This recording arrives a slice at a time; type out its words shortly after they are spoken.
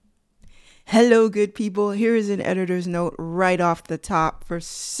Hello, good people. Here is an editor's note right off the top. For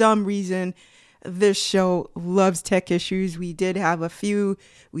some reason, this show loves tech issues. We did have a few.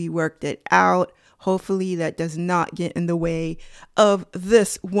 We worked it out. Hopefully, that does not get in the way of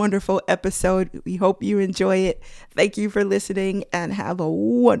this wonderful episode. We hope you enjoy it. Thank you for listening and have a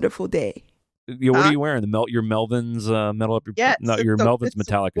wonderful day. Yeah, what are you wearing? Your Melvin's metal up your your Melvin's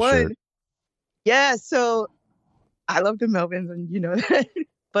Metallica shirt. Yeah, so I love the Melvins, and you know that.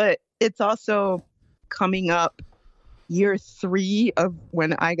 But it's also coming up year 3 of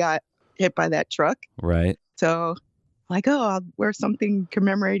when I got hit by that truck. Right. So I'll wear something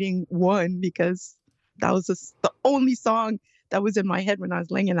commemorating 1 because that was the only song that was in my head when I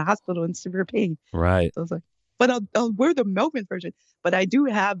was laying in the hospital in severe pain. Right. So I was like, but I'll wear the Melvin version. But I do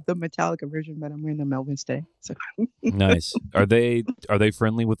have the Metallica version, but I'm wearing the Melvins today. So nice. Are they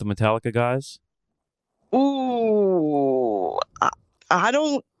friendly with the Metallica guys? Ooh, I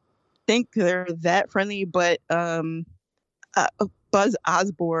don't think they're that friendly, but Buzz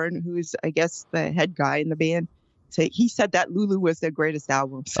Osborne, who's I guess the head guy in the band, he said that Lulu was their greatest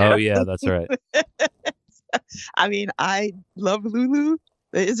album. So. Oh yeah, that's right. I mean, I love Lulu.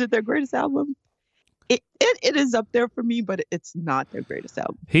 Is it their greatest album? It is up there for me, but it's not their greatest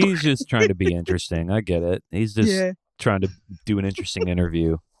album. He's just trying to be interesting. I get it. He's just trying to do an interesting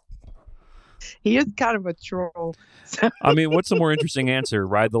interview. He is kind of a troll. So. I mean, what's the more interesting answer?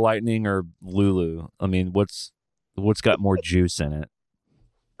 Ride the Lightning or Lulu? I mean, what's got more juice in it?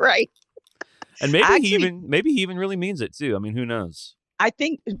 Right. And maybe he even really means it too. I mean, who knows? I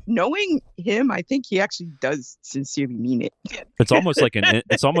think knowing him, I think he actually does sincerely mean it. It's almost like an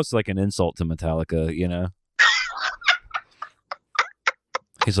insult to Metallica, you know?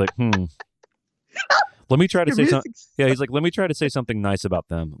 He's like, let me try to say something. Yeah, he's like, let me try to say something nice about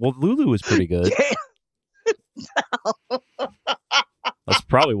them. Well, Lulu was pretty good. That's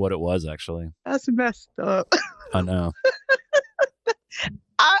probably what it was, actually. That's messed up. I know.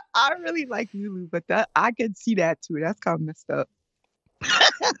 I really like Lulu, but I could see that too. That's kind of messed up.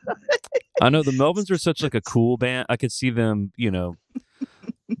 I know the Melvins are such like a cool band. I could see them,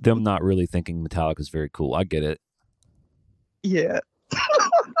 them not really thinking Metallica is very cool. I get it. Yeah.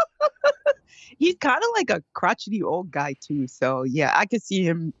 He's kind of like a crotchety old guy too. So yeah, I could see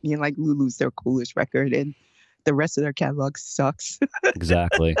him being like Lulu's their coolest record and the rest of their catalog sucks.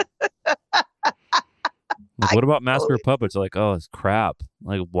 Exactly. Like, what about Master of Puppets? Like, oh, it's crap.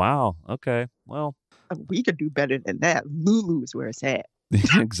 Like, wow. Okay. Well, we could do better than that. Lulu's where it's at.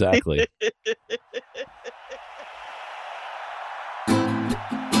 Exactly.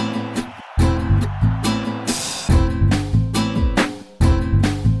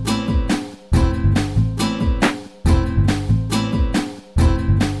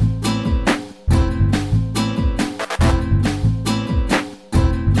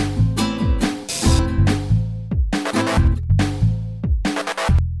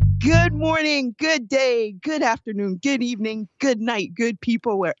 Good morning, good day, good afternoon, good evening, good night, good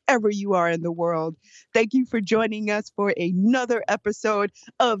people, wherever you are in the world. Thank you for joining us for another episode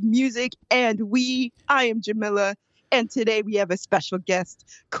of Music and We. I am Jamila, and today we have a special guest,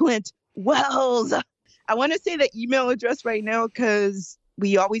 Clint Wells. I want to say the email address right now because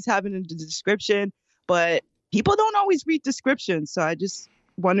we always have it in the description, but people don't always read descriptions, so I just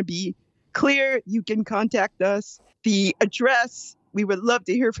want to be clear. You can contact us. The address, we would love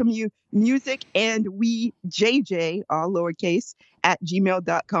to hear from you. Music and we JJ, all lowercase, at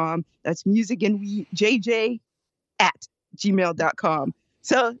gmail.com. That's music and we JJ at gmail.com.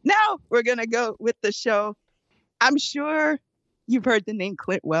 So now we're going to go with the show. I'm sure you've heard the name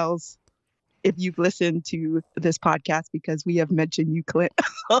Clint Wells if you've listened to this podcast, because we have mentioned you, Clint,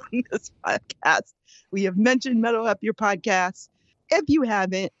 on this podcast. We have mentioned Metal Up Your Podcast. If you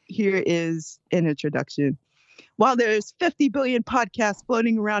haven't, here is an introduction. While there's 50 billion podcasts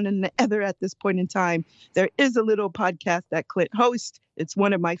floating around in the ether at this point in time, there is a little podcast that Clint hosts. It's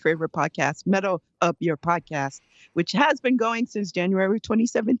one of my favorite podcasts, Metal Up Your Podcast, which has been going since January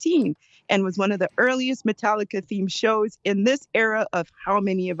 2017 and was one of the earliest Metallica-themed shows in this era of how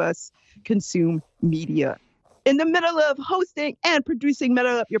many of us consume media. In the middle of hosting and producing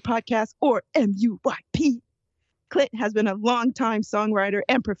Metal Up Your Podcast, or MUYP, Clint has been a longtime songwriter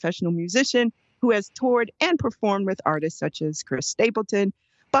and professional musician who has toured and performed with artists such as Chris Stapleton,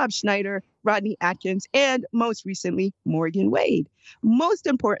 Bob Schneider, Rodney Atkins, and most recently, Morgan Wade. Most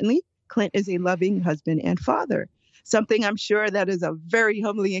importantly, Clint is a loving husband and father, something I'm sure that is a very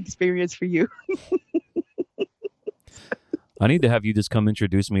humbling experience for you. I need to have you just come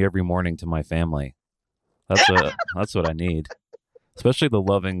introduce me every morning to my family. That's what I need, especially the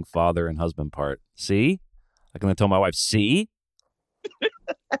loving father and husband part. See? I'm going to tell my wife, see?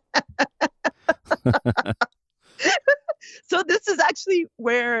 So this is actually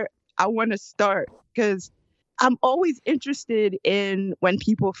where I want to start, because I'm always interested in when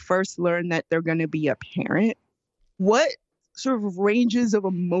people first learn that they're going to be a parent. What sort of ranges of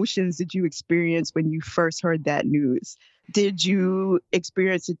emotions did you experience when you first heard that news? Did you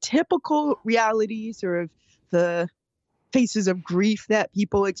experience a typical reality, sort of the faces of grief that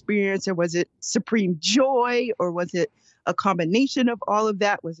people experience, or was it supreme joy, or was it a combination of all of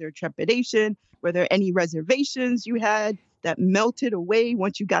that? Was there trepidation? Were there any reservations you had that melted away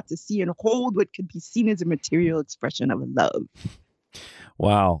once you got to see and hold what could be seen as a material expression of love?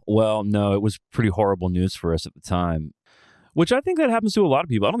 Wow. Well, no, it was pretty horrible news for us at the time, which I think that happens to a lot of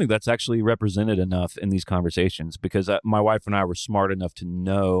people. I don't think that's actually represented enough in these conversations because my wife and I were smart enough to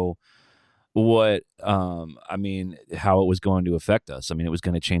know what, how it was going to affect us. I mean, it was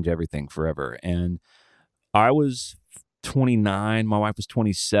going to change everything forever. And I was 29, my wife was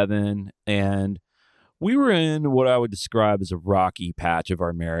 27, and we were in what I would describe as a rocky patch of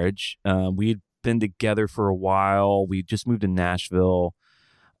our marriage. We'd been together for a while. We just moved to Nashville,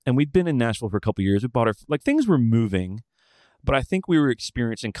 and we'd been in Nashville for a couple of years. We bought things were moving, but I think we were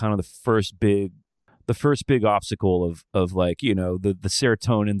experiencing kind of the first big obstacle of the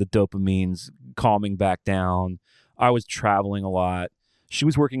serotonin, the dopamines calming back down. I was traveling a lot. She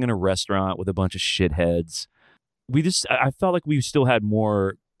was working in a restaurant with a bunch of shitheads. I felt like we still had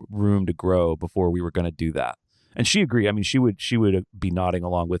more room to grow before we were going to do that. And she agreed. I mean, she would be nodding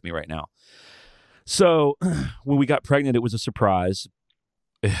along with me right now. So when we got pregnant, it was a surprise.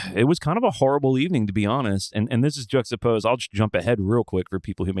 It was kind of a horrible evening, to be honest. And this is juxtaposed. I'll just jump ahead real quick for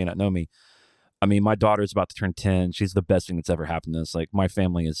people who may not know me. I mean, my daughter's about to turn 10. She's the best thing that's ever happened to us. Like, my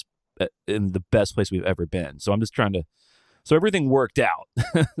family is in the best place we've ever been. So I'm just trying to, so everything worked out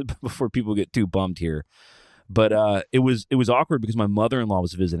before people get too bummed here. But it was awkward because my mother-in-law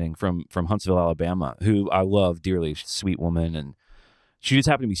was visiting from Huntsville, Alabama, who I love dearly. She's a sweet woman, and she just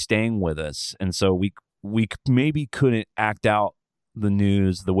happened to be staying with us. And so we maybe couldn't act out the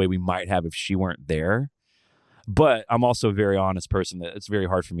news the way we might have if she weren't there. But I'm also a very honest person that it's very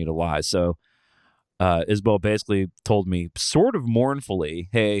hard for me to lie. So Isabel basically told me sort of mournfully,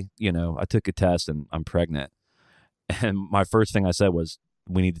 hey, I took a test and I'm pregnant. And my first thing I said was,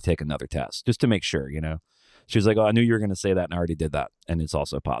 we need to take another test just to make sure, She was like, oh, I knew you were going to say that and I already did that. And it's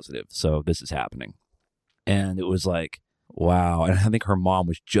also positive. So this is happening. And it was like, wow. And I think her mom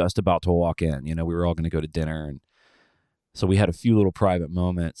was just about to walk in. We were all going to go to dinner. And so we had a few little private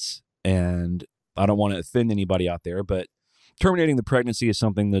moments. And I don't want to offend anybody out there, but terminating the pregnancy is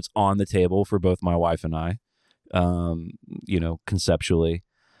something that's on the table for both my wife and I, conceptually.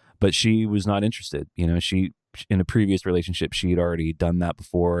 But she was not interested. She, in a previous relationship, she had already done that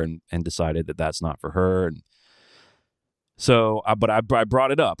before and decided that that's not for her. And so, I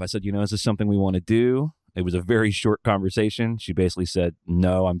brought it up. I said, is this something we want to do? It was a very short conversation. She basically said,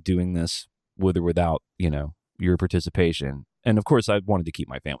 no, I'm doing this with or without, your participation. And of course, I wanted to keep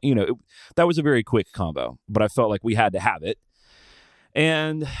my family. That was a very quick combo, but I felt like we had to have it.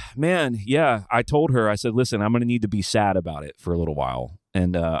 And man, yeah, I told her, I said, listen, I'm going to need to be sad about it for a little while.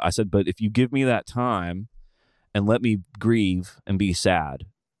 And I said, but if you give me that time and let me grieve and be sad,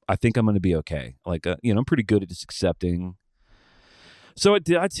 I think I'm going to be okay. Like, I'm pretty good at just accepting. So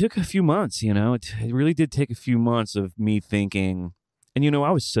I took a few months, it really did take a few months of me thinking, and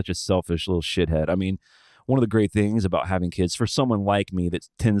I was such a selfish little shithead. I mean, one of the great things about having kids for someone like me that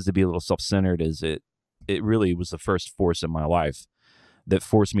tends to be a little self-centered is it really was the first force in my life that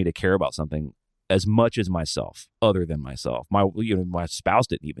forced me to care about something as much as myself, other than myself. My spouse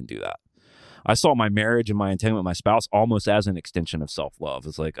didn't even do that. I saw my marriage and my entanglement with my spouse almost as an extension of self-love.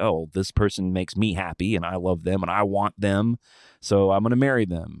 It's like, oh, this person makes me happy and I love them and I want them, so I'm going to marry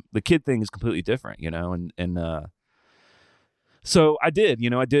them. The kid thing is completely different, so I did,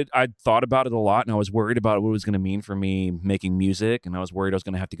 I thought about it a lot, and I was worried about what it was going to mean for me making music, and I was worried I was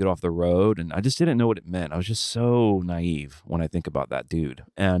going to have to get off the road, and I just didn't know what it meant. I was just so naive when I think about that dude.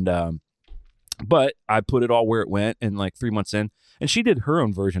 And but I put it all where it went, and like 3 months in, and she did her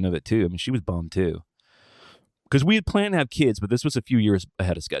own version of it too. I mean, she was bummed too, because we had planned to have kids, but this was a few years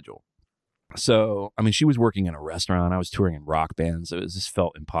ahead of schedule. So, I mean, she was working in a restaurant. I was touring in rock bands. It just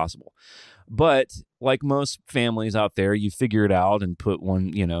felt impossible. But like most families out there, you figure it out and put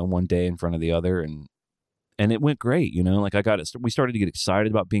one day in front of the other. And it went great. Like we started to get excited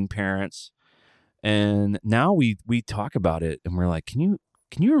about being parents. And now we talk about it and we're like, can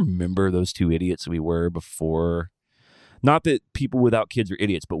you remember those two idiots we were before? Not that people without kids are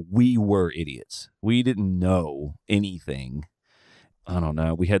idiots, but we were idiots. We didn't know anything. I don't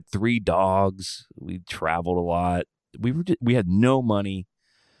know. We had 3 dogs. We traveled a lot. We had no money.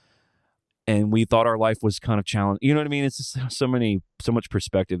 and we thought our life was kind of challenged. You know what I mean? It's just so much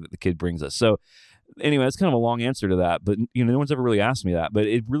perspective that the kid brings us. So anyway, that's kind of a long answer to that, but no one's ever really asked me that, but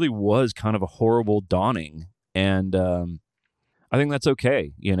it really was kind of a horrible dawning. And, I think that's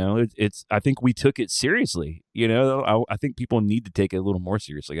okay. I think we took it seriously. I think people need to take it a little more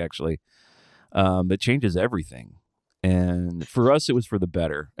seriously, actually. It changes everything. And for us, it was for the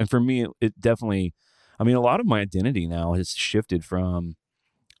better. And for me, it definitely, a lot of my identity now has shifted from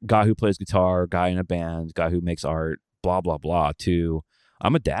guy who plays guitar, guy in a band, guy who makes art, blah, blah, blah, to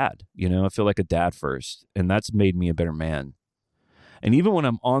I'm a dad. I feel like a dad first. And that's made me a better man. And even when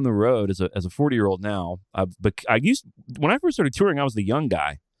I'm on the road as a 40-year-old now, when I first started touring, I was the young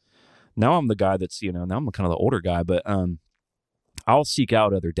guy. Now I'm the guy that's, now I'm kind of the older guy, but I'll seek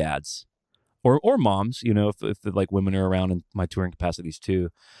out other dads or moms, if like women are around in my touring capacities too.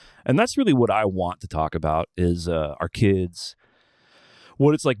 And that's really what I want to talk about is our kids,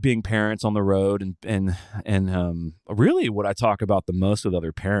 what it's like being parents on the road, and really what I talk about the most with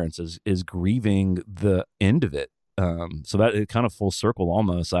other parents is grieving the end of it. So that it kind of full circle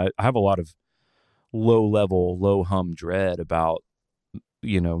almost. I have a lot of low hum dread about,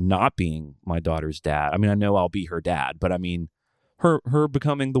 not being my daughter's dad. I know I'll be her dad, but her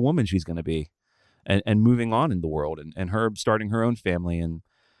becoming the woman she's going to be and moving on in the world and her starting her own family and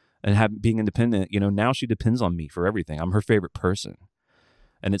being independent. Now she depends on me for everything. I'm her favorite person.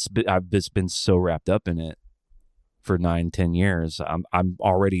 And I've just been so wrapped up in it for 9-10 years. I'm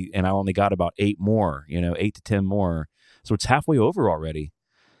already, and I only got about 8 more, 8 to 10 more. So it's halfway over already.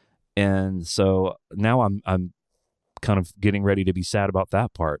 And so now I'm kind of getting ready to be sad about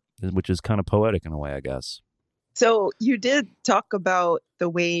that part, which is kind of poetic in a way, I guess. So you did talk about the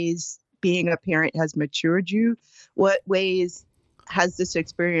ways being a parent has matured you. What ways has this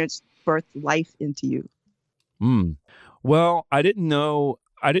experience birthed life into you? Well, I didn't know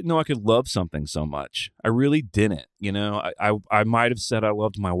I could love something so much. I really didn't. I might have said I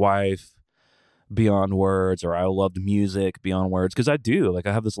loved my wife beyond words, or I loved music beyond words, because I do. Like,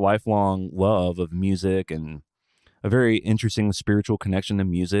 I have this lifelong love of music and a very interesting spiritual connection to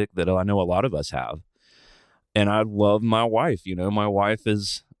music that I know a lot of us have. And I love my wife. My wife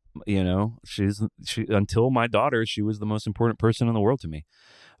is, she until my daughter, she was the most important person in the world to me.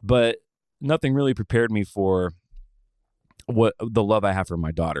 But nothing really prepared me for what the love I have for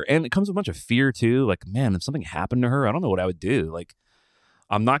my daughter. And it comes with a bunch of fear too. Like, man, if something happened to her, I don't know what I would do. Like,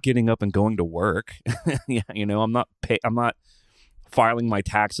 I'm not getting up and going to work. Yeah, I'm not filing my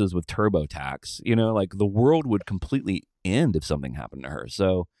taxes with TurboTax. Like, the world would completely end if something happened to her.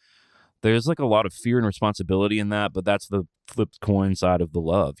 So there's like a lot of fear and responsibility in that, but that's the flipped coin side of the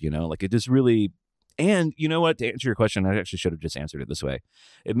love, like it just really. And you know what, to answer your question, I actually should have just answered it this way.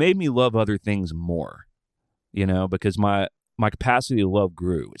 It made me love other things more, because my capacity to love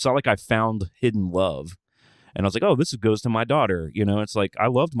grew. It's not like I found hidden love and I was like, oh, this goes to my daughter. It's like, I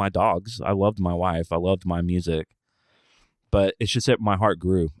loved my dogs. I loved my wife. I loved my music. But it's just that my heart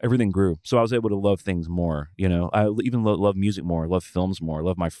grew. Everything grew. So I was able to love things more. I even love music more, love films more,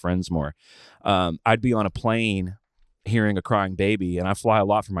 love my friends more. I'd be on a plane hearing a crying baby, and I fly a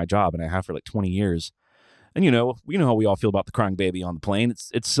lot for my job, and I have for like 20 years. And, how we all feel about the crying baby on the plane.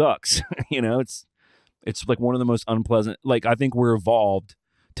 It sucks. It's like one of the most unpleasant. Like, I think we're evolved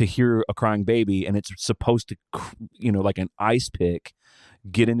to hear a crying baby, and it's supposed to, like an ice pick,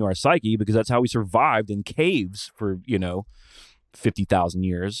 get into our psyche, because that's how we survived in caves for 50,000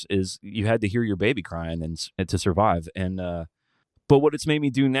 years. Is you had to hear your baby crying and to survive. And but what it's made me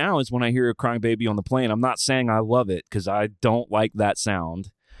do now is when I hear a crying baby on the plane, I'm not saying I love it, because I don't like that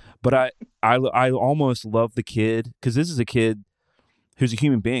sound, but I almost love the kid, because this is a kid who's a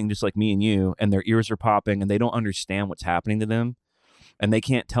human being just like me and you, and their ears are popping and they don't understand what's happening to them, and they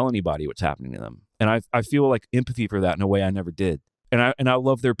can't tell anybody what's happening to them. And I feel like empathy for that in a way I never did. And I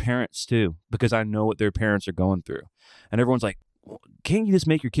love their parents too, because I know what their parents are going through. And everyone's like, well, can't you just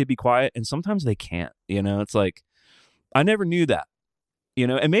make your kid be quiet? And sometimes they can't. It's like, I never knew that.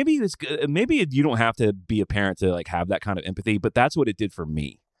 And maybe you don't have to be a parent to like have that kind of empathy, but that's what it did for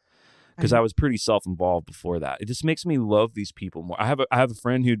me, because I was pretty self-involved before that. It just makes me love these people more. I have a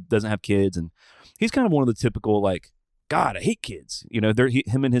friend who doesn't have kids, and he's kind of one of the typical like, God, I hate kids.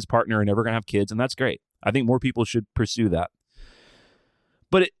 Him and his partner are never gonna have kids, and that's great. I think more people should pursue that.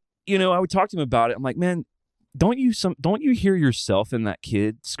 But I would talk to him about it. I'm like, man, don't you hear yourself in that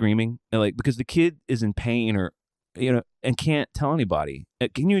kid screaming? Like, because the kid is in pain, or and can't tell anybody.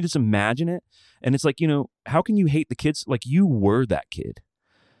 Can you just imagine it? And it's like, how can you hate the kids? Like, you were that kid.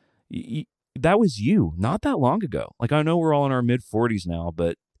 That was you not that long ago. Like, I know we're all in our mid 40s now,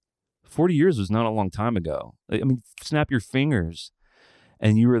 but 40 years was not a long time ago. Snap your fingers.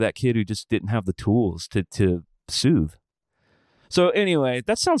 and you were that kid who just didn't have the tools to soothe. So anyway,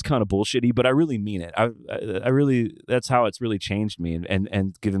 that sounds kind of bullshitty, but I really mean it. I really, that's how it's really changed me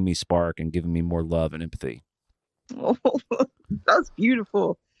and given me spark and given me more love and empathy. Oh, that's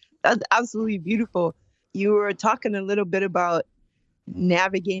beautiful. That's absolutely beautiful. You were talking a little bit about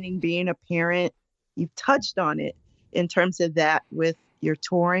navigating being a parent. You've touched on it in terms of that with your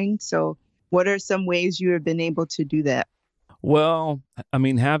touring. So what are some ways you have been able to do that? Well, I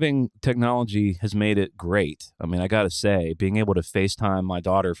mean, having technology has made it great. I mean, I got to say, being able to FaceTime my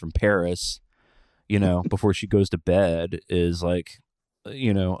daughter from Paris, before she goes to bed is like,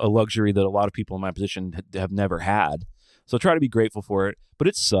 a luxury that a lot of people in my position have never had. So I try to be grateful for it, but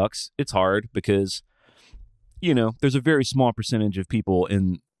it sucks. It's hard because, there's a very small percentage of people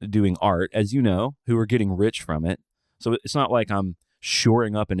in doing art, as you know, who are getting rich from it. So it's not like I'm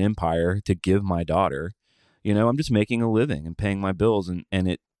shoring up an empire to give my daughter. I'm just making a living and paying my bills,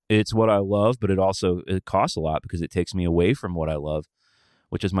 and it's what I love, but it costs a lot because it takes me away from what I love,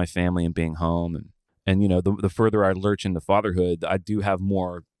 which is my family and being home. And the further I lurch into fatherhood, I do have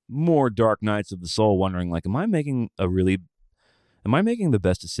more dark nights of the soul wondering, like, am I making the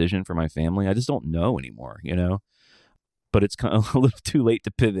best decision for my family? I just don't know anymore, but it's kind of a little too late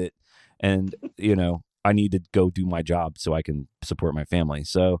to pivot, and I need to go do my job so I can support my family.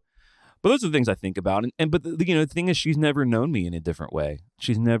 So, but those are the things I think about. But the thing is, she's never known me in a different way.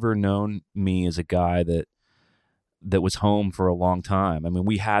 She's never known me as a guy that was home for a long time. I mean,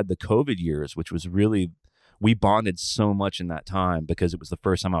 we had the COVID years, which was really, we bonded so much in that time because it was the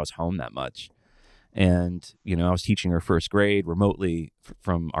first time I was home that much. And, I was teaching her first grade remotely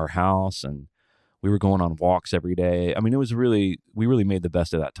from our house, and we were going on walks every day. I mean, we really made the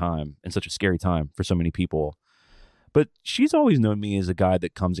best of that time, in such a scary time for so many people. But she's always known me as a guy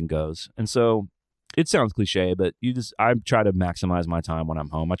that comes and goes. And so it sounds cliche, but I try to maximize my time when I'm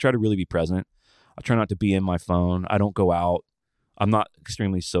home. I try to really be present. I try not to be in my phone. I don't go out. I'm not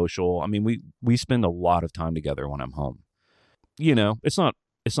extremely social. I mean, we spend a lot of time together when I'm home. It's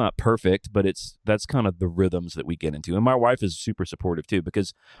not perfect, but that's kind of the rhythms that we get into. And my wife is super supportive too,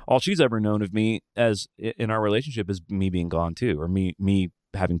 because all she's ever known of me as in our relationship is me being gone too, or me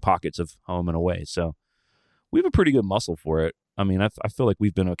having pockets of home and away. So we have a pretty good muscle for it. I mean, I feel like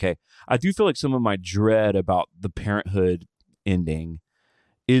we've been okay. I do feel like some of my dread about the parenthood ending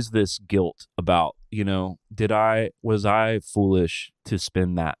is this guilt about, was I foolish to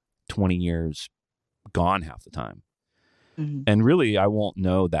spend that 20 years gone half the time? Mhm. And really, I won't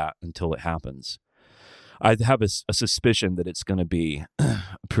know that until it happens. I have a suspicion that it's going to be a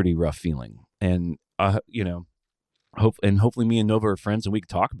pretty rough feeling. And, hopefully me and Nova are friends and we can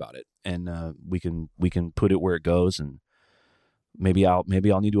talk about it, and we can put it where it goes, and maybe I'll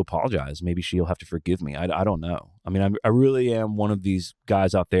need to apologize. Maybe she'll have to forgive me. I don't know. I mean, I really am one of these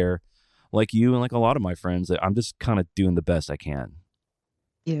guys out there like you and like a lot of my friends that I'm just kind of doing the best I can.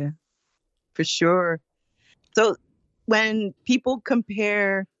 Yeah, for sure. So when people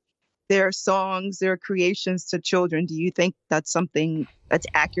compare their songs, their creations to children, do you think that's something that's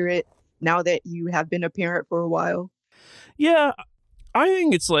accurate now that you have been a parent for a while? Yeah, I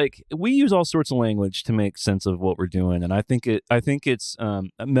think it's like we use all sorts of language to make sense of what we're doing, and I think it's a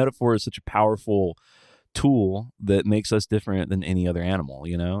metaphor is such a powerful tool that makes us different than any other animal,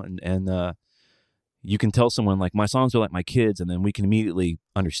 and you can tell someone like my songs are like my kids, and then we can immediately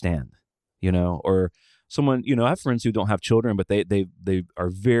understand, or someone, I have friends who don't have children, but they are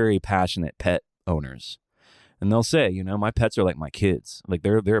very passionate pet owners, and they'll say, my pets are like my kids, like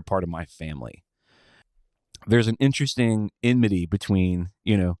they're a part of my family. There's an interesting enmity between,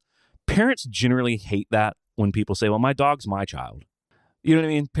 parents generally hate that when people say, well, my dog's my child. You know what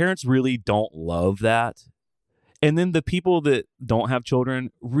I mean? Parents really don't love that. And then the people that don't have children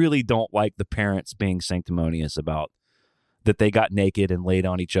really don't like the parents being sanctimonious about that they got naked and laid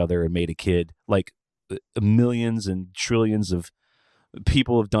on each other and made a kid, like millions and trillions of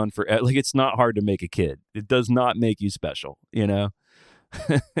people have done for, like, it's not hard to make a kid. It does not make you special,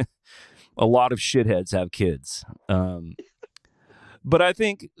 A lot of shitheads have kids. But I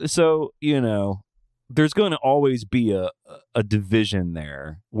think, so, there's going to always be a division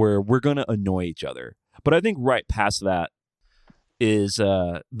there where we're going to annoy each other. But I think right past that is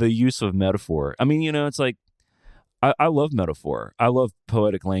the use of metaphor. I mean, it's like, I love metaphor. I love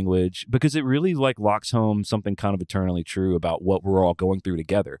poetic language because it really like locks home something kind of eternally true about what we're all going through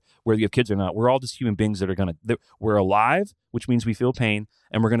together. Whether you have kids or not, we're all just human beings we're alive, which means we feel pain,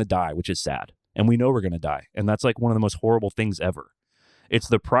 and we're going to die, which is sad. And we know we're going to die. And that's like one of the most horrible things ever. It's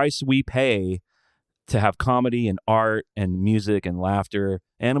the price we pay to have comedy and art and music and laughter.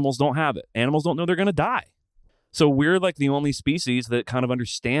 Animals don't have it. Animals don't know they're going to die. So we're like the only species that kind of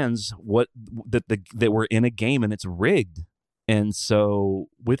understands that we're in a game and it's rigged. And so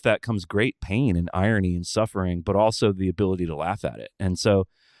with that comes great pain and irony and suffering, but also the ability to laugh at it. And so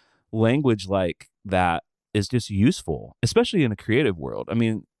language like that is just useful, especially in a creative world. I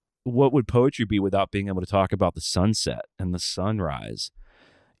mean, what would poetry be without being able to talk about the sunset and the sunrise?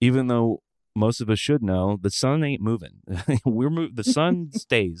 Even though most of us should know the sun ain't moving. The sun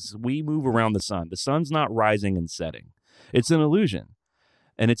stays. We move around the sun. The sun's not rising and setting. It's an illusion,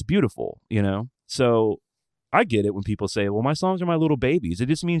 and it's beautiful, you know? So I get it when people say, well, my songs are my little babies. It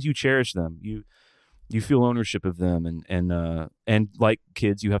just means you cherish them. You feel ownership of them, and like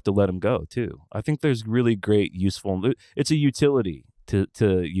kids, you have to let them go too. I think there's really great useful. It's a utility to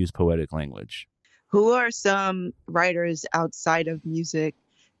use poetic language. Who are some writers outside of music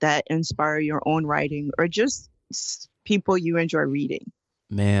that inspire your own writing, or just people you enjoy reading?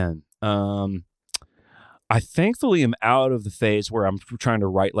 Man, I thankfully am out of the phase where I'm trying to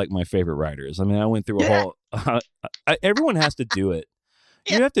write like my favorite writers. I mean, I went through a whole. Everyone has to do it.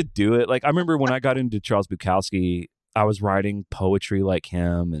 You have to do it. Like I remember when I got into Charles Bukowski, I was writing poetry like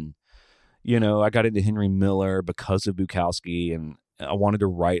him, and you know, I got into Henry Miller because of Bukowski, and I wanted to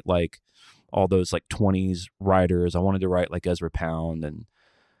write like all those like 20s writers. I wanted to write like Ezra Pound and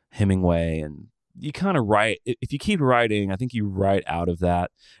Hemingway, and you kind of write. If you keep writing, I think you write out of that.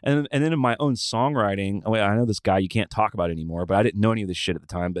 And then in my own songwriting, I know this guy you can't talk about anymore, but I didn't know any of this shit at the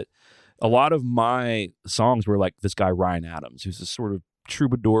time. But a lot of my songs were like this guy Ryan Adams, who's this sort of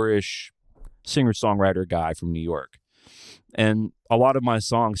troubadourish singer-songwriter guy from New York. And a lot of my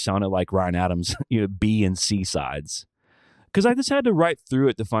songs sounded like Ryan Adams, B and C sides, because I just had to write through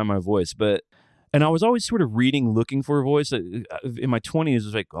it to find my voice. And I was always sort of reading, looking for a voice. In my 20s, it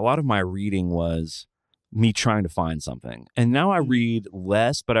was like a lot of my reading was me trying to find something. And now I read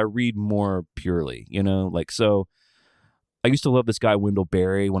less, but I read more purely, so I used to love this guy, Wendell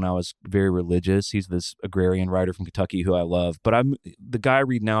Berry, when I was very religious. He's this agrarian writer from Kentucky who I love. But the guy I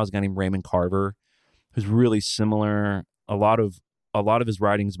read now is a guy named Raymond Carver, who's really similar. A lot of his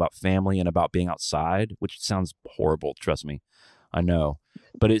writing is about family and about being outside, which sounds horrible. Trust me, I know.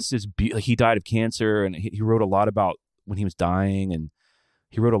 But it's just he died of cancer, and he wrote a lot about when he was dying, and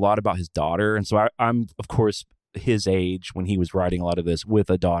he wrote a lot about his daughter. And so I'm of course his age when he was writing a lot of this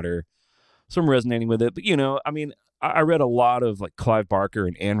with a daughter, so I'm resonating with it. But I read a lot of like Clive Barker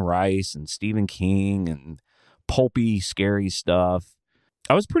and Anne Rice and Stephen King and pulpy, scary stuff.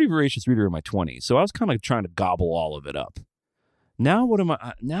 I was a pretty voracious reader in my 20s, so I was kind of trying to gobble all of it up. Now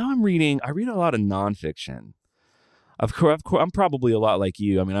I'm reading. I read a lot of nonfiction. Of course, I'm probably a lot like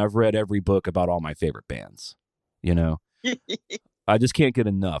you. I mean, I've read every book about all my favorite bands. I just can't get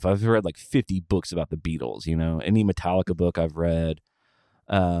enough. I've read like 50 books about the Beatles. Any Metallica book I've read.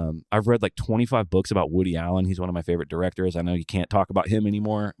 I've read like 25 books about Woody Allen. He's one of my favorite directors. I know you can't talk about him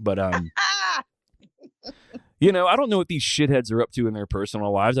anymore, but I don't know what these shitheads are up to in their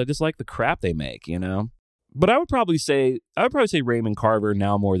personal lives. I just like the crap they make, But I would probably say Raymond Carver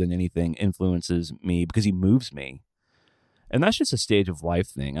now more than anything influences me because he moves me. And that's just a stage of life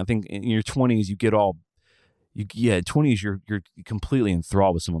thing. I think in your 20s you get all in 20s you're completely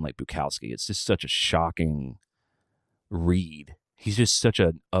enthralled with someone like Bukowski. It's just such a shocking read. He's just such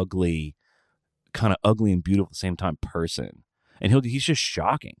an ugly and beautiful at the same time person. And he's just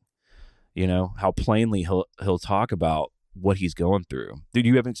shocking. How plainly he'll talk about what he's going through. Did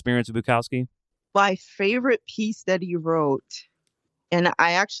you have an experience with Bukowski? My favorite piece that he wrote, and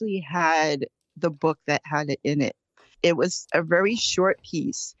I actually had the book that had it in it. It was a very short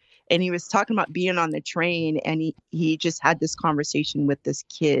piece, and he was talking about being on the train, and he just had this conversation with this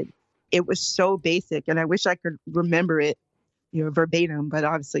kid. It was so basic, and I wish I could remember it, verbatim, but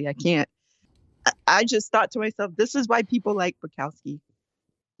obviously I can't. I just thought to myself, this is why people like Bukowski.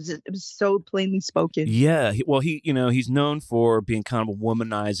 It was so plainly spoken. Yeah. He's known for being kind of a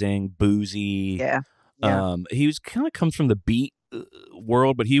womanizing, boozy. Yeah. He was kind of comes from the beat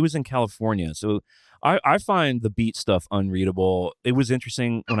world, but he was in California. So I find the beat stuff unreadable. It was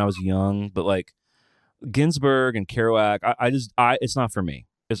interesting when I was young, but like Ginsberg and Kerouac, it's not for me.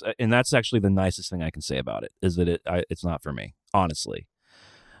 And that's actually the nicest thing I can say about it is that it's not for me, honestly.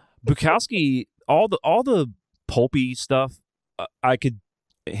 Bukowski, all the pulpy stuff, I could.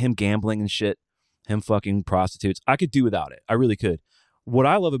 Him gambling and shit, him fucking prostitutes, I could do without it. I really could. What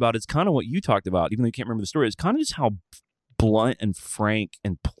I love about it's kind of what you talked about, even though you can't remember the story. It's kind of just how blunt and frank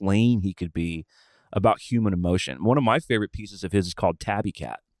and plain he could be about human emotion. One of my favorite pieces of his is called Tabby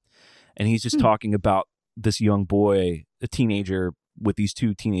Cat. And he's just talking about this young boy, a teenager with these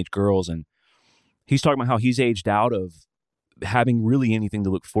two teenage girls. And he's talking about how he's aged out of having really anything to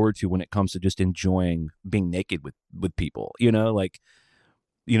look forward to when it comes to just enjoying being naked with people. Like,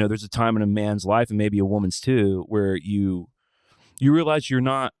 there's a time in a man's life, and maybe a woman's too, where you realize you're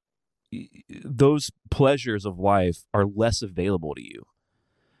not, those pleasures of life are less available to you.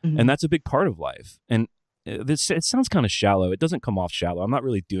 And that's a big part of life. And it sounds kind of shallow. It doesn't come off shallow. I'm not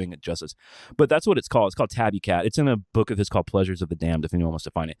really doing it justice. But that's what it's called. It's called Tabby Cat. It's in a book of his called Pleasures of the Damned, if anyone wants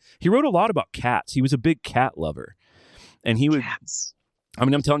to find it. He wrote a lot about cats. He was a big cat lover. And he would, Cats.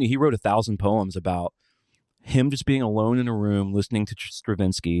 I'm telling you, he wrote 1,000 poems about him just being alone in a room listening to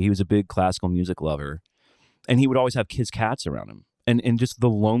Stravinsky. He was a big classical music lover. And he would always have his cats around him. And just the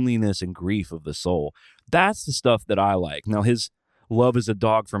loneliness and grief of the soul. That's the stuff that I like. Now, his love is a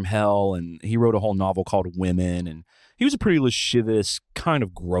dog from hell, and he wrote a whole novel called Women, and he was a pretty lascivious, kind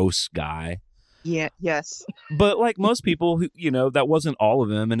of gross guy. Yeah, yes. But like most people, who, that wasn't all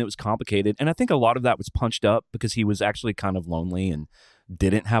of him, and it was complicated. And I think a lot of that was punched up because he was actually kind of lonely and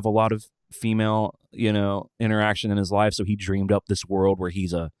didn't have a lot of female, interaction in his life. So he dreamed up this world where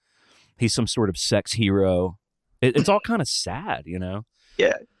he's some sort of sex hero. It's all kind of sad, Yeah,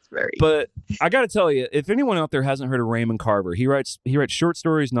 it's very. But I got to tell you, if anyone out there hasn't heard of Raymond Carver, he writes short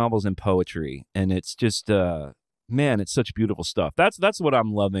stories, novels, and poetry, and it's just man, it's such beautiful stuff. That's what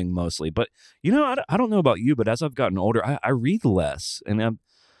I'm loving mostly. But I don't know about you, but as I've gotten older, I read less, and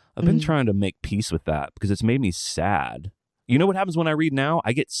I've been trying to make peace with that because it's made me sad. You know what happens when I read now?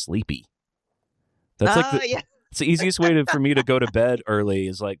 I get sleepy. That's it's the easiest way for me to go to bed early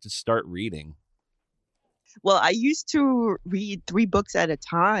is like to start reading. Well, I used to read 3 books at a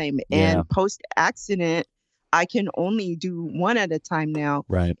time, Yeah. and post-accident, I can only do 1 at a time now.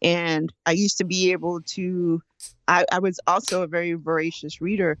 Right. And I used to be able to, I was also a very voracious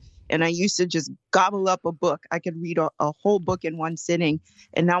reader, and I used to just gobble up a book. I could read a whole book in one sitting,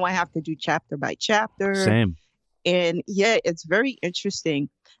 and now I have to do chapter by chapter. Same. And yeah, it's very interesting.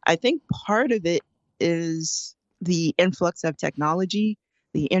 I think part of it is the influx of technology,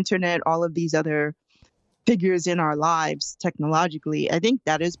 the internet, all of these other figures in our lives technologically. I think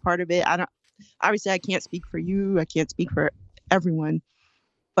that is part of it. Obviously I can't speak for you. I can't speak for everyone,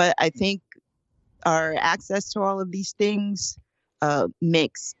 but I think our access to all of these things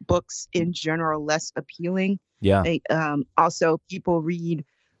makes books in general less appealing. Yeah. Also, people read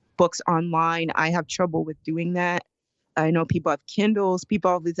books online. I have trouble with doing that. I know people have Kindles,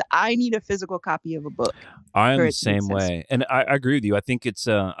 people have this. I need a physical copy of a book. I am the same way. And I agree with you. I think it's,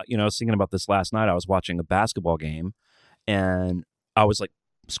 I was thinking about this last night. I was watching a basketball game and I was like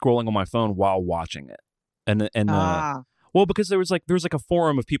scrolling on my phone while watching it. Well, because there was like a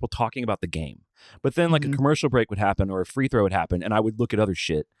forum of people talking about the game, but then like a commercial break would happen or a free throw would happen and I would look at other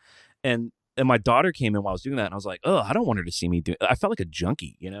shit. And my daughter came in while I was doing that and I was like, oh, I don't want her to see me do it. I felt like a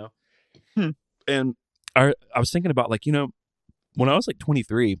junkie, And I was thinking about like, when I was like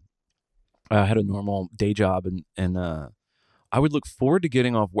 23, I had a normal day job and I would look forward to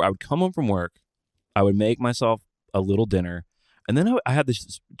getting off where I would come home from work. I would make myself a little dinner. And then I had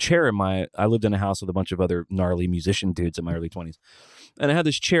this chair I lived in a house with a bunch of other gnarly musician dudes in my early 20s. And I had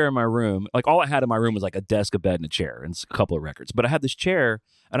this chair in my room. Like all I had in my room was like a desk, a bed, and a chair and a couple of records. But I had this chair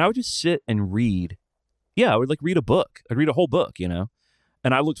and I would just sit and read. Yeah, I would like read a book. I'd read a whole book,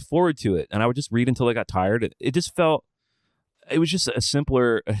 And I looked forward to it, and I would just read until I got tired. It just felt, it was just a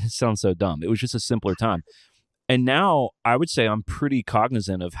simpler, it sounds so dumb. It was just a simpler time. And now I would say I'm pretty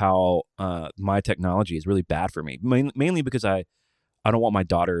cognizant of how my technology is really bad for me, mainly because I don't want my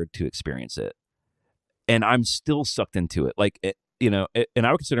daughter to experience it. And I'm still sucked into it. Like, and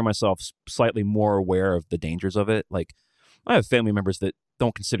I would consider myself slightly more aware of the dangers of it. Like, I have family members that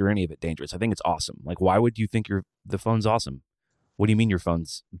don't consider any of it dangerous. I think it's awesome. Like, why would you think the phone's awesome? What do you mean your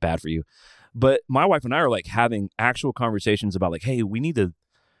phone's bad for you? But my wife and I are like having actual conversations about like, hey, we need to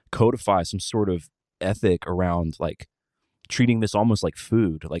codify some sort of ethic around like treating this almost like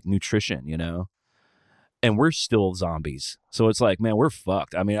food, like nutrition, And we're still zombies. So it's like, man, we're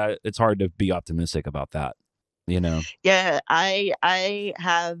fucked. I mean, it's hard to be optimistic about that, Yeah, I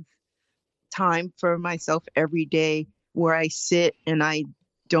have time for myself every day where I sit and I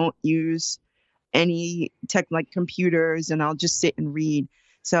don't use any tech like computers and I'll just sit and read.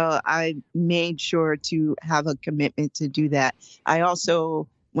 So I made sure to have a commitment to do that. I also,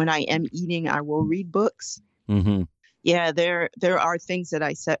 when I am eating, I will read books. Mm-hmm. Yeah, there are things that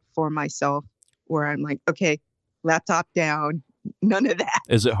I set for myself where I'm like, okay, laptop down, none of that.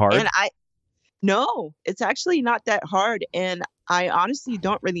 Is it hard? And no, it's actually not that hard. And I honestly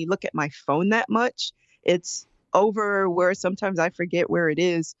don't really look at my phone that much. It's over where sometimes I forget where it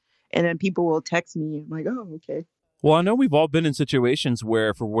is. And then people will text me. I'm like, oh, okay. Well, I know we've all been in situations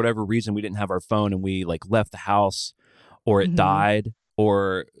where for whatever reason we didn't have our phone and we like left the house or it Mm-hmm. died,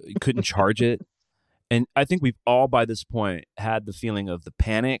 or you couldn't charge it. And I think we've all by this point had the feeling of the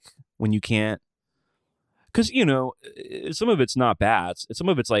panic when you can't, because, some of it's not bad. Some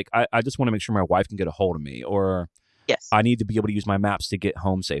of it's like, I just want to make sure my wife can get a hold of me, or Yes. I need to be able to use my maps to get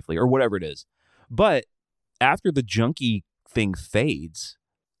home safely, or whatever it is. But after the junky thing fades,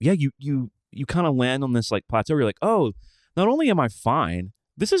 yeah, you kind of land on this like plateau. You're like, oh, not only am I fine,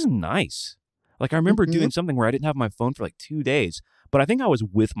 this is nice. Like I remember Mm-hmm. doing something where I didn't have my phone for like 2 days, but I think I was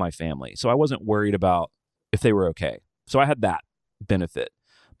with my family, so I wasn't worried about if they were okay. So I had that benefit.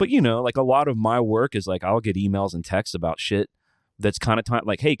 But like a lot of my work is like I'll get emails and texts about shit that's kind of time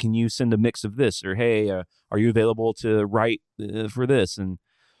like, hey, can you send a mix of this, or hey, are you available to write for this, and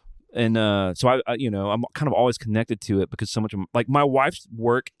so I'm kind of always connected to it because so much of like my wife's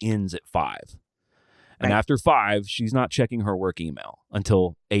work ends at 5, and Right. after 5 she's not checking her work email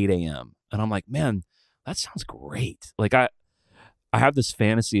until 8 a.m. and I'm like, man, that sounds great. Like I have this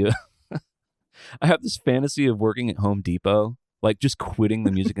fantasy of I have this fantasy of working at Home Depot, like just quitting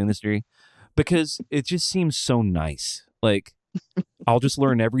the music industry, because it just seems so nice. Like I'll just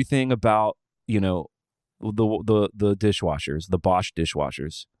learn everything about, the dishwashers, the Bosch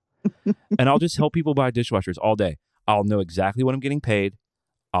dishwashers. And I'll just help people buy dishwashers all day. I'll know exactly what I'm getting paid.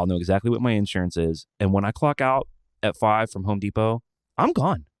 I'll know exactly what my insurance is. And when I clock out at 5 from Home Depot, I'm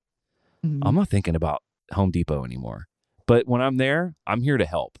gone. Mm-hmm. I'm not thinking about Home Depot anymore. But when I'm there, I'm here to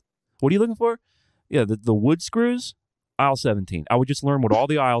help. What are you looking for? Yeah, the wood screws, aisle 17. I would just learn what all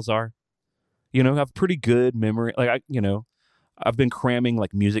the aisles are. Have pretty good memory. Like I've been cramming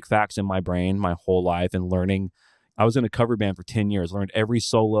like music facts in my brain my whole life and learning. I was in a cover band for 10 years, learned every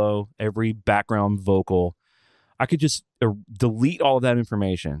solo, every background vocal. I could just delete all of that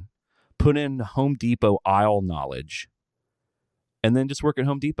information, put in Home Depot aisle knowledge, and then just work at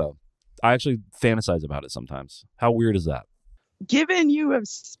Home Depot. I actually fantasize about it sometimes. How weird is that? Given you have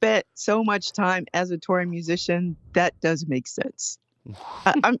spent so much time as a touring musician, that does make sense.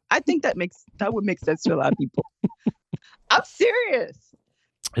 I think that would make sense to a lot of people. I'm serious.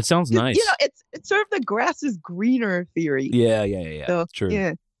 It sounds 'Cause, nice. it's sort of the grass is greener theory. Yeah. So, True.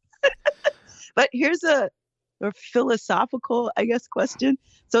 yeah. But here's a philosophical, I guess, question.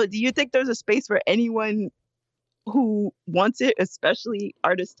 So do you think there's a space for anyone who wants it, especially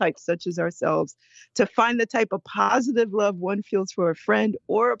artist types such as ourselves, to find the type of positive love one feels for a friend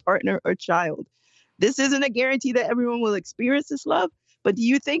or a partner or child? This isn't a guarantee that everyone will experience this love, but do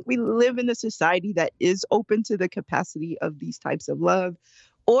you think we live in a society that is open to the capacity of these types of love?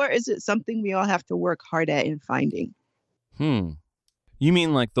 Or is it something we all have to work hard at in finding? You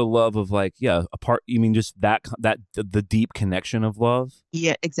mean like the love of like, yeah, apart, you mean just the deep connection of love?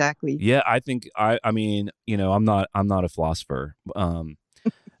 Yeah, exactly. Yeah, I think I mean, I'm not a philosopher.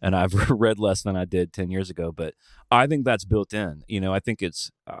 And I've read less than I did 10 years ago, but I think that's built in. I think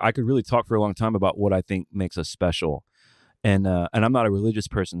I could really talk for a long time about what I think makes us special. And I'm not a religious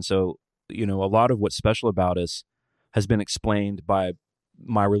person, so a lot of what's special about us has been explained by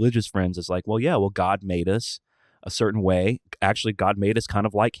my religious friends as like, well, God made us a certain way. Actually, God made us kind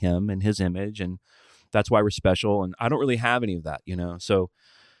of like him in his image, and that's why we're special. And I don't really have any of that, so,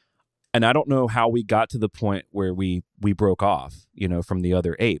 and I don't know how we got to the point where we broke off, from the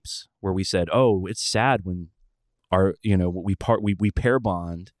other apes, where we said, oh, it's sad when our, we pair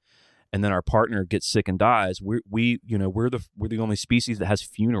bond, and then our partner gets sick and dies. We're the only species that has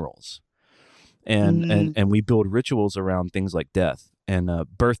funerals, and Mm, we build rituals around things like death and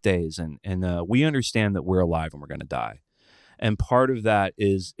birthdays, and we understand that we're alive and we're going to die. And part of that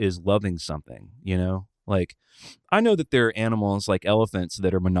is loving something, like I know that there are animals like elephants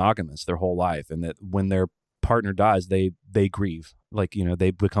that are monogamous their whole life, and that when their partner dies, they grieve, like,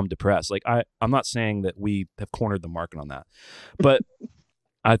 they become depressed. Like I'm not saying that we have cornered the market on that, but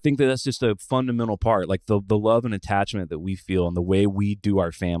I think that that's just a fundamental part, like the love and attachment that we feel and the way we do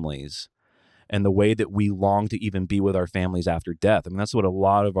our families and the way that we long to even be with our families after death. I mean, that's what a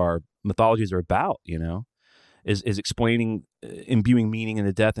lot of our mythologies are about, is explaining, imbuing meaning in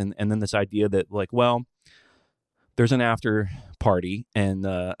the death. And then this idea that like, well, there's an after party, and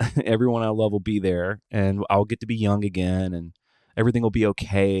everyone I love will be there, and I'll get to be young again, and everything will be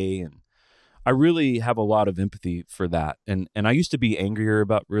okay. And I really have a lot of empathy for that. And I used to be angrier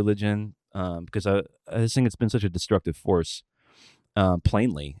about religion, because I just think it's been such a destructive force.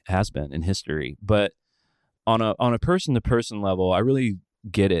 Plainly has been in history, but on a person to person level, I really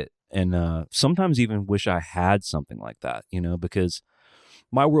get it, and sometimes even wish I had something like that, because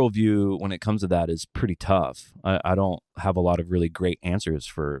my worldview when it comes to that is pretty tough. I don't have a lot of really great answers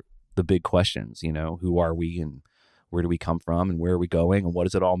for the big questions, who are we, and where do we come from, and where are we going, and what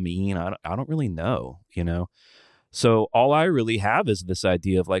does it all mean? I don't really know, So all I really have is this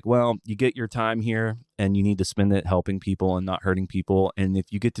idea of like, well, you get your time here and you need to spend it helping people and not hurting people. And if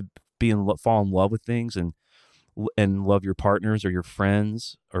you get to fall in love with things and love your partners or your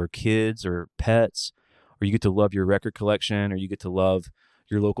friends or kids or pets, or you get to love your record collection, or you get to love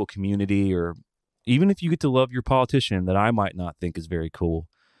your local community, or even if you get to love your politician that I might not think is very cool,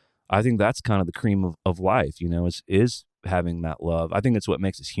 I think that's kind of the cream of life, is having that love. I think it's what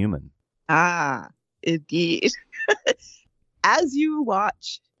makes us human. Ah, indeed. As you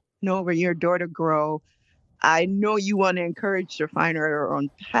watch over your daughter grow, I know you want to encourage her to find her own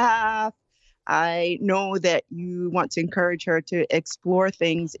path. I know that you want to encourage her to explore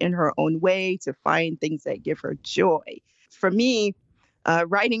things in her own way, to find things that give her joy. For me,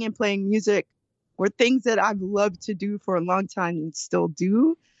 writing and playing music were things that I've loved to do for a long time and still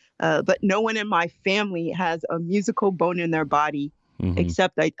do. But no one in my family has a musical bone in their body,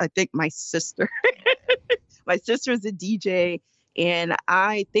 except I think my sister. My sister's a DJ, and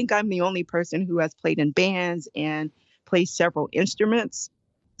I think I'm the only person who has played in bands and plays several instruments.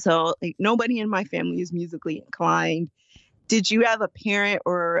 So nobody in my family is musically inclined. Did you have a parent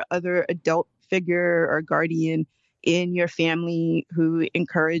or other adult figure or guardian in your family who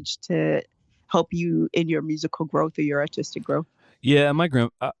encouraged to help you in your musical growth or your artistic growth? Yeah,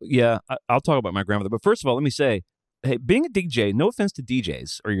 I'll talk about my grandmother. But first of all, let me say, hey, being a DJ, no offense to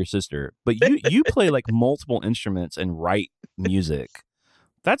DJs or your sister, but you play like multiple instruments and write music.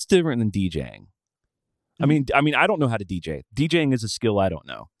 That's different than DJing. I mean, I don't know how to DJ. DJing is a skill I don't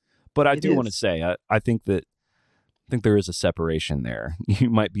know, but I do want to say, I think there is a separation there. You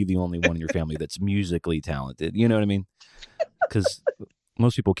might be the only one in your family that's musically talented. You know what I mean? Because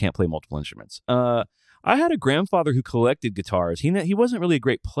most people can't play multiple instruments. I had a grandfather who collected guitars. He wasn't really a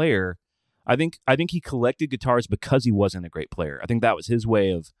great player. I think he collected guitars because he wasn't a great player. I think that was his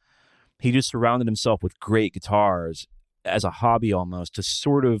way of, he just surrounded himself with great guitars as a hobby almost to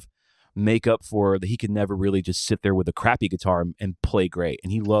sort of make up for that he could never really just sit there with a crappy guitar and play great.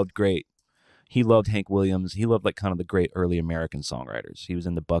 And he loved Hank Williams. He loved like kind of the great early American songwriters. He was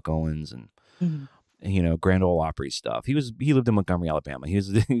into Buck Owens and Grand Ole Opry stuff. He lived in Montgomery, Alabama.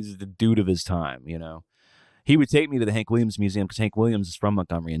 He's the dude of his time. He would take me to the Hank Williams Museum because Hank Williams is from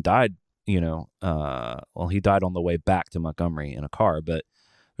Montgomery and died. He died on the way back to Montgomery in a car. But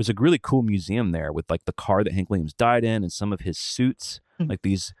there's a really cool museum there with like the car that Hank Williams died in and some of his suits, like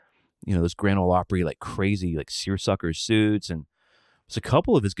these, those Grand Ole Opry like crazy like seersucker suits, and there's a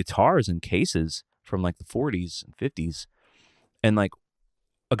couple of his guitars in cases from like the 40s and 50s, and like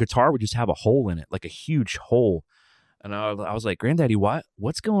a guitar would just have a hole in it, like a huge hole. And I was like, Granddaddy,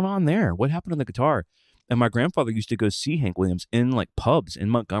 what's going on there? What happened to the guitar? And my grandfather used to go see Hank Williams in like pubs in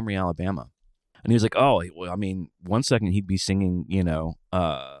Montgomery, Alabama. And he was like, oh, well, I mean, one second he'd be singing,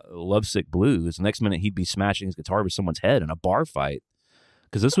 Lovesick Blues. The next minute he'd be smashing his guitar with someone's head in a bar fight.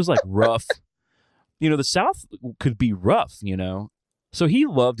 Because this was like rough. The South could be rough, So he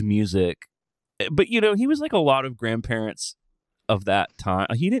loved music. But, he was like a lot of grandparents of that time.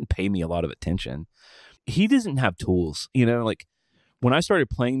 He didn't pay me a lot of attention. He doesn't have tools, like when I started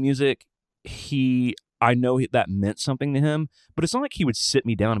playing music, I know that meant something to him, but it's not like he would sit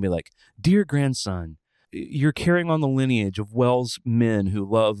me down and be like, dear grandson, you're carrying on the lineage of Wells men who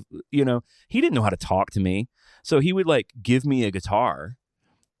love, he didn't know how to talk to me. So he would like give me a guitar,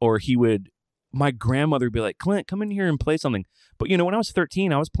 or my grandmother would be like, Clint, come in here and play something. But when I was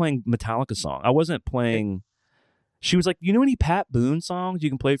 13, I was playing Metallica song. I wasn't playing. She was like, you know any Pat Boone songs you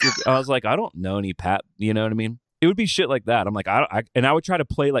can play for I was like, I don't know any Pat, you know what I mean? It would be shit like that. I'm like, and I would try to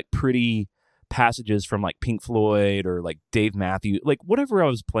play like pretty passages from like Pink Floyd or like Dave Matthews, like whatever I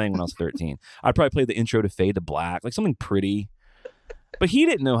was playing when I was 13. I'd probably play the intro to Fade to Black, like something pretty. But he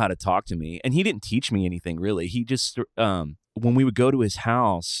didn't know how to talk to me, and he didn't teach me anything really. He just when we would go to his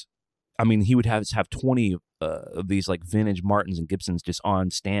house, I mean, he would have 20 of these like vintage Martins and Gibsons just on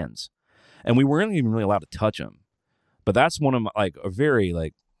stands, and we weren't even really allowed to touch them. But that's one of my, like a very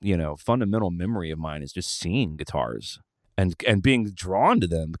like fundamental memory of mine is just seeing guitars and being drawn to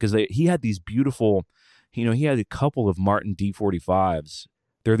them because he had these beautiful, he had a couple of Martin D45s.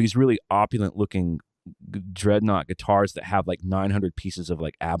 They're these really opulent looking dreadnought guitars that have like 900 pieces of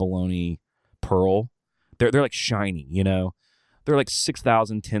like abalone pearl. They're like shiny, they're like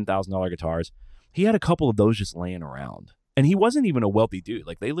 $6,000, $10,000 guitars. He had a couple of those just laying around, and he wasn't even a wealthy dude.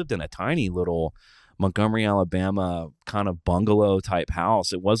 Like they lived in a tiny little Montgomery, Alabama kind of bungalow type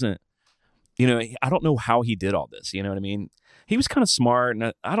house. It wasn't, I don't know how he did all this. You know what I mean? He was kind of smart,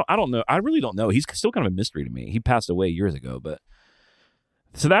 and I don't know. I really don't know. He's still kind of a mystery to me. He passed away years ago, but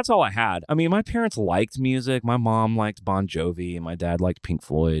so that's all I had. I mean, my parents liked music. My mom liked Bon Jovi, and my dad liked Pink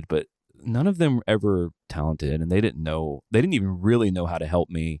Floyd, but none of them were ever talented, and they didn't even really know how to help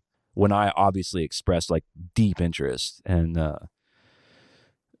me when I obviously expressed like deep interest and, a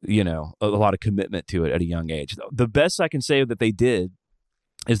lot of commitment to it at a young age. The best I can say that they did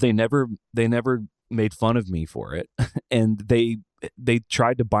is they never made fun of me for it, and they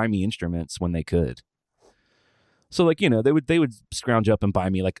tried to buy me instruments when they could. So like, they would scrounge up and buy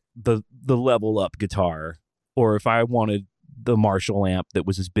me like the level up guitar, or if I wanted the Marshall amp that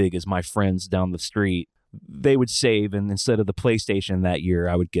was as big as my friends down the street, they would save, and instead of the PlayStation that year,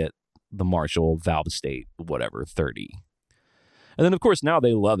 I would get the Marshall Valve Estate, whatever, 30. And then of course now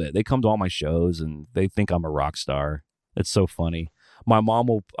they love it. They come to all my shows and they think I'm a rock star. It's so funny. My mom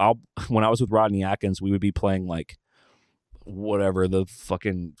when I was with Rodney Atkins, we would be playing like whatever, the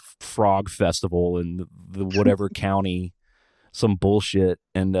fucking frog festival in the whatever county, some bullshit,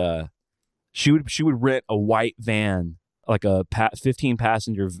 and she would rent a white van, like a 15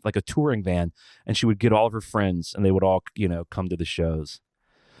 passenger, like a touring van, and she would get all of her friends and they would all come to the shows.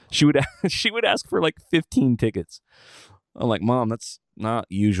 She would ask for like 15 tickets. I'm like, Mom, that's not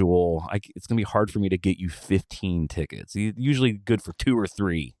usual. It's gonna be hard for me to get you 15 tickets. Usually good for 2 or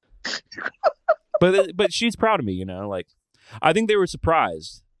 3. But she's proud of me, like. I think they were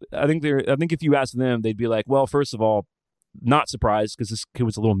surprised. I think if you asked them, they'd be like, well, first of all, not surprised because this kid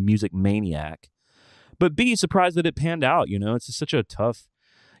was a little music maniac, but B, surprised that it panned out. It's just such a tough,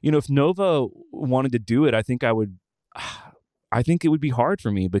 if Nova wanted to do it, I think it would be hard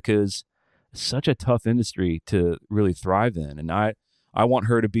for me because it's such a tough industry to really thrive in. And I want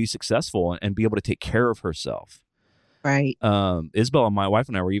her to be successful and be able to take care of herself. Right. Isabel and my wife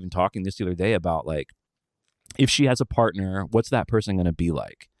and I were even talking this the other day about like, if she has a partner, what's that person going to be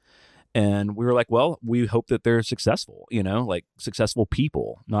like? And we were like, well, we hope that they're successful, like successful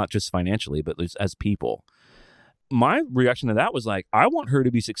people, not just financially, but as people. My reaction to that was like, I want her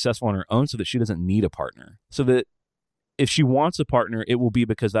to be successful on her own so that she doesn't need a partner. So that if she wants a partner, it will be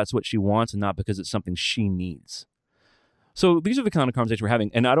because that's what she wants and not because it's something she needs. So these are the kind of conversations we're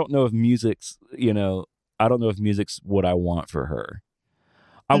having. And I don't know if music's what I want for her.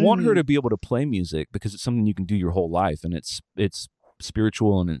 I want her to be able to play music because it's something you can do your whole life, and it's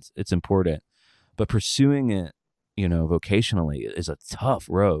spiritual and it's important. But pursuing it, vocationally is a tough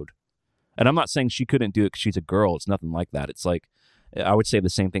road. And I'm not saying she couldn't do it because she's a girl. It's nothing like that. It's like, I would say the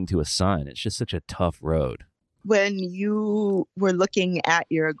same thing to a son. It's just such a tough road. When you were looking at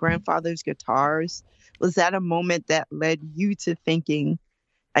your grandfather's guitars, was that a moment that led you to thinking,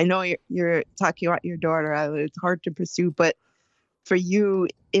 I know you're talking about your daughter, it's hard to pursue, but for you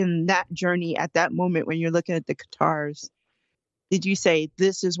in that journey at that moment when you're looking at the guitars, did you say,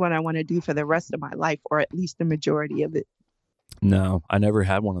 this is what I want to do for the rest of my life, or at least the majority of it? No, I never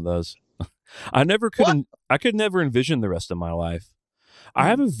had one of those. I could never envision the rest of my life. I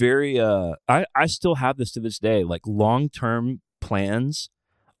have a very, I still have this to this day, like long-term plans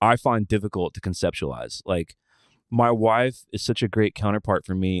I find difficult to conceptualize. Like my wife is such a great counterpart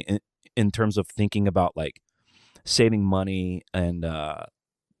for me in terms of thinking about like saving money and,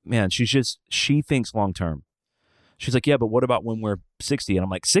 man, she thinks long-term. She's like, yeah, but what about when we're 60? And I'm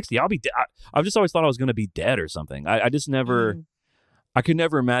like, 60? I'll be dead. I've just always thought I was going to be dead or something. I just never, I could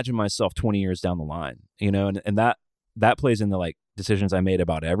never imagine myself 20 years down the line, and that plays into like decisions I made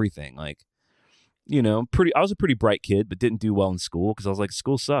about everything. Like, I was a pretty bright kid, but didn't do well in school because I was like,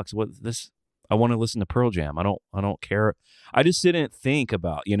 school sucks. I want to listen to Pearl Jam. I don't care. I just didn't think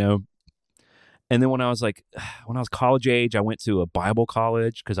about, And then when I was college age, I went to a Bible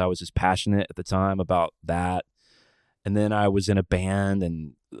college because I was just passionate at the time about that. And then I was in a band,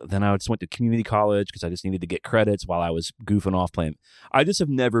 and then I just went to community college because I just needed to get credits while I was goofing off playing. I just have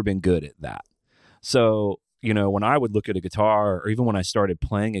never been good at that. So, when I would look at a guitar, or even when I started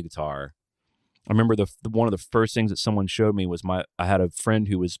playing a guitar, I remember one of the first things that someone showed me was I had a friend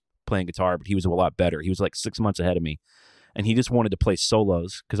who was playing guitar, but he was a lot better. He was like 6 months ahead of me, and he just wanted to play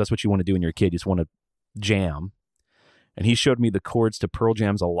solos because that's what you want to do when you're a kid. You just want to jam. And he showed me the chords to Pearl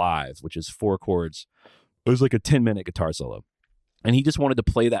Jam's Alive, which is 4 chords. It was like a 10-minute guitar solo. And he just wanted to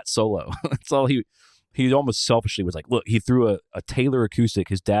play that solo. That's all he almost selfishly was like, look, he threw a Taylor acoustic,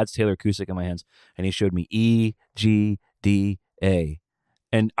 his dad's Taylor acoustic in my hands, and he showed me E, G, D, A.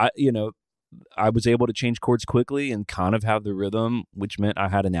 And I was able to change chords quickly and kind of have the rhythm, which meant I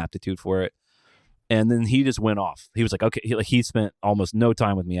had an aptitude for it. And then he just went off. He was like, okay, he spent almost no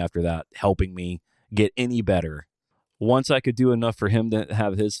time with me after that, helping me get any better. Once I could do enough for him to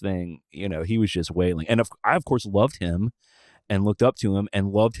have his thing, he was just wailing. And I, of course, loved him and looked up to him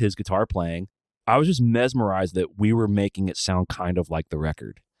and loved his guitar playing. I was just mesmerized that we were making it sound kind of like the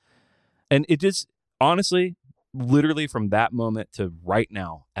record. And it just, honestly, literally from that moment to right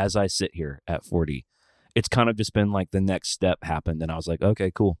now, as I sit here at 40, it's kind of just been like the next step happened. And I was like,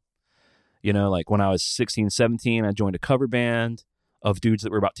 okay, cool. You know, like when I was 16, 17, I joined a cover band of dudes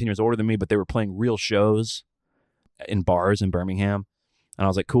that were about 10 years older than me, but they were playing real shows in bars in Birmingham. And I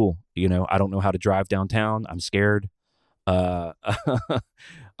was like, cool. You know, I don't know how to drive downtown. I'm scared. I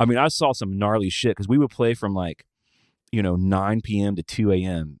mean, I saw some gnarly shit because we would play from like, 9 p.m. to 2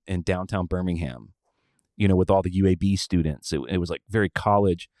 a.m. in downtown Birmingham, with all the UAB students. It was like very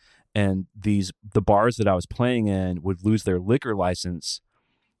college. And the bars that I was playing in would lose their liquor license.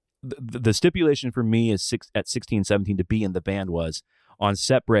 The stipulation for me is at 16, 17 to be in the band was on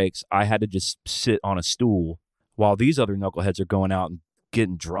set breaks, I had to just sit on a stool while these other knuckleheads are going out and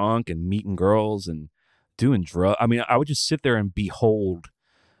getting drunk and meeting girls and doing drugs. I mean, I would just sit there and behold,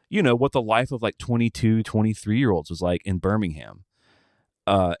 what the life of like 22, 23-year-olds was like in Birmingham.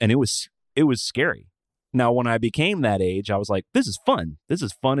 And it was scary. Now, when I became that age, I was like, this is fun. This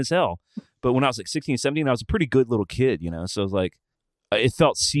is fun as hell. But when I was like 16, 17, I was a pretty good little kid, So it was like, it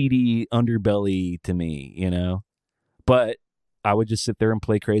felt seedy underbelly to me, But I would just sit there and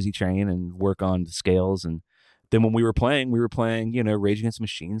play Crazy Train and work on the scales. And then when we were playing, Rage Against the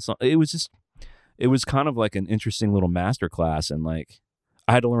Machine. So it was kind of like an interesting little master class. And like,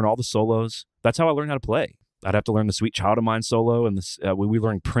 I had to learn all the solos. That's how I learned how to play. I'd have to learn the Sweet Child of Mine solo. And we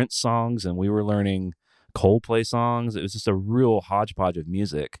learned Prince songs and we were learning Coldplay songs. It was just a real hodgepodge of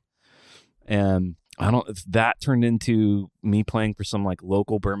music. And that turned into me playing for some like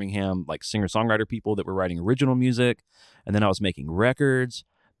local Birmingham, like singer-songwriter people that were writing original music. And then I was making records.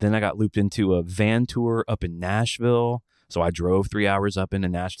 Then I got looped into a van tour up in Nashville. So I drove 3 hours up into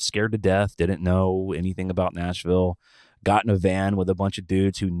Nashville, scared to death, didn't know anything about Nashville, got in a van with a bunch of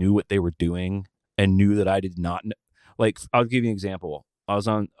dudes who knew what they were doing and knew that I did not know. Like, I'll give you an example. I was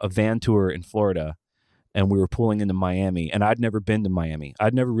on a van tour in Florida and we were pulling into Miami, and I'd never been to Miami.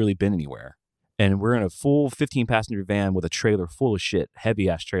 I'd never really been anywhere. And we're in a full 15-passenger van with a trailer full of shit,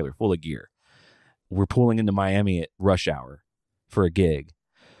 heavy-ass trailer full of gear. We're pulling into Miami at rush hour for a gig.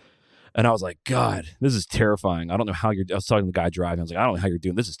 And I was like, God, this is terrifying. I don't know how I was talking to the guy driving. I was like, I don't know how you're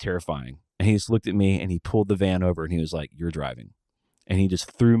doing. This is terrifying. And he just looked at me and he pulled the van over and he was like, you're driving. And he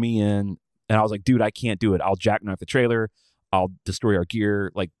just threw me in. And I was like, dude, I can't do it. I'll jackknife the trailer. I'll destroy our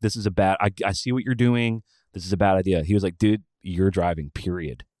gear. Like, this is I see what you're doing. This is a bad idea. He was like, dude, you're driving,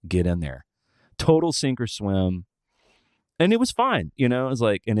 period. Get in there. Total sink or swim. And it was fine. It was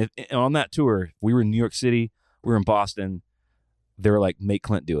like, and on that tour, we were in New York City, we were in Boston. They were like, make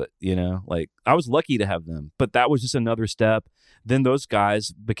Clint do it. Like, I was lucky to have them, but that was just another step. Then those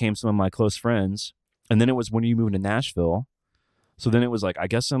guys became some of my close friends. And then it was when you move to Nashville. So then it was like, I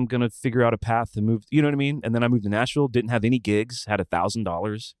guess I'm going to figure out a path to move. You know what I mean? And then I moved to Nashville, didn't have any gigs, had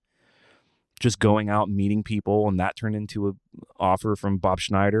 $1,000, just going out and meeting people. And that turned into an offer from Bob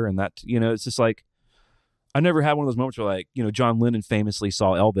Schneider. And that, it's just like, I never had one of those moments where like, John Lennon famously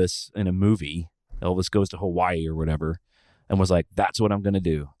saw Elvis in a movie. Elvis Goes to Hawaii or whatever. And was like, that's what I'm going to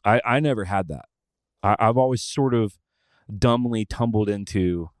do. I never had that. I've always sort of dumbly tumbled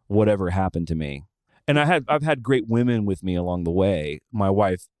into whatever happened to me. And I've had great women with me along the way. My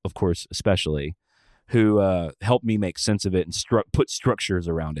wife, of course, especially, who helped me make sense of it and put structures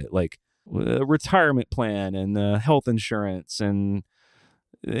around it, like a retirement plan and health insurance. And,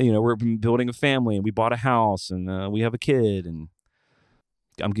 we're building a family and we bought a house and we have a kid and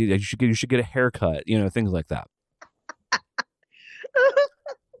you should get a haircut, things like that.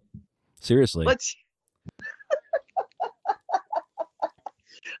 Seriously.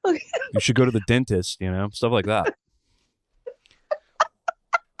 Okay. You should go to the dentist, stuff like that.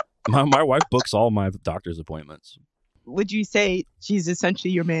 My wife books all my doctor's appointments. Would you say she's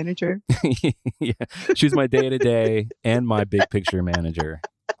essentially your manager? Yeah, she's my day-to-day and my big picture manager.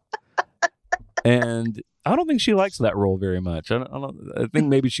 And I don't think she likes that role very much. I think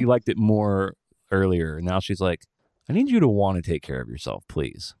maybe she liked it more earlier. Now she's like, I need you to want to take care of yourself,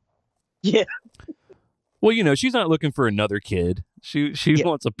 please. Yeah. Well, she's not looking for another kid. She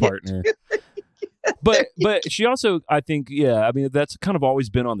wants a partner. But she also, I think, that's kind of always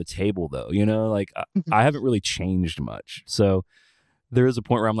been on the table, though. Like I haven't really changed much. So there is a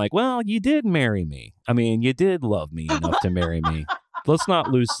point where I'm like, well, you did marry me. I mean, you did love me enough to marry me. Let's not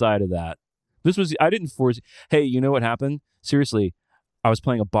lose sight of that. I didn't force. Hey, you know what happened? Seriously, I was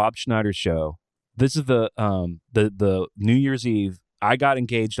playing a Bob Schneider show. This is the New Year's Eve. I got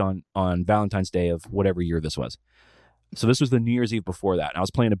engaged on Valentine's Day of whatever year this was. So this was the New Year's Eve before that. And I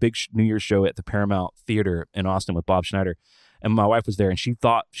was playing a big New Year's show at the Paramount Theater in Austin with Bob Schneider. And my wife was there and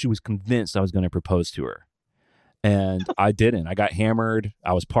she was convinced I was going to propose to her. And I didn't. I got hammered.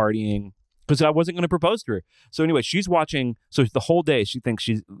 I was partying because I wasn't going to propose to her. So anyway, she's watching. So the whole day she thinks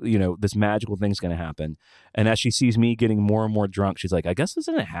she's, this magical thing's going to happen. And as she sees me getting more and more drunk, she's like, I guess this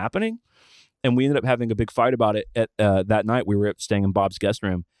isn't happening. And we ended up having a big fight about it at that night. We were staying in Bob's guest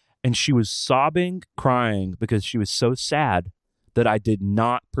room, and she was sobbing, crying because she was so sad that I did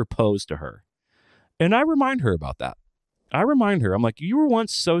not propose to her. And I remind her about that. I remind her, I'm like, you were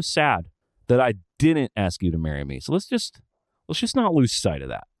once so sad that I didn't ask you to marry me. So let's just not lose sight of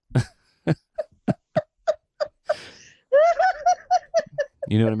that.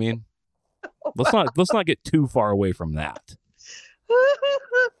 You know what I mean? Let's not get too far away from that.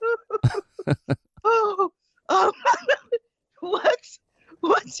 Oh,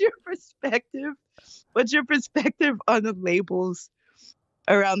 what's your perspective? What's your perspective on the labels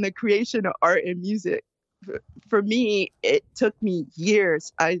around the creation of art and music? For me, it took me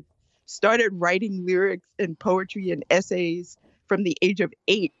years. I started writing lyrics and poetry and essays from the age of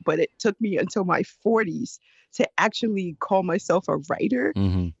 8, but it took me until my 40s to actually call myself a writer.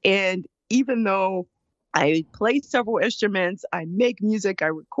 Mm-hmm. And even though I play several instruments, I make music, I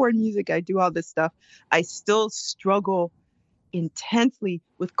record music, I do all this stuff, I still struggle intensely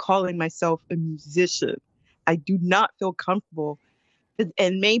with calling myself a musician. I do not feel comfortable.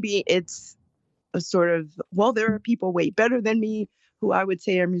 And maybe it's a sort of, well, there are people way better than me who I would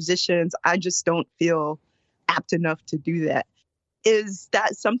say are musicians. I just don't feel apt enough to do that. Is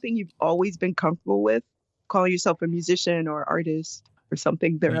that something you've always been comfortable with, calling yourself a musician or artist or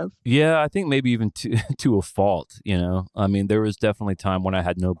something thereof? Yeah, I think maybe even to a fault, I mean, there was definitely time when I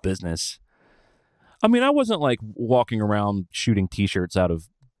had no business. I mean, I wasn't like walking around shooting T-shirts out of,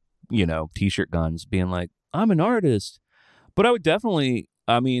 T-shirt guns being like, I'm an artist. But I would definitely,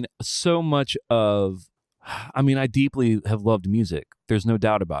 I deeply have loved music. There's no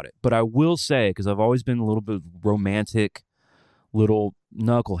doubt about it. But I will say, because I've always been a little bit romantic, little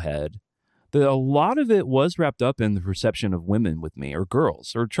knucklehead, that a lot of it was wrapped up in the perception of women with me, or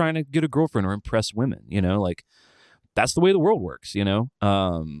girls, or trying to get a girlfriend or impress women, like that's the way the world works, the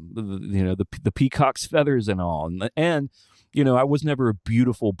peacock's feathers and all. And I was never a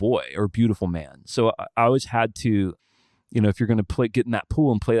beautiful boy or a beautiful man. So I always had to, if you're going to get in that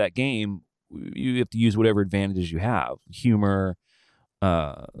pool and play that game, you have to use whatever advantages you have. Humor,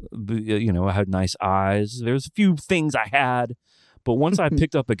 I had nice eyes. There's a few things I had, but once I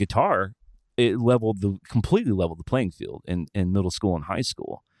picked up a guitar, it completely leveled the playing field in middle school and high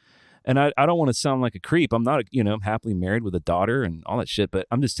school. And I don't want to sound like a creep. I'm not, I'm happily married with a daughter and all that shit. But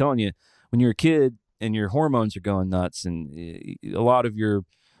I'm just telling you, when you're a kid and your hormones are going nuts and a lot of your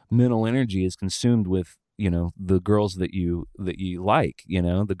mental energy is consumed with, the girls that you like,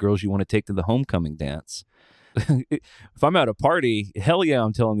 the girls you want to take to the homecoming dance. If I'm at a party, hell yeah,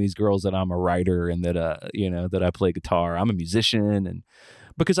 I'm telling these girls that I'm a writer and that, that I play guitar. I'm a musician. And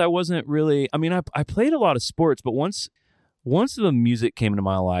because I wasn't really, I played a lot of sports, but once the music came into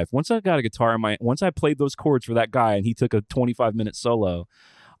my life, once I got a guitar once I played those chords for that guy and he took a 25-minute solo,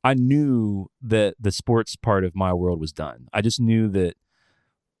 I knew that the sports part of my world was done. I just knew that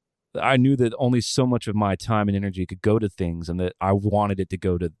only so much of my time and energy could go to things, and that I wanted it to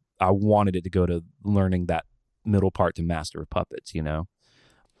go to learning that middle part to master of puppets,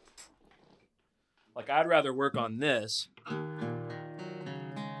 Like I'd rather work on this.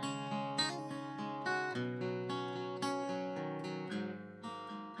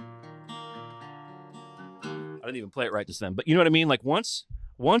 I didn't even play it right just then, but you know what I mean? Like once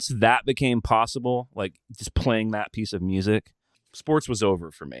that became possible, like just playing that piece of music, sports was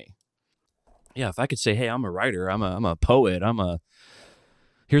over for me. Yeah, if I could say, hey, I'm a writer, I'm a poet, I would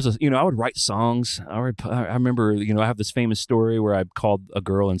write songs. I remember, I have this famous story where I called a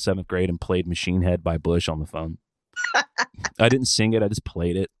girl in 7th grade and played Machine Head by Bush on the phone. I didn't sing it, I just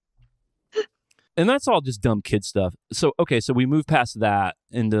played it. And that's all just dumb kid stuff. So we moved past that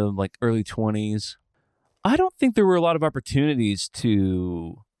into like early 20s. I don't think there were a lot of opportunities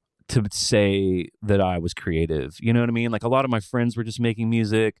to say that I was creative. You know what I mean? Like a lot of my friends were just making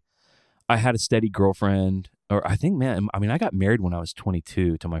music. I had a steady girlfriend, or I think, I got married when I was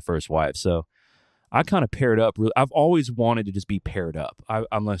 22 to my first wife. So I kind of paired up. I've always wanted to just be paired up.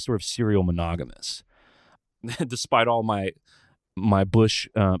 I'm a sort of serial monogamous, despite all my Bush,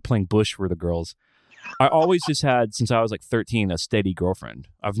 playing Bush for the girls. I always just had, since I was like 13, a steady girlfriend.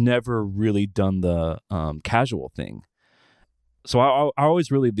 I've never really done the casual thing. So I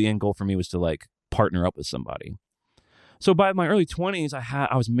always really, the end goal for me was to like partner up with somebody. So by my early 20s,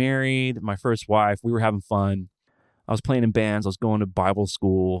 I was married, my first wife, we were having fun. I was playing in bands. I was going to Bible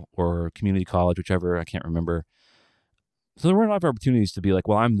school or community college, whichever, I can't remember. So there weren't a lot of opportunities to be like,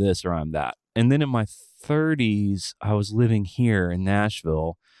 well, I'm this or I'm that. And then in my 30s, I was living here in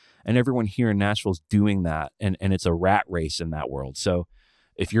Nashville, And everyone here in Nashville is doing that. And it's a rat race in that world. So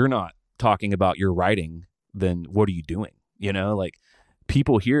if you're not talking about your writing, then what are you doing? You know, like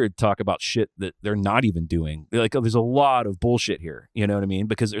people here talk about shit that they're not even doing. They're like, oh, there's a lot of bullshit here. You know what I mean?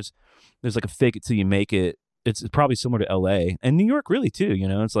 Because there's like a fake it till you make it. It's probably similar to LA and New York really too. You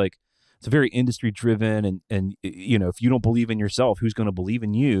know, it's like, it's very industry driven and, you know, if you don't believe in yourself, who's going to believe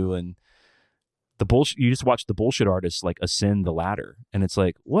in you? And the bullshit, you just watch the bullshit artists like ascend the ladder. And it's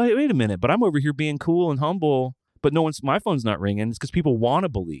like, wait a minute, but I'm over here being cool and humble, but my phone's not ringing. It's because people want to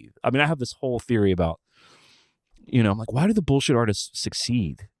believe. I mean, I have this whole theory about, you know, I'm like, why do the bullshit artists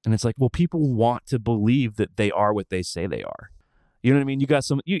succeed? And it's like, well, people want to believe that they are what they say they are. You know what I mean? You got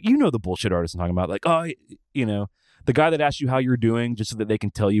some, you know, the bullshit artists I'm talking about, like, oh, you know, the guy that asks you how you're doing just so that they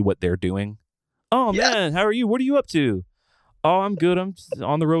can tell you what they're doing. Oh, man, how are you? What are you up to? Oh, I'm good. I'm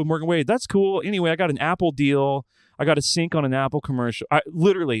on the road working away. That's cool. Anyway, I got an Apple deal. I got a sync on an Apple commercial.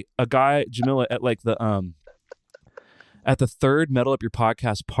 Literally, a guy, Jamila, at like at the third Metal Up Your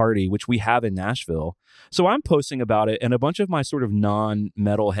Podcast party, which we have in Nashville. So I'm posting about it, and a bunch of my sort of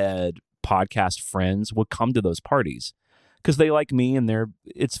non-metalhead podcast friends would come to those parties because they like me and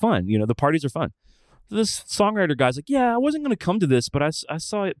it's fun. You know, the parties are fun. This songwriter guy's like, yeah, I wasn't going to come to this, but I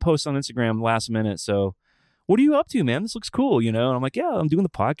saw it post on Instagram last minute. So what are you up to, man? This looks cool, you know? And I'm like, yeah, I'm doing the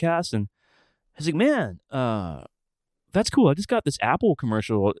podcast. And he's like, man, that's cool. I just got this Apple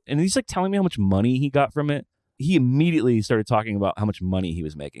commercial. And he's like telling me how much money he got from it. He immediately started talking about how much money he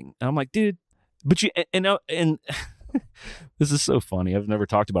was making. And I'm like, dude, but and this is so funny. I've never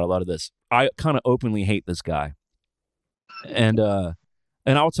talked about a lot of this. I kind of openly hate this guy. And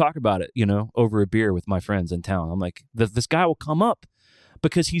I'll talk about it, you know, over a beer with my friends in town. I'm like, this guy will come up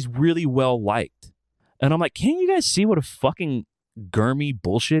because he's really well liked. And I'm like, can't you guys see what a fucking germy,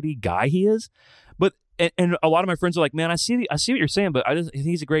 bullshitty guy he is? But and a lot of my friends are like, man, I see what you're saying, but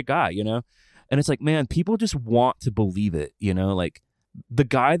he's a great guy, you know? And it's like, man, people just want to believe it, you know? Like the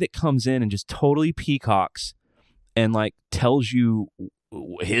guy that comes in and just totally peacocks and like tells you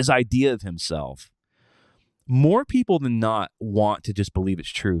his idea of himself. More people than not want to just believe it's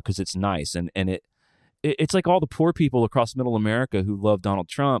true because it's nice. And it's like all the poor people across middle America who love Donald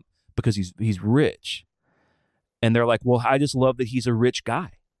Trump because he's rich. And they're like, well, I just love that he's a rich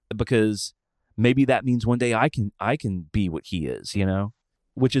guy because maybe that means one day I can be what he is, you know,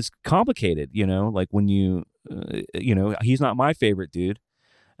 which is complicated, you know, like when you know, he's not my favorite dude.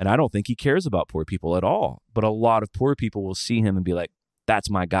 And I don't think he cares about poor people at all. But a lot of poor people will see him and be like, that's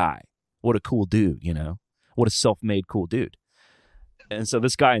my guy. What a cool dude, you know, what a self-made cool dude. And so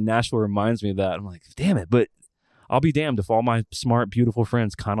this guy in Nashville reminds me of that. I'm like, damn it. But I'll be damned if all my smart, beautiful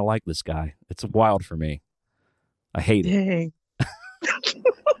friends kind of like this guy. It's wild for me. I hate it.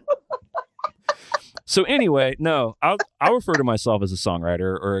 So anyway, no, I'll refer to myself as a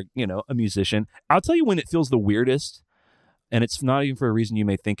songwriter or, you know, a musician. I'll tell you when it feels the weirdest, and it's not even for a reason you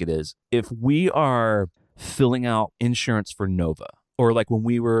may think it is. If we are filling out insurance for Nova, or like when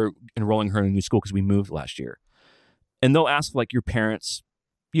we were enrolling her in a new school because we moved last year, and they'll ask like your parents,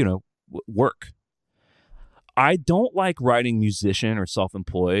 you know, work. I don't like writing musician or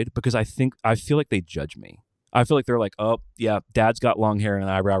self-employed because I feel like they judge me. I feel like they're like, oh, yeah, dad's got long hair and an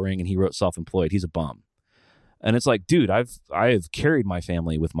eyebrow ring and he wrote self-employed. He's a bum. And it's like, dude, I have carried my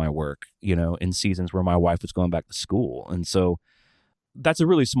family with my work, you know, in seasons where my wife was going back to school. And so that's a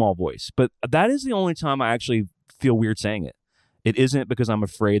really small voice. But that is the only time I actually feel weird saying it. It isn't because I'm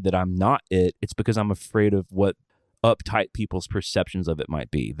afraid that I'm not it. It's because I'm afraid of what uptight people's perceptions of it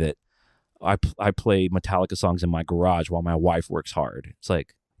might be, that I play Metallica songs in my garage while my wife works hard. It's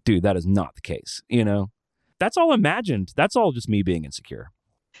like, dude, that is not the case, you know? That's all imagined. That's all just me being insecure.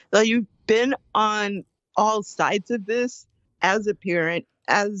 So you've been on all sides of this as a parent,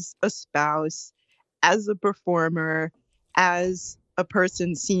 as a spouse, as a performer, as a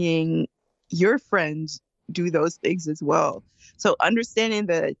person seeing your friends do those things as well. So understanding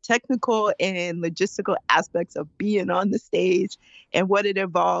the technical and logistical aspects of being on the stage and what it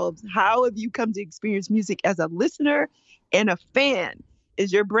involves, how have you come to experience music as a listener and a fan?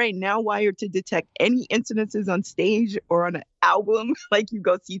 Is your brain now wired to detect any incidences on stage or on an album? Like you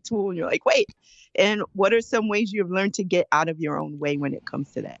go see Tool and you're like, wait. And what are some ways you have learned to get out of your own way when it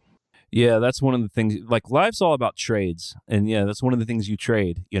comes to that? Yeah, that's one of the things. Like life's all about trades. And yeah, that's one of the things you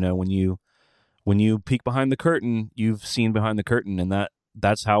trade. You know, when you peek behind the curtain, you've seen behind the curtain. And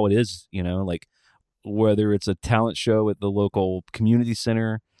that's how it is, you know, like whether it's a talent show at the local community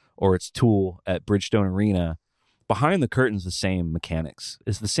center or it's Tool at Bridgestone Arena. Behind the curtain's the same mechanics.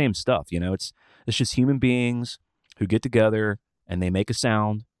 It's the same stuff, you know. It's just human beings who get together and they make a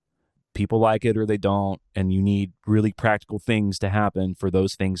sound people like it or they don't, and you need really practical things to happen for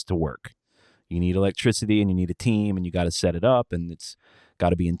those things to work. You need electricity and you need a team and you got to set it up and it's got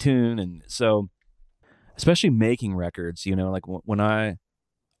to be in tune. And so, especially making records, like when I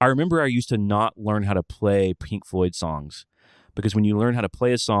remember I used to not learn how to play Pink Floyd songs because when you learn how to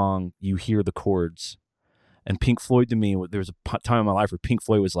play a song, you hear the chords. And Pink Floyd to me, there was a time in my life where Pink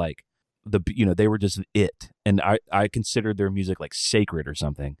Floyd was like they were just it. And I considered their music like sacred or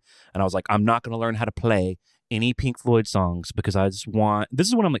something. And I was like, I'm not going to learn how to play any Pink Floyd songs because this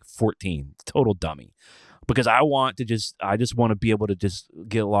is when I'm like 14, total dummy. Because I just want to be able to just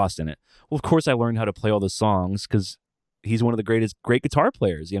get lost in it. Well, of course I learned how to play all the songs because he's one of the great guitar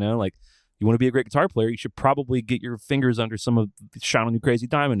players, like you want to be a great guitar player, you should probably get your fingers under some of Shine on You Crazy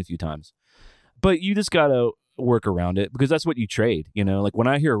Diamond a few times. But you just got to work around it because that's what you trade, like when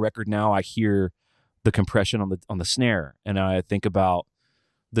I hear a record now, I hear the compression on the snare and I think about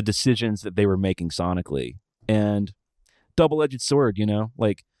the decisions that they were making sonically and double-edged sword,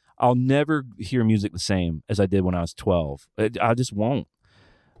 like I'll never hear music the same as I did when I was 12. I just won't.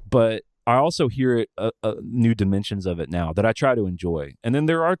 But I also hear it new dimensions of it now that I try to enjoy. And then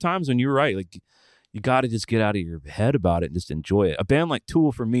there are times when you're right, like you got to just get out of your head about it and just enjoy it. A band like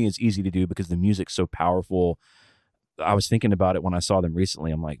Tool for me is easy to do because the music's so powerful. I was thinking about it when I saw them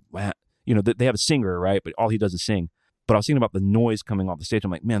recently. I'm like, wow, they have a singer, right? But all he does is sing. But I was thinking about the noise coming off the stage.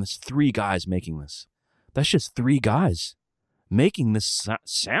 I'm like, man, there's 3 guys making this. That's just 3 guys making this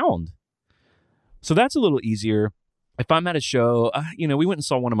sound. So that's a little easier. If I'm at a show, we went and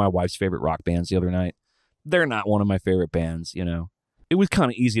saw one of my wife's favorite rock bands the other night. They're not one of my favorite bands, It was kind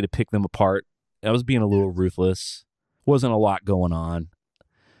of easy to pick them apart. I was being a little ruthless. Wasn't a lot going on.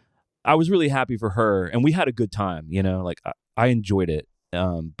 I was really happy for her, and we had a good time, like I enjoyed it.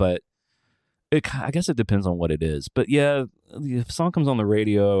 But I guess it depends on what it is. But yeah, if a song comes on the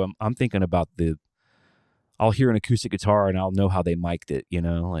radio, I'm thinking about I'll hear an acoustic guitar and I'll know how they mic'd it,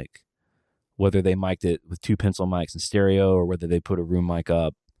 like whether they mic'd it with 2 pencil mics in stereo or whether they put a room mic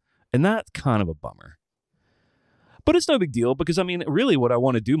up. And that's kind of a bummer. But it's no big deal because, really what I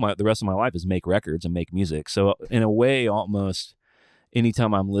want to do the rest of my life is make records and make music. So in a way, almost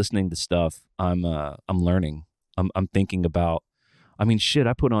anytime I'm listening to stuff, I'm learning. I'm thinking about, I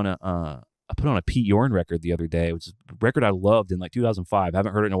put on a Pete Yorn record the other day. It was a record I loved in like 2005. I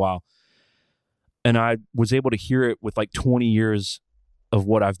haven't heard it in a while. And I was able to hear it with like 20 years of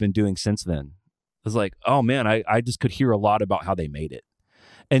what I've been doing since then. I was like, oh man, I just could hear a lot about how they made it.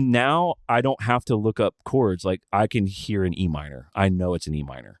 And now I don't have to look up chords. Like I can hear an E minor. I know it's an E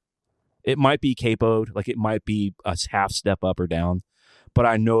minor. It might be capoed, like it might be a half step up or down, but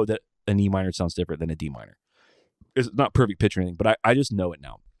I know that an E minor sounds different than a D minor. It's not perfect pitch or anything, but I just know it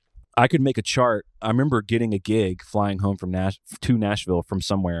now. I could make a chart. I remember getting a gig flying home from to Nashville from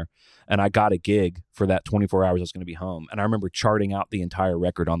somewhere, and I got a gig for that 24 hours I was going to be home. And I remember charting out the entire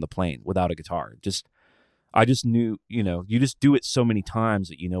record on the plane without a guitar. I just knew, you just do it so many times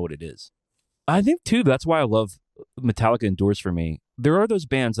that you know what it is. I think, too, that's why I love Metallica endures for me. There are those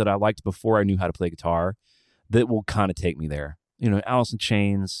bands that I liked before I knew how to play guitar that will kind of take me there. Alice in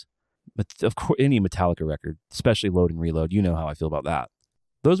Chains, of course, any Metallica record, especially Load and Reload. You know how I feel about that.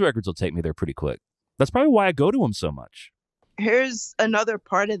 Those records will take me there pretty quick. That's probably why I go to them so much. Here's another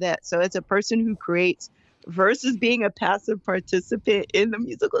part of that. So as a person who creates versus being a passive participant in the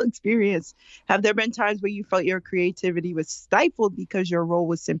musical experience, have there been times where you felt your creativity was stifled because your role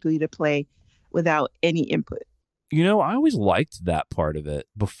was simply to play without any input? I always liked that part of it.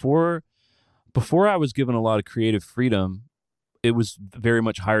 Before I was given a lot of creative freedom, it was very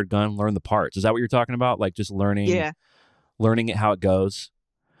much hired gun, learn the parts. Is that what you're talking about? Like just learning it, how it goes.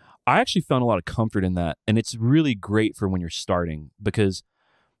 I actually found a lot of comfort in that. And it's really great for when you're starting because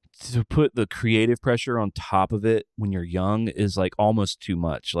to put the creative pressure on top of it when you're young is like almost too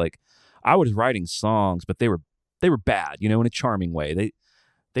much. Like I was writing songs, but they were bad, in a charming way.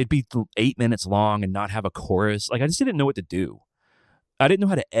 They'd be 8 minutes long and not have a chorus. Like I just didn't know what to do. I didn't know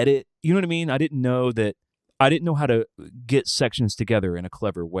how to edit. You know what I mean? I didn't know how to get sections together in a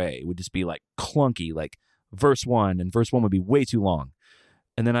clever way. It would just be like clunky, like verse 1 and verse 1 would be way too long.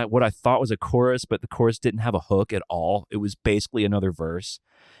 And then what I thought was a chorus, but the chorus didn't have a hook at all. It was basically another verse.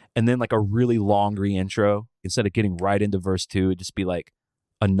 And then like a really long re-intro. Instead of getting right into verse 2, it'd just be like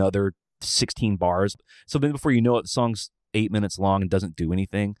another 16 bars. So then before you know it, the song's 8 minutes long and doesn't do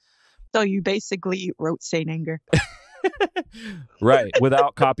anything. So you basically wrote Saint Anger. Right.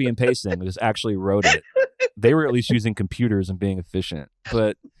 Without copy and pasting. They just actually wrote it. They were at least using computers and being efficient.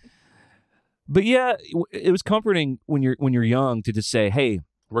 But yeah, it was comforting when you're young to just say, hey,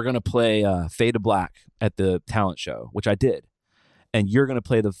 we're going to play Fade to Black at the talent show, which I did. and you're going to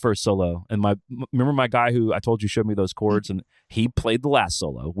play the first solo. And remember my guy who I told you showed me those chords, and he played the last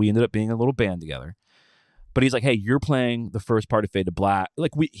solo. We ended up being a little band together. But he's like, hey, you're playing the first part of Fade to Black.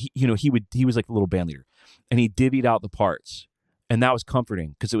 Like he was like the little band leader, and he divvied out the parts, and that was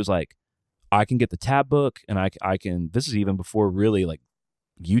comforting because it was like I can get the tab book, and I can. This is even before really like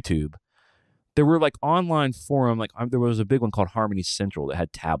YouTube. There were like online forum, like there was a big one called Harmony Central that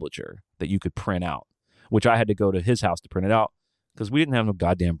had tablature that you could print out, which I had to go to his house to print it out because we didn't have no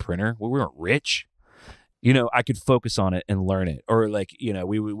goddamn printer. We weren't rich. I could focus on it and learn it. Or like, I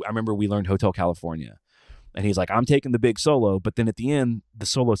remember we learned Hotel California, and he's like, I'm taking the big solo, but then at the end, the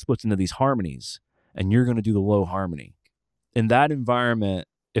solo splits into these harmonies, and you're going to do the low harmony. In that environment,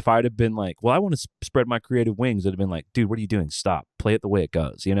 if I'd have been like, well, I want to spread my creative wings, it'd have been like, dude, what are you doing? Stop. Play it the way it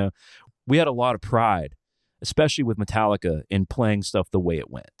goes, We had a lot of pride, especially with Metallica, in playing stuff the way it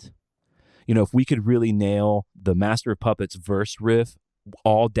went. If we could really nail the Master of Puppets verse riff,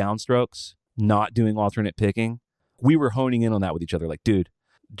 all downstrokes, not doing alternate picking, we were honing in on that with each other. Like, dude,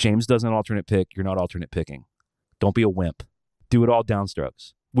 James doesn't alternate pick. You're not alternate picking. Don't be a wimp. Do it all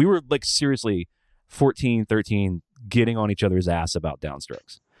downstrokes. We were like seriously 14, 13, getting on each other's ass about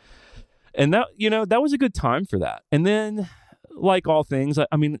downstrokes. And that, that was a good time for that. And then, like all things,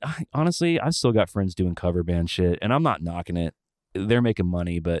 honestly, I've still got friends doing cover band shit, and I'm not knocking it. They're making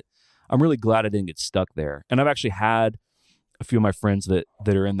money, but I'm really glad I didn't get stuck there. And I've actually had a few of my friends that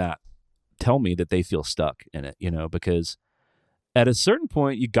are in that tell me that they feel stuck in it, because at a certain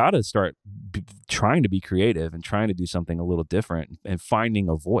point, you got to start trying to be creative and trying to do something a little different and finding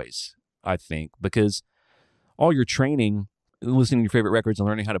a voice, I think, because all your training, listening to your favorite records and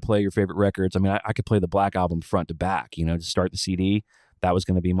learning how to play your favorite records. I could play the Black Album front to back, to start the CD. That was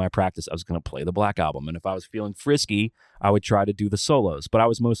going to be my practice. I was going to play the Black Album. And if I was feeling frisky, I would try to do the solos. But I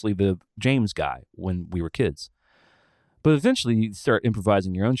was mostly the James guy when we were kids. But eventually you start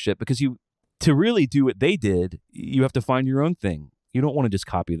improvising your own shit because to really do what they did, you have to find your own thing. You don't want to just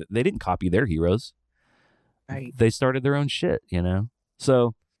copy that. They didn't copy their heroes. Right. They started their own shit,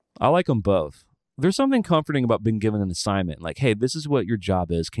 So I like them both. There's something comforting about being given an assignment. Like, hey, this is what your job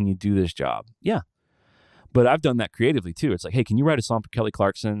is. Can you do this job? Yeah. But I've done that creatively too. It's like, hey, can you write a song for Kelly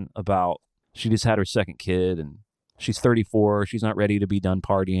Clarkson about she just had her second kid and she's 34. She's not ready to be done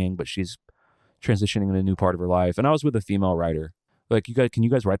partying, but she's transitioning in a new part of her life. And I was with a female writer. Like, can you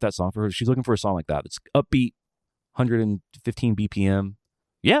guys write that song for her? She's looking for a song like that. It's upbeat, 115 BPM.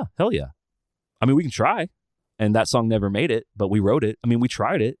 Yeah, hell yeah. We can try. And that song never made it, but we wrote it. We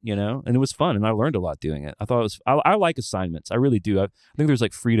tried it, and it was fun. And I learned a lot doing it. I thought it was, I like assignments. I really do. I think there's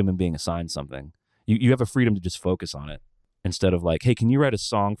like freedom in being assigned something. You have a freedom to just focus on it instead of like, hey, can you write a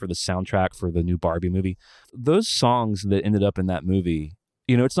song for the soundtrack for the new Barbie movie? Those songs that ended up in that movie,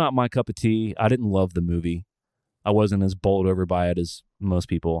 it's not my cup of tea. I didn't love the movie. I wasn't as bowled over by it as most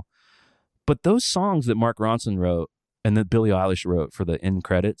people. But those songs that Mark Ronson wrote and that Billie Eilish wrote for the end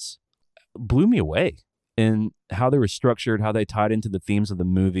credits blew me away. And how they were structured, how they tied into the themes of the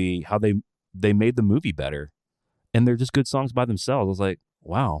movie, how they made the movie better. And they're just good songs by themselves. I was like,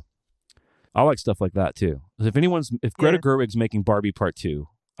 wow. I like stuff like that too. If Greta Gerwig's making Barbie Part 2,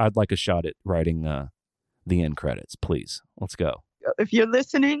 I'd like a shot at writing the end credits, please. Let's go. If you're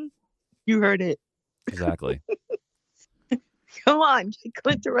listening, you heard it. Exactly. Come on, get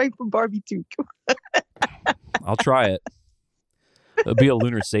Clint to write for Barbie 2. I'll try it. It'll be a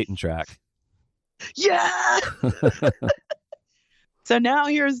Lunar Satan track. Yeah. So now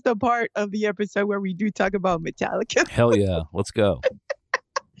here's the part of the episode where we do talk about Metallica. Hell yeah. Let's go.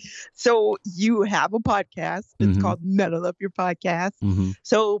 So you have a podcast. It's called Metal Up Your Podcast. Mm-hmm.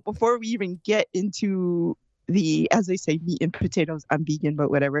 So before we even get into the, as they say, meat and potatoes, I'm vegan,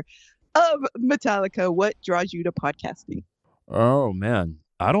 but whatever, of Metallica, what draws you to podcasting? Oh, man.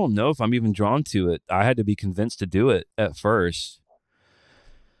 I don't know if I'm even drawn to it. I had to be convinced to do it at first.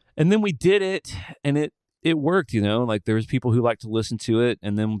 And then we did it, and it worked, like there was people who liked to listen to it.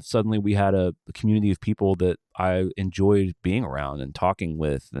 And then suddenly we had a community of people that I enjoyed being around and talking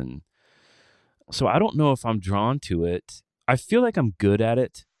with. And so I don't know if I'm drawn to it. I feel like I'm good at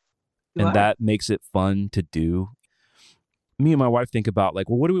it. And that makes it fun to do. Me and my wife think about like,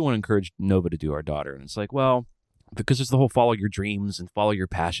 well, what do we want to encourage Nova to do, our daughter? And it's like, well, because it's the whole follow your dreams and follow your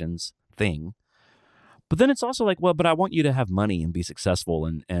passions thing. But then it's also like, well, but I want you to have money and be successful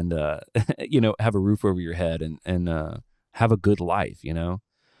and have a roof over your head and have a good life,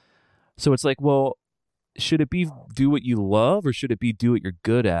 So it's like, well, should it be do what you love or should it be do what you're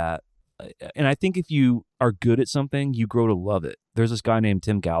good at? And I think if you are good at something, you grow to love it. There's this guy named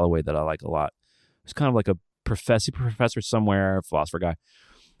Tim Galloway that I like a lot. He's kind of like a professor somewhere, philosopher guy.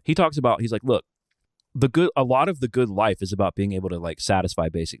 He talks about, he's like, look, a lot of the good life is about being able to like satisfy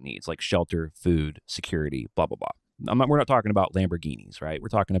basic needs like shelter, food, security, blah blah blah. We're not talking about Lamborghinis, right? We're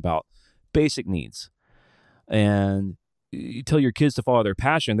talking about basic needs. And you tell your kids to follow their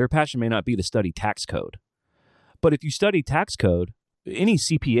passion. Their passion may not be to study tax code, but if you study tax code, any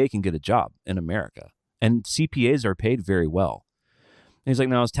CPA can get a job in America, and CPAs are paid very well. And he's like,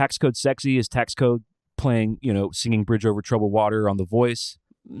 now, is tax code sexy? Is tax code playing, singing Bridge Over Troubled Water on The Voice?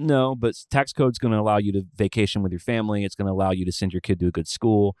 No, but tax code's going to allow you to vacation with your family. It's going to allow you to send your kid to a good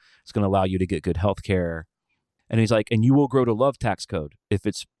school. It's going to allow you to get good health care. And he's like, and you will grow to love tax code if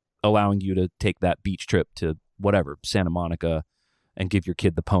it's allowing you to take that beach trip to whatever, Santa Monica, and give your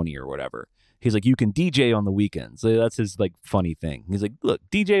kid the pony or whatever. He's like, you can DJ on the weekends. That's his like funny thing. He's like, look,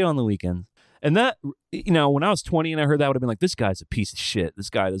 DJ on the weekends. And that, when I was 20 and I heard that, I would have been like, this guy's a piece of shit. This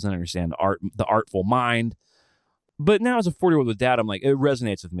guy doesn't understand the artful mind. But now as a 40-year-old dad, I'm like, it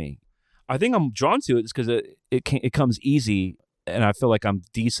resonates with me. I think I'm drawn to it just because it comes easy and I feel like I'm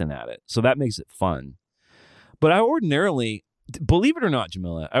decent at it. So that makes it fun. But I ordinarily, believe it or not,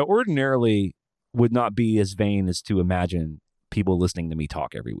 Jamila, I ordinarily would not be as vain as to imagine people listening to me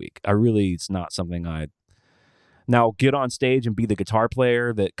talk every week. It's not something now get on stage and be the guitar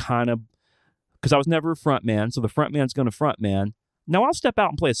player that kind of, because I was never a front man, so the front man's going to front man. Now I'll step out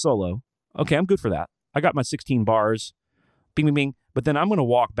and play a solo. Okay, I'm good for that. I got my 16 bars, bing, bing, bing. But then I'm going to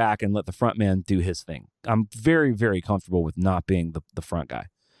walk back and let the front man do his thing. I'm very, very comfortable with not being the front guy.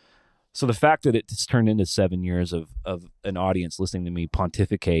 So the fact that it's turned into 7 years of an audience listening to me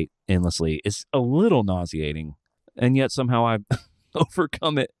pontificate endlessly is a little nauseating. And yet somehow I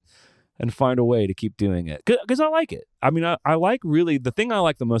overcome it and find a way to keep doing it because I like it. I mean, I like really the thing I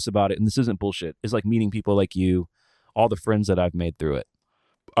like the most about it, and this isn't bullshit, is like meeting people like you, all the friends that I've made through it.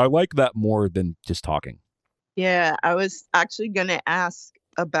 I like that more than just talking. Yeah, I was actually going to ask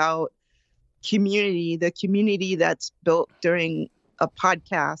about community, the community that's built during a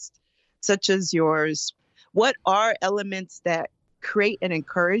podcast such as yours. What are elements that create and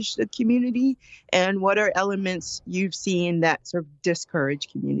encourage the community, and what are elements you've seen that sort of discourage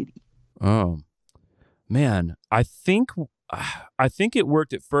community? Oh, man, I think it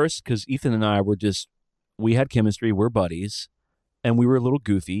worked at first because Ethan and I we had chemistry, we're buddies, and we were a little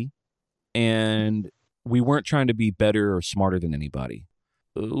goofy, and we weren't trying to be better or smarter than anybody.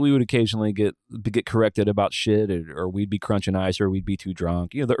 We would occasionally get corrected about shit, or we'd be crunching ice, or we'd be too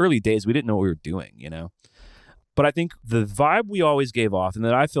drunk. The early days, we didn't know what we were doing, But I think the vibe we always gave off, and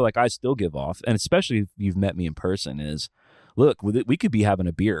that I feel like I still give off, and especially if you've met me in person, is, look, we could be having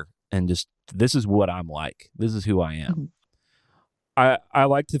a beer and just, this is what I'm like. This is who I am. Mm-hmm. I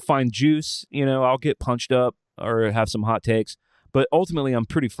like to find juice. I'll get punched up or have some hot takes, but ultimately I'm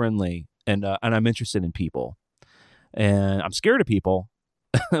pretty friendly and I'm interested in people. And I'm scared of people,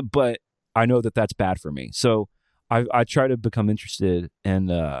 but I know that that's bad for me. So I try to become interested,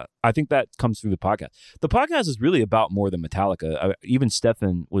 and I think that comes through the podcast. The podcast is really about more than Metallica. Even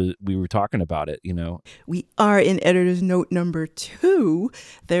Stefan, we were talking about it, We are in editor's note number 2.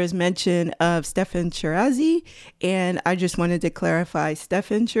 There's mention of Stefan Shirazi, and I just wanted to clarify,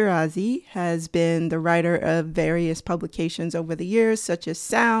 Stefan Shirazi has been the writer of various publications over the years, such as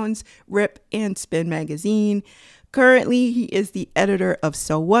Sounds, Rip, and Spin Magazine. Currently, he is the editor of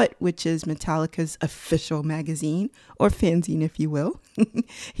So What, which is Metallica's official magazine, or fanzine, if you will.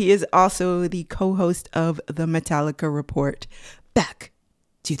 He is also the co-host of the Metallica Report. Back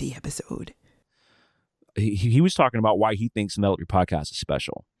to the episode. He was talking about why he thinks the Metal Podcast is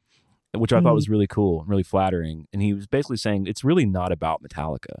special, which I thought was really cool and really flattering. And he was basically saying it's really not about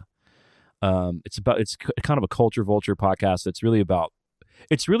Metallica. It's kind of a culture vulture podcast. It's really about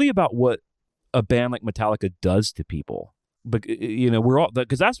what a band like Metallica does to people. But we're all,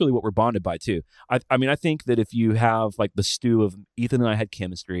 because that's really what we're bonded by too. I mean, I think that if you have like the stew of Ethan and I had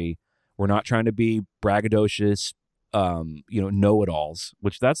chemistry, we're not trying to be braggadocious, know-it-alls,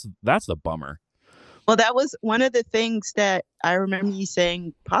 which that's the bummer. Well, that was one of the things that I remember you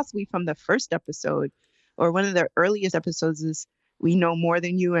saying, possibly from the first episode or one of the earliest episodes, is we know more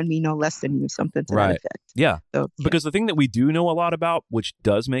than you and we know less than you, something to that effect. Yeah. So, because the thing that we do know a lot about, which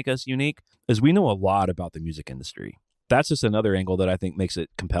does make us unique, is we know a lot about the music industry. That's just another angle that I think makes it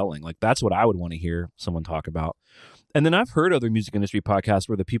compelling. Like, that's what I would want to hear someone talk about. And then I've heard other music industry podcasts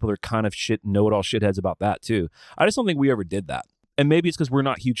where the people are kind of know-it-all shitheads about that too. I just don't think we ever did that. And maybe it's because we're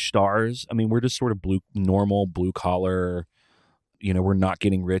not huge stars. I mean, we're just sort of normal blue collar. We're not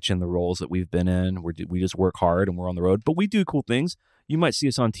getting rich in the roles that we've been in. We just work hard and we're on the road, but we do cool things. You might see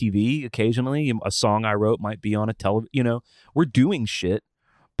us on TV occasionally. A song I wrote might be on a television. We're doing shit,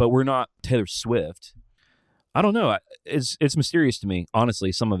 but we're not Taylor Swift. I don't know. It's mysterious to me,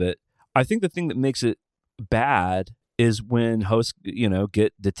 honestly, some of it. I think the thing that makes it bad is when hosts,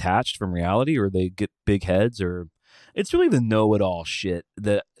 get detached from reality, or they get big heads, or it's really the know-it-all shit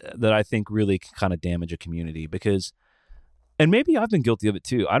that I think really can kind of damage a community. Because, and maybe I've been guilty of it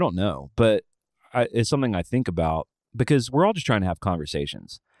too, I don't know, but it's something I think about, because we're all just trying to have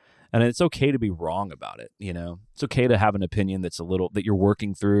conversations, and it's okay to be wrong about it. It's okay to have an opinion that you're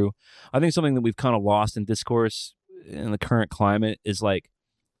working through. I think something that we've kind of lost in discourse in the current climate is like,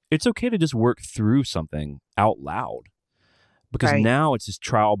 it's okay to just work through something out loud, because Right. now it's just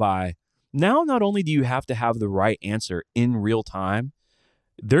trial by. Now, not only do you have to have the right answer in real time,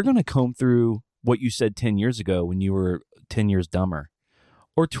 they're going to comb through what you said 10 years ago when you were 10 years dumber,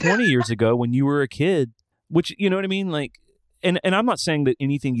 or 20 years ago when you were a kid, which, you know what I mean? Like, and I'm not saying that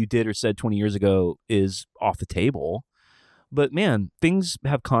anything you did or said 20 years ago is off the table, but man, things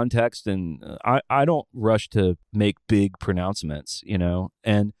have context, and I don't rush to make big pronouncements,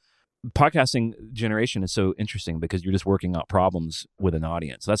 and podcasting generation is so interesting because you're just working out problems with an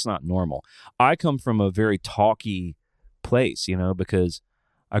audience. That's not normal. I come from a very talky place, because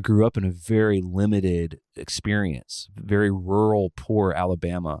I grew up in a very limited experience, very rural, poor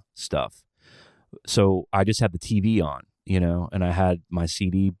Alabama stuff. So I just had the TV on, and I had my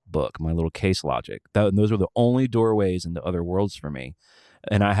CD book, my little Case Logic. And those were the only doorways into other worlds for me.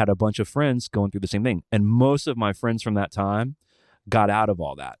 And I had a bunch of friends going through the same thing. And most of my friends from that time got out of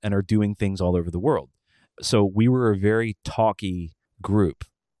all that and are doing things all over the world. So we were a very talky group,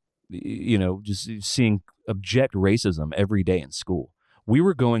 just seeing abject racism every day in school. We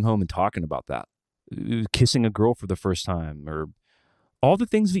were going home and talking about that, kissing a girl for the first time, or all the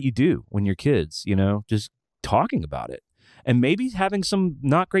things that you do when you're kids, just talking about it, and maybe having some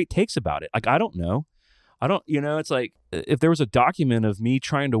not great takes about it. Like, I don't know. It's like if there was a document of me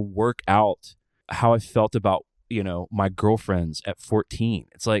trying to work out how I felt about my girlfriends at 14.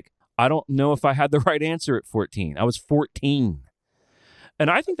 It's like, I don't know if I had the right answer at 14. I was 14. And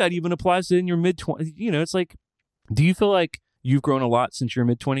I think that even applies to in your mid-20s. It's like, do you feel like you've grown a lot since your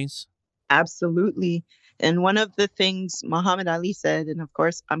mid-20s? Absolutely. And one of the things Muhammad Ali said, and of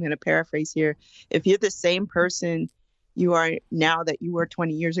course, I'm going to paraphrase here, if you're the same person you are now that you were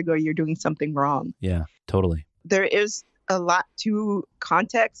 20 years ago, you're doing something wrong. Yeah, totally. There is a lot to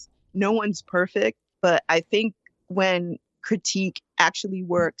context. No one's perfect, but I think when critique actually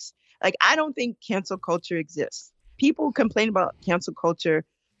works, like, I don't think cancel culture exists. People complain about cancel culture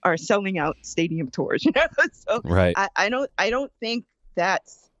are selling out stadium tours, So Right. I don't think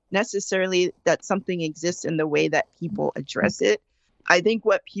that's necessarily that something exists in the way that people address it. I think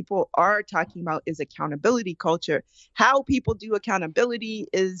what people are talking about is accountability culture. How people do accountability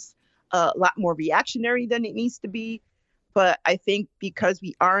is a lot more reactionary than it needs to be. But I think because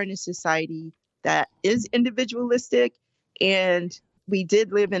we are in a society that is individualistic, and we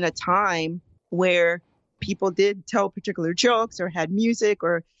did live in a time where people did tell particular jokes or had music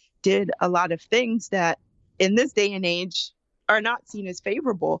or did a lot of things that in this day and age are not seen as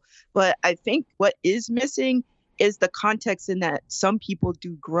favorable. But I think what is missing is the context in that some people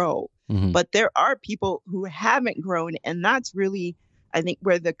do grow, but there are people who haven't grown. And that's really, I think,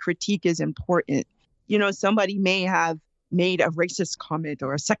 where the critique is important. Somebody may have made a racist comment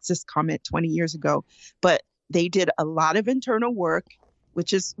or a sexist comment 20 years ago, but they did a lot of internal work,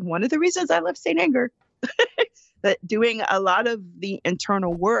 which is one of the reasons I left St. Anger, that doing a lot of the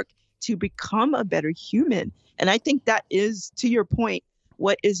internal work to become a better human. And I think that is, to your point,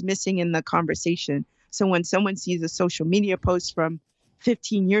 what is missing in the conversation. So when someone sees a social media post from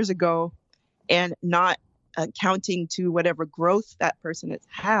 15 years ago and not accounting to whatever growth that person has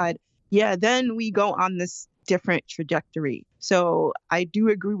had, then we go on this different trajectory. So I do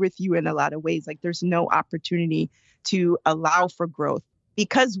agree with you in a lot of ways. Like, there's no opportunity to allow for growth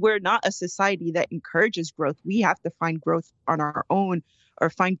because we're not a society that encourages growth. We have to find growth on our own or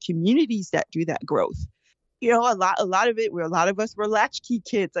find communities that do that growth. A lot of it, a lot of us were latchkey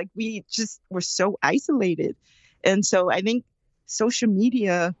kids. Like, we just were so isolated. And so I think social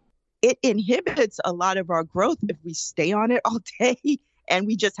media, it inhibits a lot of our growth if we stay on it all day and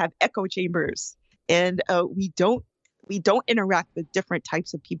we just have echo chambers, and we don't interact with different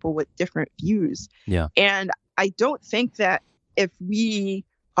types of people with different views. Yeah. And I don't think that if we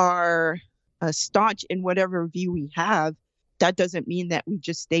are staunch in whatever view we have, that doesn't mean that we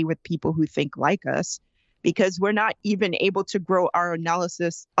just stay with people who think like us, because we're not even able to grow our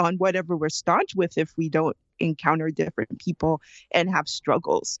analysis on whatever we're staunch with if we don't encounter different people and have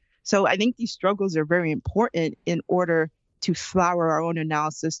struggles. So I think these struggles are very important in order to flower our own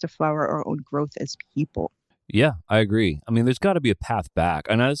analysis, to flower our own growth as people. Yeah, I agree. I mean, there's got to be a path back.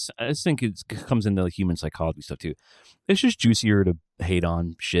 And I just think it comes into human psychology stuff too. It's just juicier to hate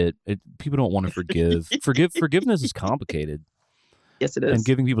on shit. People don't want to forgive. Forgiveness is complicated. Yes, it And is.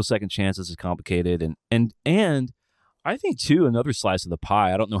 giving people second chances is complicated. And I think too, another slice of the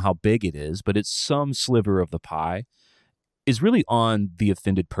pie, I don't know how big it is, but it's some sliver of the pie is really on the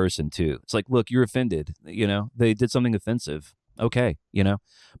offended person too. It's like, look, you're offended. They did something offensive. Okay,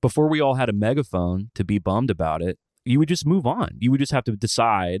 before we all had a megaphone to be bummed about it, you would just move on. You would just have to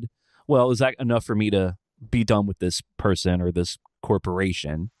decide, well, is that enough for me to be done with this person or this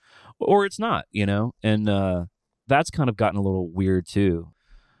corporation, or it's not, and that's kind of gotten a little weird too.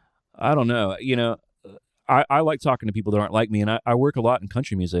 I don't know. I like talking to people that aren't like me, and I work a lot in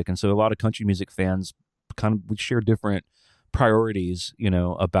country music, and so a lot of country music fans kind of we share different priorities,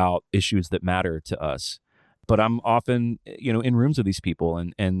 about issues that matter to us. But I'm often, in rooms with these people,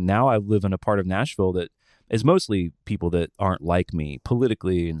 and now I live in a part of Nashville that is mostly people that aren't like me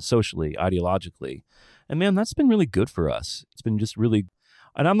politically and socially, ideologically. And man, that's been really good for us. It's been just really,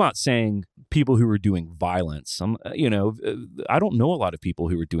 and I'm not saying people who are doing violence. I don't know a lot of people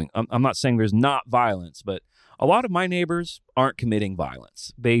who are doing. I'm not saying there's not violence, but a lot of my neighbors aren't committing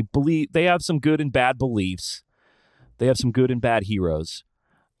violence. They have some good and bad beliefs. They have some good and bad heroes.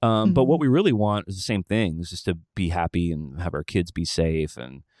 But what we really want is the same thing: is just to be happy and have our kids be safe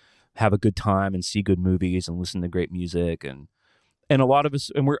and have a good time and see good movies and listen to great music and a lot of us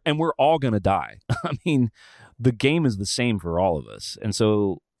and we're all gonna die. I mean, the game is the same for all of us, and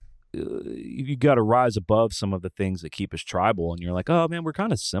so you got to rise above some of the things that keep us tribal. And you're like, oh man, we're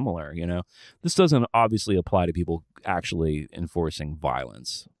kind of similar. This doesn't obviously apply to people actually enforcing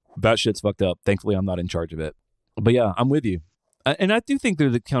violence. That shit's fucked up. Thankfully, I'm not in charge of it. But yeah, I'm with you. And I do think that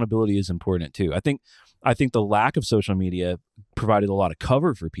the accountability is important too. I think the lack of social media provided a lot of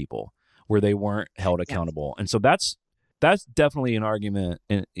cover for people where they weren't held accountable. And so that's definitely an argument,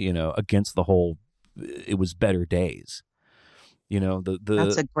 against the whole, it was better days.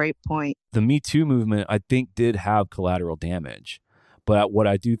 That's a great point. The Me Too movement, I think, did have collateral damage. But what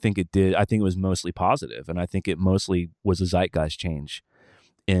I do think it did, I think it was mostly positive. And I think it mostly was a zeitgeist change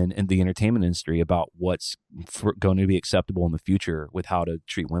in the entertainment industry about what's going to be acceptable in the future with how to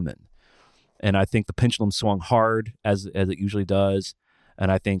treat women. And I think the pendulum swung hard as it usually does. And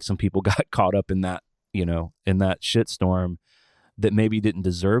I think some people got caught up in that, in that shitstorm that maybe didn't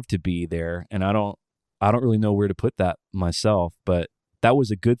deserve to be there. And I don't really know where to put that myself, but that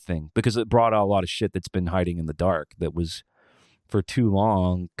was a good thing because it brought out a lot of shit that's been hiding in the dark that was for too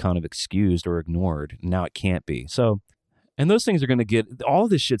long kind of excused or ignored. Now it can't be. So, and those things are going to all of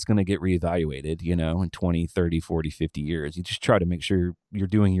this shit's going to get reevaluated, in 20, 30, 40, 50 years. You just try to make sure you're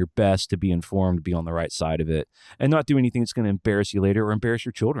doing your best to be informed, be on the right side of it, and not do anything that's going to embarrass you later or embarrass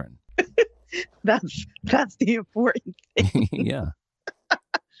your children. That's the important thing. Yeah.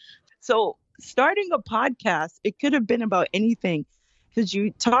 So starting a podcast, it could have been about anything, because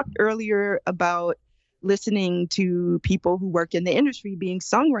you talked earlier about listening to people who work in the industry being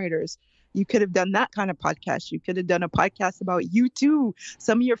songwriters. You could have done that kind of podcast. You could have done a podcast about U2,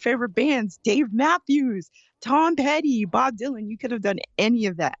 some of your favorite bands, Dave Matthews, Tom Petty, Bob Dylan. You could have done any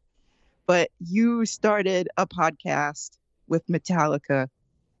of that. But you started a podcast with Metallica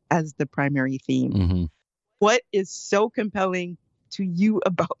as the primary theme. Mm-hmm. What is so compelling to you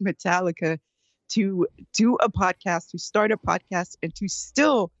about Metallica to do a podcast, to start a podcast, and to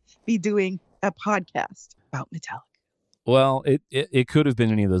still be doing a podcast about Metallica? Well, it could have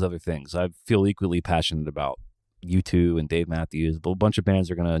been any of those other things. I feel equally passionate about U2 and Dave Matthews. A bunch of bands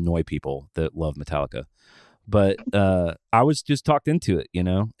are going to annoy people that love Metallica. But I was just talked into it,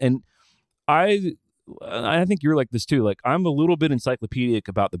 And I think you're like this too. Like, I'm a little bit encyclopedic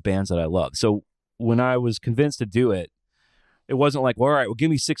about the bands that I love. So when I was convinced to do it, it wasn't like, well, all right, well,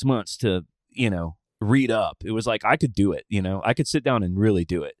 give me 6 months to, read up. It was like I could do it, I could sit down and really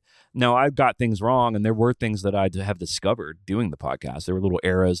do it. Now, I've got things wrong, and there were things that I have discovered doing the podcast. There were little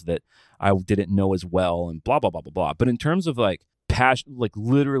eras that I didn't know as well, and blah, blah, blah, blah, blah. But in terms of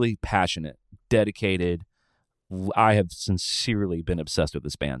literally passionate, dedicated, I have sincerely been obsessed with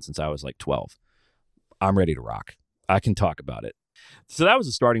this band since I was 12. I'm ready to rock. I can talk about it. So that was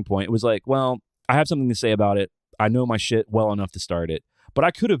the starting point. It was like, well, I have something to say about it. I know my shit well enough to start it. But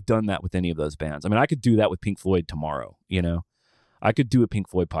I could have done that with any of those bands. I mean, I could do that with Pink Floyd tomorrow, I could do a Pink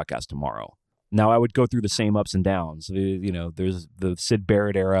Floyd podcast tomorrow. Now, I would go through the same ups and downs. There's the Syd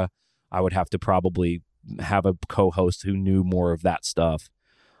Barrett era. I would have to probably have a co-host who knew more of that stuff.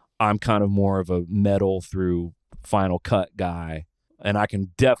 I'm kind of more of a metal through Final Cut guy. And I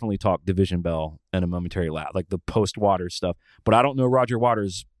can definitely talk Division Bell and A Momentary Lapse, like the post-Waters stuff. But I don't know Roger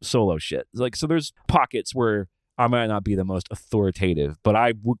Waters' solo shit. Like, so there's pockets where I might not be the most authoritative, but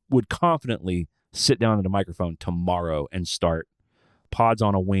I would confidently sit down at a microphone tomorrow and start Pods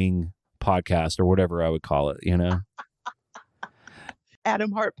on a Wing podcast or whatever I would call it, you know?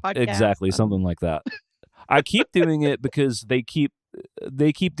 Adam Hart podcast. Exactly, something like that. I keep doing it because they keep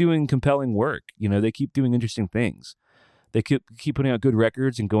doing compelling work. You know, they keep doing interesting things. They keep putting out good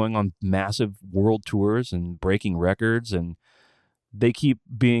records and going on massive world tours and breaking records, and they keep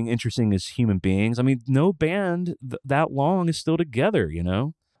being interesting as human beings. I mean, no band that long is still together, you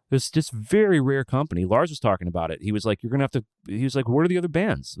know? It's just very rare company. Lars was talking about it. He was like, you're going to have to, he was like, what are the other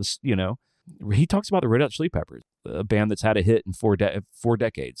bands? This, you know, he talks about the Red Hot Chili Peppers, a band that's had a hit in four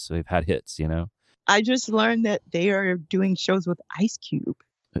decades. So they've had hits, you know? I just learned that they are doing shows with Ice Cube.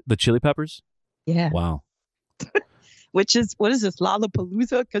 The Chili Peppers? Yeah. Wow. Which is, what is this,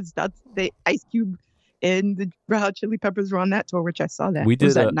 Lollapalooza? Because that's the Ice Cube and the Red Hot Chili Peppers were on that tour, which I saw that. We did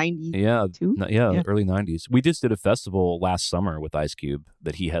was that 92? Yeah, early 90s. We just did a festival last summer with Ice Cube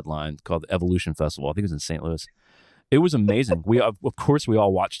that he headlined called the Evolution Festival. I think it was in St. Louis. It was amazing. We of course we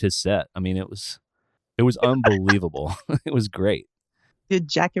all watched his set. I mean, it was unbelievable. It was great. Did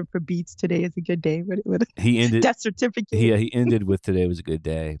Jackin' for Beats Today is a Good Day? What he ended death certificate. Yeah, he ended with Today Was a Good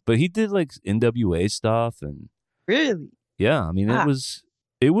Day. But he did like NWA stuff and really? Yeah, I mean it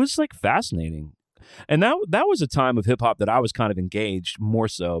was like fascinating. And that was a time of hip hop that I was kind of engaged more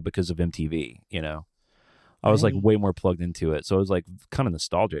so because of MTV, you know. I was like way more plugged into it. So it was like kind of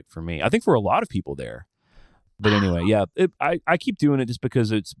nostalgic for me. I think for a lot of people there. But anyway, yeah, I keep doing it just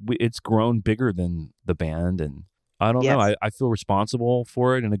because it's grown bigger than the band, and I don't know. I feel responsible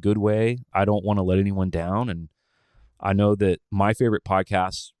for it in a good way. I don't want to let anyone down, and I know that my favorite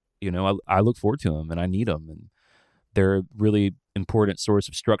podcasts, you know, I look forward to them and I need them, and they're a really important source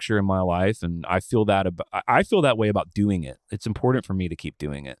of structure in my life, and I feel that way about doing it. It's important for me to keep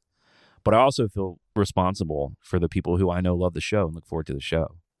doing it, but I also feel responsible for the people who I know love the show and look forward to the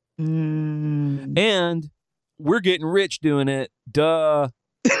show. And we're getting rich doing it. Duh.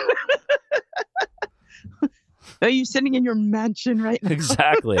 Are you sitting in your mansion right now?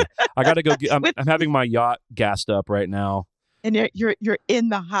 Exactly. I got to go. I'm having my yacht gassed up right now. And you're in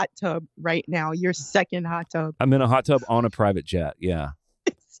the hot tub right now. Your second hot tub. I'm in a hot tub on a private jet. Yeah.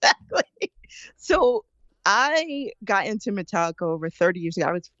 Exactly. So I got into Metallica over 30 years ago.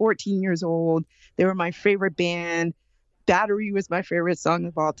 I was 14 years old. They were my favorite band. Battery was my favorite song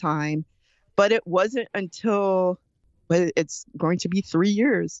of all time. But it wasn't until, it's going to be 3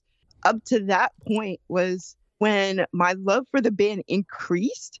 years. Up to that point was when my love for the band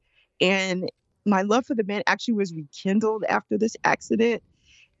increased, and my love for the band actually was rekindled after this accident.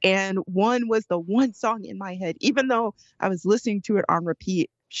 And one was the one song in my head, even though I was listening to it on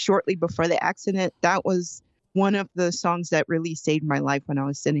repeat shortly before the accident. That was one of the songs that really saved my life when I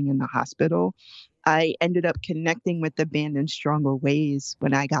was sitting in the hospital. I ended up connecting with the band in stronger ways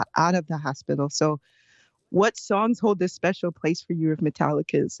when I got out of the hospital. So what songs hold this special place for you of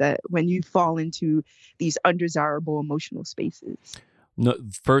Metallica's that when you fall into these undesirable emotional spaces? No,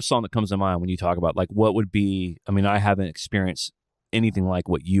 first song that comes to mind when you talk about like what would be, I mean, I haven't experienced anything like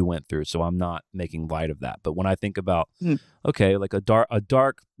what you went through, so I'm not making light of that. But when I think about, okay, like a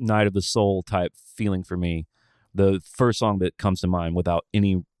dark night of the soul type feeling for me, the first song that comes to mind without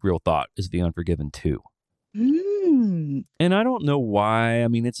any real thought is The Unforgiven 2. And I don't know why. I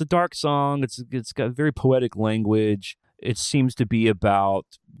mean, it's a dark song. It's got very poetic language. It seems to be about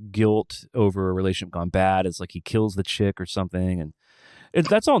guilt over a relationship gone bad. It's like he kills the chick or something. And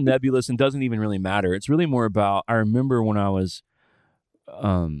that's all nebulous and doesn't even really matter. It's really more about, I remember when I was,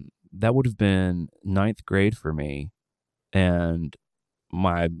 that would have been 9th grade for me. And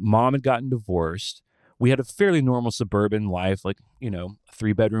my mom had gotten divorced. We had a fairly normal suburban life, like, you know, a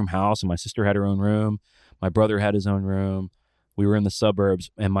 3-bedroom house, and my sister had her own room. My brother had his own room. We were in the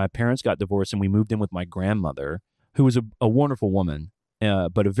suburbs, and my parents got divorced, and we moved in with my grandmother, who was a wonderful woman,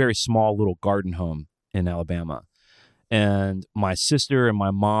 but a very small little garden home in Alabama. And my sister and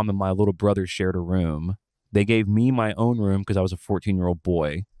my mom and my little brother shared a room. They gave me my own room because I was a 14-year-old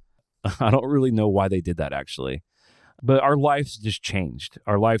boy. I don't really know why they did that, actually. But our lives just changed.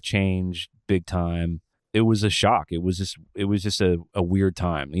 Our life changed big time. It was a shock. It was just a weird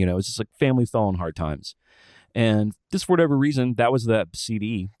time. You know, it was just like family fell on hard times. And just for whatever reason, that was that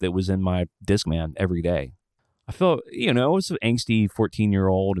CD that was in my Discman every day. I felt, you know, I was an angsty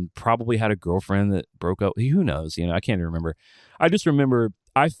 14-year-old and probably had a girlfriend that broke up. Who knows? You know, I can't even remember. I just remember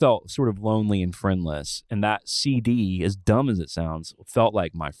I felt sort of lonely and friendless. And that CD, as dumb as it sounds, felt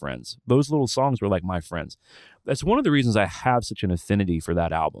like my friends. Those little songs were like my friends. That's one of the reasons I have such an affinity for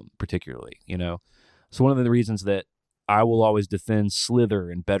that album, particularly, you know? It's one of the reasons that I will always defend Slither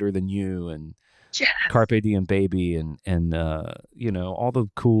and Better Than You and Yes. Carpe Diem Baby and you know, all the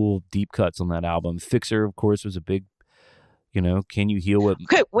cool deep cuts on that album. Fixer, of course, was a big, you know, Can You Heal What...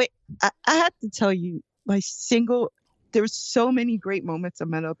 Okay, wait. I have to tell you, there's so many great moments on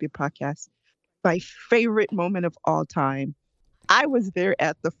Metal Up Your Podcast. My favorite moment of all time. I was there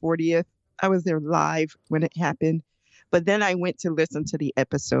at the 40th. I was there live when it happened. But then I went to listen to the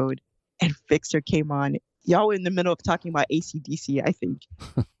episode and Fixer came on. Y'all were in the middle of talking about AC/DC, I think.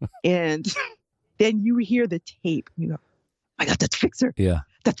 And then you hear the tape. You go, my God, that's Fixer. Yeah.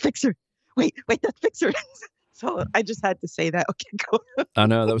 That's Fixer. Wait, that's Fixer. So I just had to say that. Okay, go. I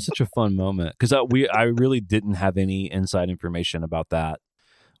know, that was such a fun moment because I really didn't have any inside information about that.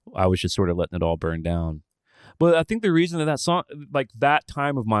 I was just sort of letting it all burn down. But I think the reason that song, like that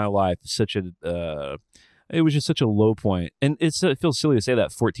time of my life, is it was just such a low point. And it feels silly to say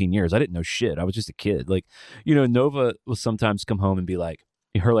that 14 years. I didn't know shit. I was just a kid. Like, you know, Nova will sometimes come home and be like,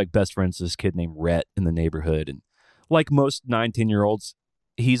 her like best friend's this kid named Rhett in the neighborhood. And like most 9-10-year-olds,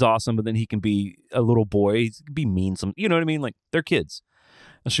 he's awesome, but then he can be a little boy. He can be mean. You know what I mean? Like, they're kids.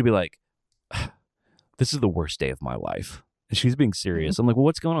 And she'll be like, this is the worst day of my life. And she's being serious. I'm like, well,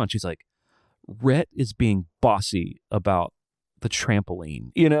 what's going on? She's like, Rhett is being bossy about the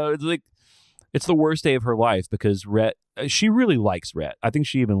trampoline. You know, it's like, it's the worst day of her life because Rhett, she really likes Rhett. I think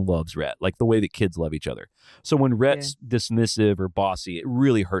she even loves Rhett, like the way that kids love each other. So when Rhett's dismissive or bossy, it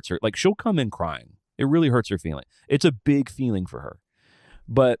really hurts her. Like, she'll come in crying. It really hurts her feeling. It's a big feeling for her.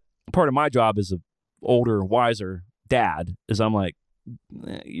 But part of my job as an older, wiser dad is I'm like,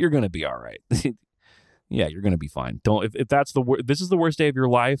 you're going to be all right. Yeah, you're going to be fine. If that's this is the worst day of your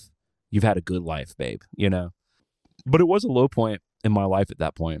life, you've had a good life, babe, you know? But it was a low point in my life at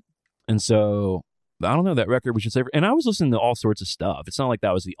that point. And so, I don't know, that record we should say, and I was listening to all sorts of stuff. It's not like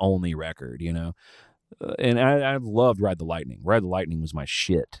that was the only record, you know? And I've loved Ride the Lightning. Ride the Lightning was my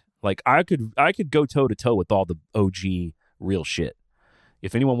shit. Like, I could go toe to toe with all the OG real shit.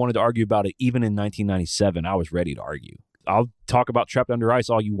 If anyone wanted to argue about it, even in 1997, I was ready to argue. I'll talk about Trapped Under Ice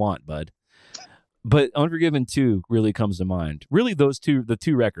all you want, bud. But Unforgiven 2 really comes to mind. Really, the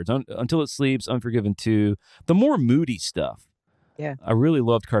two records, Until It Sleeps, Unforgiven 2, the more moody stuff. Yeah. I really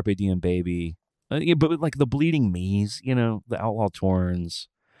loved Carpe Diem Baby. But like the Bleeding Me's, you know, the Outlaw Torns,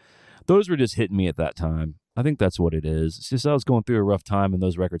 those were just hitting me at that time. I think that's what it is. It's just I was going through a rough time and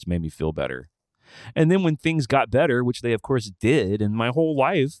those records made me feel better. And then when things got better, which they of course did, and my whole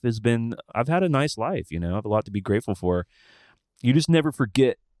life I've had a nice life, you know, I have a lot to be grateful for. You just never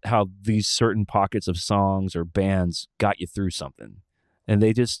forget how these certain pockets of songs or bands got you through something. And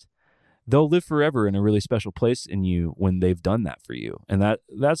they'll live forever in a really special place in you when they've done that for you. And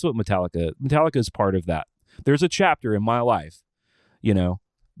that's what Metallica is part of that. There's a chapter in my life, you know,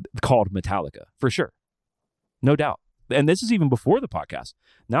 called Metallica, for sure. No doubt. And this is even before the podcast.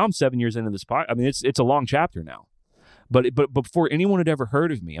 Now I'm 7 years into this podcast. I mean, it's a long chapter now. But before anyone had ever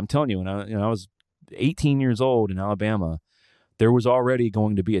heard of me, I'm telling you, when I was 18 years old in Alabama, there was already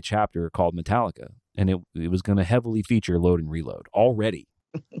going to be a chapter called Metallica, and it was going to heavily feature Load and Reload already.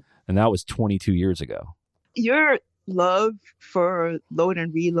 And that was 22 years ago. Your love for Load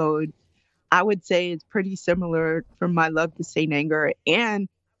and Reload, I would say, is pretty similar from my love to Saint Anger, and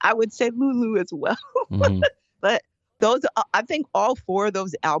I would say Lulu as well. Mm-hmm. But I think all four of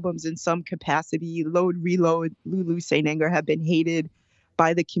those albums in some capacity, Load, Reload, Lulu, Saint Anger, have been hated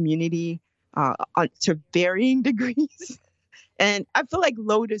by the community to varying degrees. And I feel like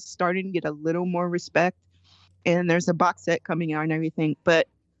Load is starting to get a little more respect. And there's a box set coming out and everything. But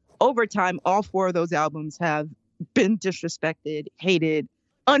over time, all four of those albums have been disrespected, hated,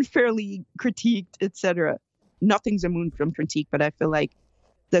 unfairly critiqued, etc. Nothing's immune from critique, but I feel like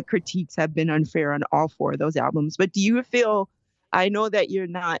the critiques have been unfair on all four of those albums. But do you feel, I know that you're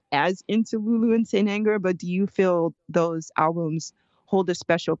not as into Lulu and Saint Anger, but do you feel those albums hold a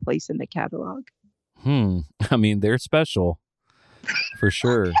special place in the catalog? I mean, they're special for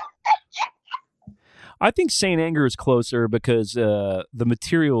sure. I think Saint Anger is closer because the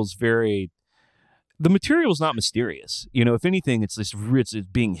material's not mysterious. You know, if anything, it's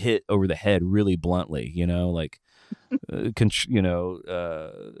being hit over the head really bluntly, you know, like, love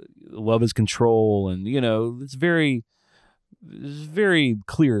is control. And, you know, it's very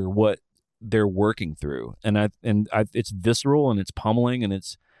clear what they're working through. And it's visceral and it's pummeling, and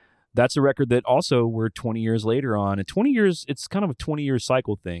that's a record that also we're 20 years later on. And 20 years, it's kind of a 20-year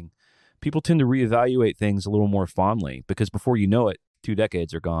cycle thing. People tend to reevaluate things a little more fondly because before you know it, 2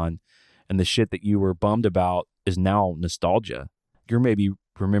 decades are gone, and the shit that you were bummed about is now nostalgia. You're maybe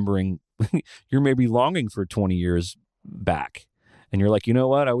remembering, you're maybe longing for 20 years back. And you're like, you know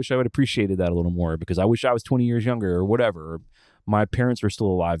what? I wish I would have appreciated that a little more because I wish I was 20 years younger or whatever. Or my parents were still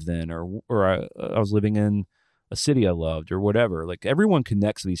alive then, or I was living in a city I loved or whatever. Like everyone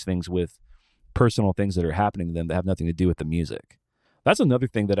connects these things with personal things that are happening to them that have nothing to do with the music. That's another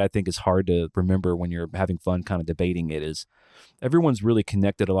thing that I think is hard to remember when you're having fun kind of debating it is everyone's really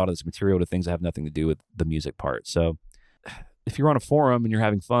connected a lot of this material to things that have nothing to do with the music part. So if you're on a forum and you're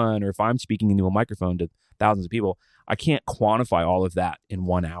having fun, or if I'm speaking into a microphone to thousands of people, I can't quantify all of that in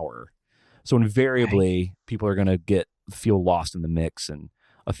 1 hour. So invariably, people are going to feel lost in the mix and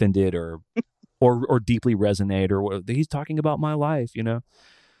offended or deeply resonate, or what, he's talking about my life, you know?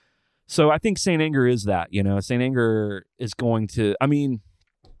 So I think Saint Anger is that, you know, Saint Anger is going to, I mean,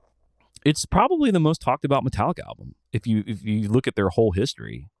 it's probably the most talked about Metallica album. If you look at their whole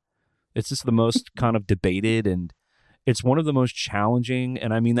history, it's just the most kind of debated, and it's one of the most challenging,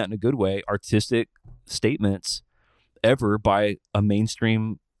 and I mean that in a good way, artistic statements ever by a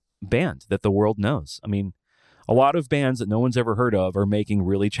mainstream band that the world knows. I mean, a lot of bands that no one's ever heard of are making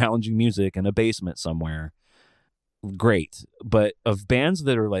really challenging music in a basement somewhere. Great. But of bands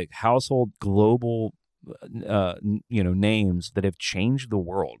that are like household global, names that have changed the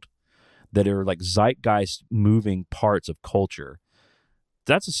world, that are like zeitgeist moving parts of culture,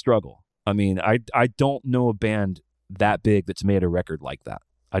 that's a struggle. I mean, I don't know a band that big that's made a record like that.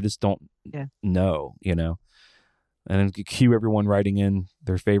 I just don't know, you know. And then cue everyone writing in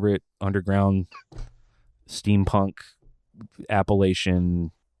their favorite underground steampunk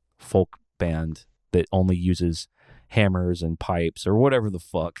Appalachian folk band that only uses hammers and pipes or whatever the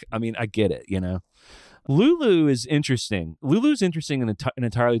fuck. I mean, I get it, you know. Lulu is interesting. Lulu's interesting in an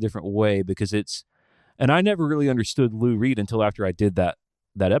entirely different way because and I never really understood Lou Reed until after I did that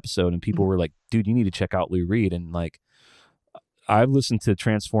episode, and people were like, dude, you need to check out Lou Reed. And like, I've listened to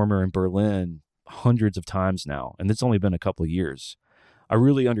Transformer in Berlin hundreds of times now, and it's only been a couple of years. I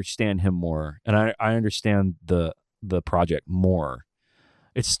really understand him more, and I understand the project more.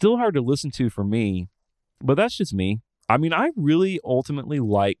 It's still hard to listen to for me, but that's just me. I mean, I really ultimately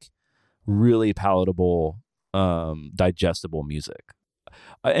like really palatable, digestible music.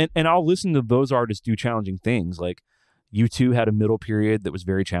 And I'll listen to those artists do challenging things. Like U2 had a middle period that was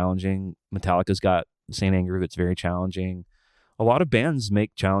very challenging. Metallica's got Saint Anger that's very challenging. A lot of bands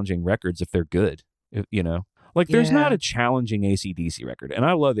make challenging records if they're good, you know. Like there's not a challenging AC/DC record, and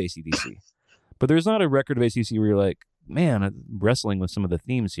I love AC/DC, but there's not a record of AC/DC where you're like, man, I'm wrestling with some of the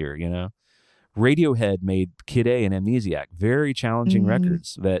themes here, you know. Radiohead made Kid A and Amnesiac, very challenging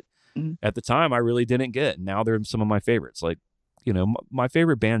records that at the time I really didn't get. Now they're some of my favorites. Like, you know, my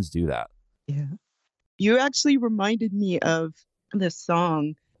favorite bands do that. Yeah. You actually reminded me of the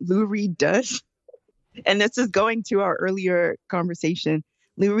song Lou Reed does. And this is going to our earlier conversation.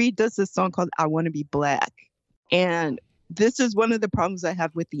 Lou Reed does this song called I Want to Be Black. And this is one of the problems I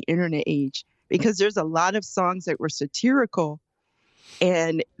have with the internet age, because there's a lot of songs that were satirical,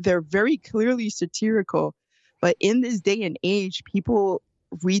 and they're very clearly satirical. But in this day and age, people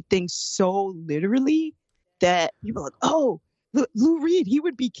read things so literally that people are like, oh, Lou Reed, he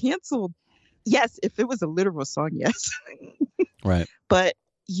would be canceled. Yes, if it was a literal song, yes. Right. But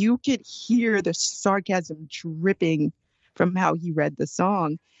you could hear the sarcasm dripping from how he read the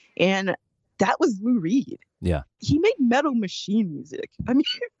song. And that was Lou Reed. Yeah. He made Metal Machine music. I mean,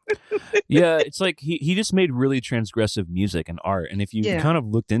 yeah, it's like he just made really transgressive music and art. And if you kind of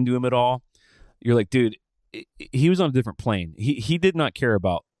looked into him at all, you're like, dude, he was on a different plane. He did not care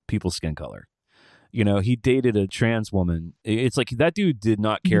about people's skin color. You know, he dated a trans woman. It's like that dude did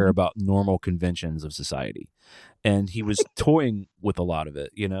not care about normal conventions of society. And he was toying with a lot of it,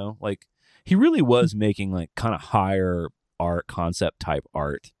 you know? Like, he really was making, like, kind of higher art, concept type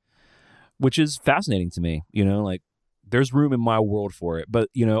art, which is fascinating to me, you know? Like, there's room in my world for it. But,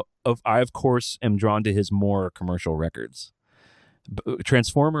 you know, I, of course, am drawn to his more commercial records.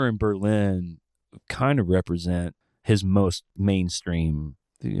 Transformer and Berlin kind of represent his most mainstream,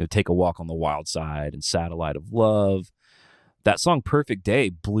 you know, Take a Walk on the Wild Side and Satellite of Love. That song Perfect Day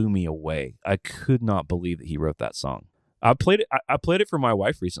blew me away. I could not believe that he wrote that song. I played it for my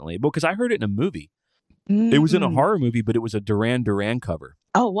wife recently because I heard it in a movie. It was in a horror movie, but it was a Duran Duran cover.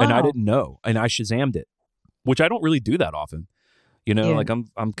 Oh, wow. And I didn't know. And I Shazammed it, which I don't really do that often. You know, like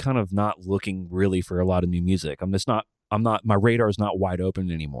I'm kind of not looking really for a lot of new music. My radar is not wide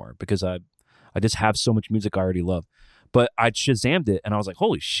open anymore because I just have so much music I already love. But I Shazammed it and I was like,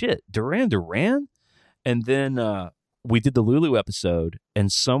 holy shit, Duran Duran? And then we did the Lulu episode,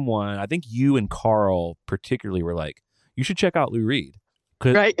 and someone, I think you and Carl particularly, were like, you should check out Lou Reed.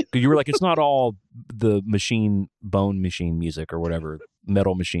 Cause Right. you were like, it's not all the bone machine music or whatever,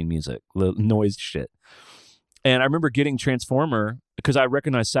 metal machine music, the noise shit. And I remember getting Transformer because I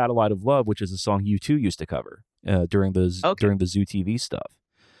recognized Satellite of Love, which is a song U2 used to cover during the Zoo TV stuff.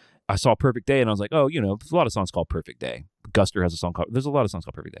 I saw Perfect Day and I was like, oh, there's a lot of songs called Perfect Day. Guster has a song there's a lot of songs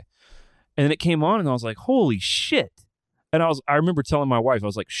called Perfect Day. And then it came on and I was like, holy shit. And I remember telling my wife, I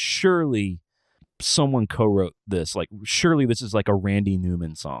was like, surely someone co-wrote this. Like, surely this is like a Randy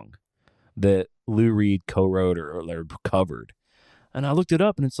Newman song that Lou Reed co-wrote or covered. And I looked it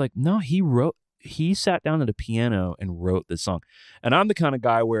up and it's like, no, he sat down at a piano and wrote this song. And I'm the kind of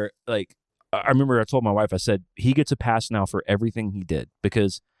guy where, like, I remember I told my wife, I said, he gets a pass now for everything he did.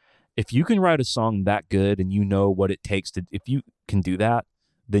 Because if you can write a song that good and you know what it takes if you can do that,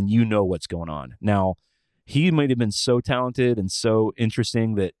 then you know what's going on. Now, he might have been so talented and so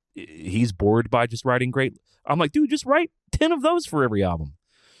interesting that he's bored by just writing great. I'm like, dude, just write 10 of those for every album.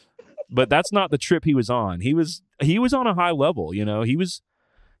 But that's not the trip he was on. He was on a high level, He was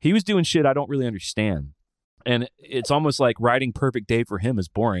doing shit I don't really understand. And it's almost like writing Perfect Day for him is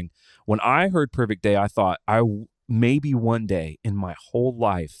boring. When I heard Perfect Day, I thought maybe one day in my whole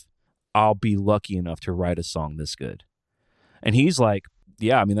life I'll be lucky enough to write a song this good. And he's like,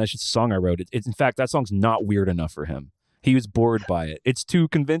 yeah, I mean, that's just a song I wrote. In fact, that song's not weird enough for him. He was bored by it. It's too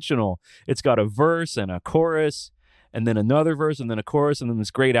conventional. It's got a verse and a chorus and then another verse and then a chorus and then this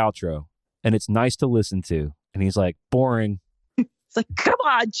great outro. And it's nice to listen to. And he's like, boring. It's like, come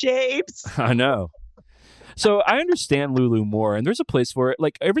on, James. I know. So I understand Lulu more, and there's a place for it.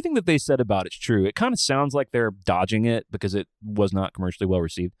 Like, everything that they said about it's true. It kind of sounds like they're dodging it because it was not commercially well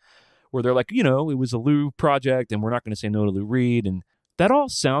received, where they're like, it was a Lou project, and we're not going to say no to Lou Reed. And that all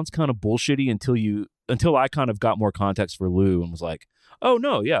sounds kind of bullshitty until I kind of got more context for Lou and was like, oh,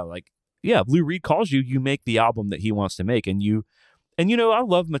 no, yeah, Lou Reed calls you make the album that he wants to make. And I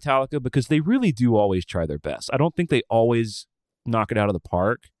love Metallica because they really do always try their best. I don't think they always knock it out of the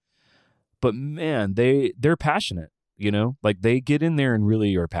park. But man, they're passionate, like they get in there and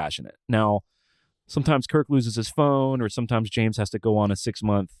really are passionate. Now, sometimes Kirk loses his phone or sometimes James has to go on a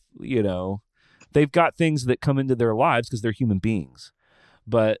 6-month, they've got things that come into their lives because they're human beings.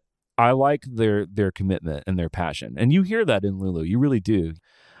 But I like their commitment and their passion. And you hear that in Lulu. You really do.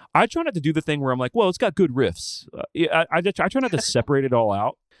 I try not to do the thing where I'm like, well, it's got good riffs. I try not to separate it all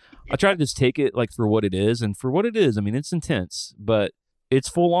out. I try to just take it like for what it is. And for what it is, I mean, it's intense, but it's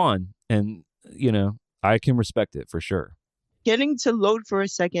full on. And, I can respect it for sure. Getting to Load for a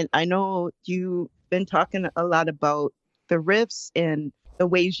second, I know you've been talking a lot about the riffs and the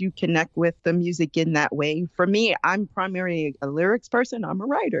ways you connect with the music in that way. For me, I'm primarily a lyrics person. I'm a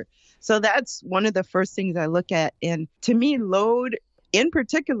writer. So that's one of the first things I look at. And to me, Load in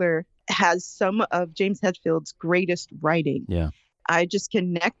particular has some of James Hetfield's greatest writing. Yeah. I just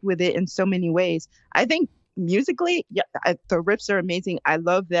connect with it in so many ways. I think musically, the riffs are amazing. I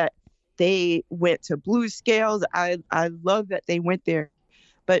love that they went to blues scales. I love that they went there.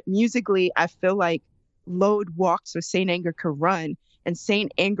 But musically, I feel like Load walked so Saint Anger could run, and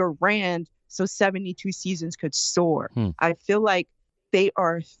Saint Anger ran so 72 Seasons could soar. I feel like they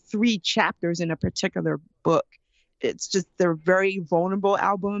are 3 chapters in a particular book. It's just, they're very vulnerable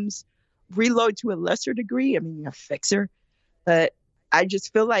albums. Reload to a lesser degree. I mean, you have Fixer. But I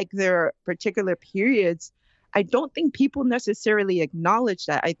just feel like there are particular periods. I don't think people necessarily acknowledge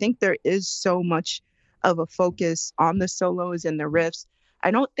that. I think there is so much of a focus on the solos and the riffs.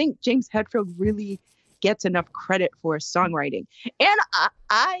 I don't think James Hetfield really gets enough credit for his songwriting. And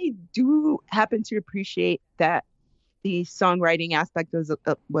I do happen to appreciate that the songwriting aspect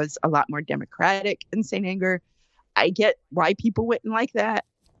was a lot more democratic in Saint Anger. I get why people wouldn't like that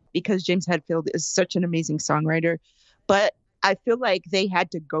because James Hetfield is such an amazing songwriter. But I feel like they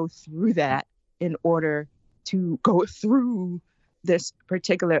had to go through that in order to go through this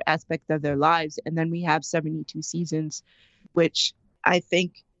particular aspect of their lives. And then we have 72 Seasons, which I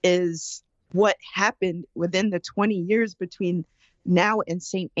think is what happened within the 20 years between now and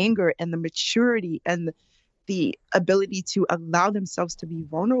Saint Anger, and the maturity and the ability to allow themselves to be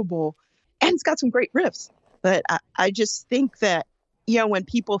vulnerable. And it's got some great riffs. But I just think that, when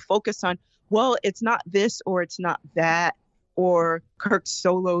people focus on, well, it's not this or it's not that, or Kirk's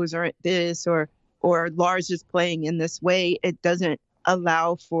solos aren't this, or Lars is playing in this way, it doesn't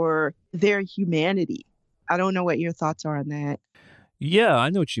allow for their humanity. I don't know what your thoughts are on that. Yeah, I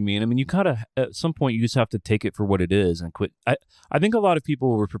know what you mean. I mean, you kind of, at some point, you just have to take it for what it is and quit. I think a lot of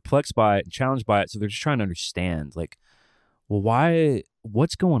people were perplexed by it and challenged by it, so they're just trying to understand, like, well, why,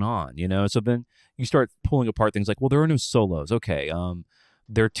 what's going on, So then you start pulling apart things like, well, there are no solos. Okay,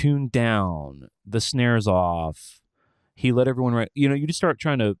 they're tuned down, the snare's off, He let everyone write. You just start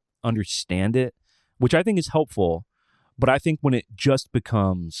trying to understand it, which I think is helpful. But I think when it just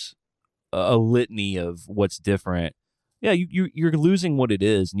becomes a litany of what's different, yeah, you're losing what it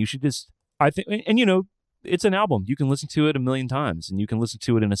is, and you should just. I think, and it's an album. You can listen to it a million times, and you can listen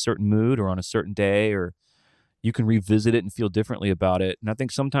to it in a certain mood or on a certain day, or you can revisit it and feel differently about it. And I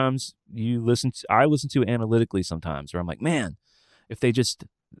think sometimes I listen to it analytically sometimes, where I'm like, man, if they just,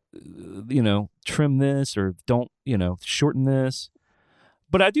 trim this or don't, shorten this.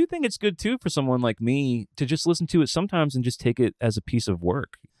 But I do think it's good too for someone like me to just listen to it sometimes and just take it as a piece of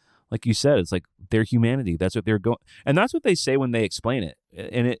work. Like you said, it's like their humanity. That's what they're going, and that's what they say when they explain it.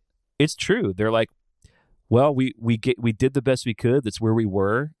 And it's true. They're like, well, we did the best we could. That's where we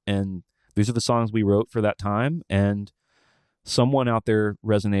were, and these are the songs we wrote for that time. And someone out there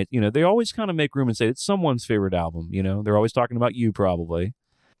resonates. They always kind of make room and say it's someone's favorite album. They're always talking about you, probably.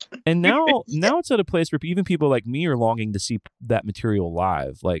 And now it's at a place where even people like me are longing to see that material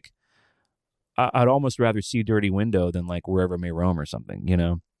live. Like, I'd almost rather see Dirty Window than like Wherever May Roam or something.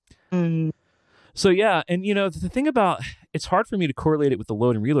 Mm. So yeah, and the thing about it's hard for me to correlate it with the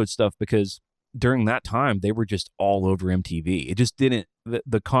Load and Reload stuff because during that time they were just all over MTV. It just didn't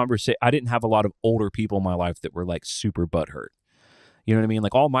the conversation. I didn't have a lot of older people in my life that were like super butthurt. You know what I mean?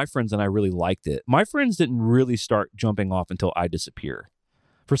 Like all my friends and I really liked it. My friends didn't really start jumping off until I Disappear.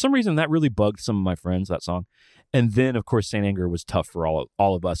 For some reason, that really bugged some of my friends, that song. And then, of course, Saint Anger was tough for all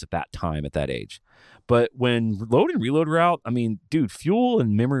of us at that time, at that age. But when Load and Reload were out, I mean, dude, Fuel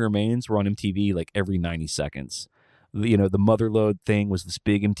and Memory Remains were on MTV like every 90 seconds. The Motherload thing was this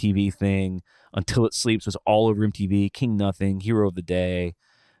big MTV thing. Until It Sleeps was all over MTV. King Nothing, Hero of the Day,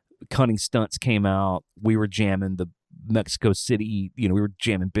 Cunning Stunts came out. We were jamming the Mexico City, we were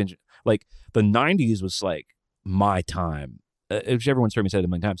jamming binge. Like the 90s was like my time. Which everyone's heard me say it a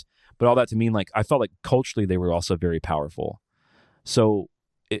million times, but all that to mean like I felt like culturally they were also very powerful. So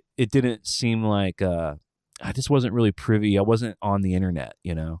it didn't seem like I just wasn't really privy. I wasn't on the internet,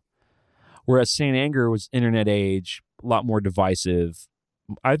 Whereas Saint Anger was internet age, a lot more divisive.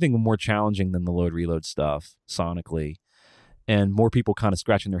 I think more challenging than the Load Reload stuff sonically, and more people kind of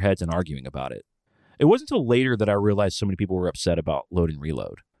scratching their heads and arguing about it. It wasn't until later that I realized so many people were upset about Load and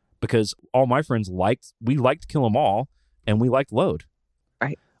Reload because all my friends liked Kill 'Em All. And we liked Load.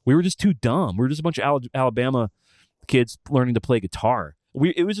 Right. We were just too dumb. We were just a bunch of Alabama kids learning to play guitar.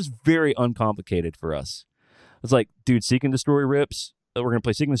 It was just very uncomplicated for us. It's like, dude, Seek and Destroy rips. We're going to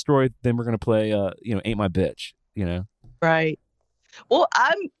play Seek and Destroy. Then we're going to play, Ain't My Bitch, Right. Well,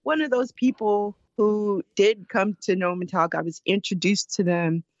 I'm one of those people who did come to know Metallica. I was introduced to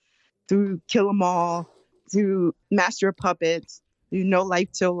them through Kill 'Em All, through Master of Puppets, through No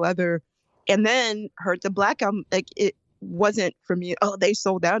Life Till Leather, and then heard the Black Album. Like it wasn't for me, they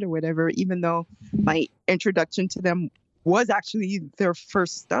sold out or whatever, even though my introduction to them was actually their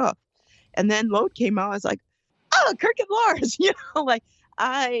first stuff. And then Load came out, I was like, oh, Kirk and Lars, like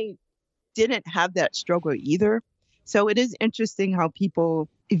I didn't have that struggle either. So it is interesting how people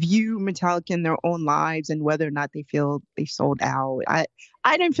view Metallica in their own lives and whether or not they feel they sold out. I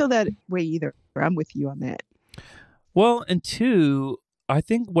didn't feel that way either. I'm with you on that. Well, and two, I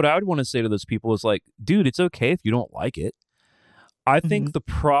think what I would want to say to those people is like, dude, it's okay if you don't like it. I think the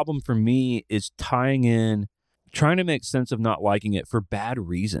problem for me is trying to make sense of not liking it for bad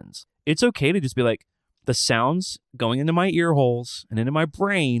reasons. It's okay to just be like, the sounds going into my ear holes and into my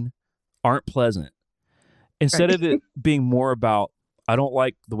brain aren't pleasant. Instead of it being more about, I don't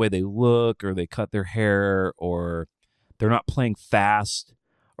like the way they look or they cut their hair or they're not playing fast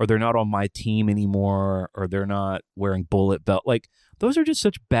or they're not on my team anymore or they're not wearing bullet belt. Like, those are just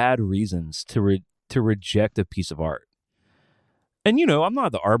such bad reasons to reject a piece of art. And, I'm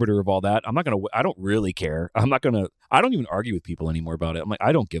not the arbiter of all that. I don't really care. I don't even argue with people anymore about it. I'm like,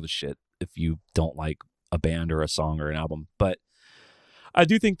 I don't give a shit if you don't like a band or a song or an album. But I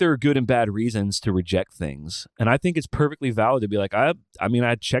do think there are good and bad reasons to reject things. And I think it's perfectly valid to be like, I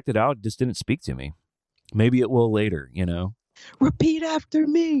checked it out. It just didn't speak to me. Maybe it will later, Repeat after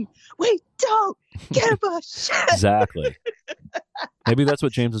me. We don't give a shit. Exactly. Maybe that's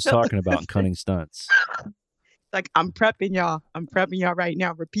what James was talking about in Cunning Stunts. Like, I'm prepping y'all right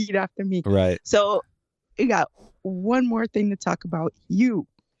now. Repeat after me. Right. So we got one more thing to talk about. You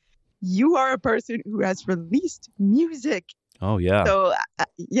are a person who has released music. Oh, yeah. So,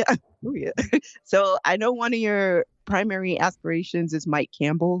 yeah. Oh, yeah. So I know one of your primary aspirations is Mike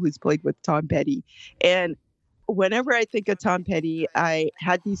Campbell, who's played with Tom Petty. And whenever I think of Tom Petty, I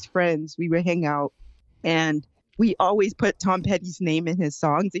had these friends, we would hang out, and we always put Tom Petty's name in his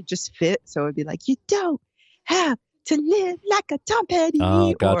songs. It just fit. So it'd be like, you don't have to live like a Tom Petty.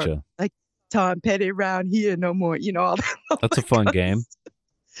 Oh, gotcha. Or like Tom Petty round here no more, all that. That's a fun game.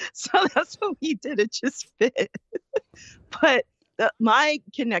 So that's what we did. It just fit. But my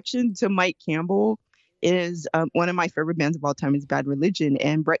connection to Mike Campbell is one of my favorite bands of all time is Bad Religion.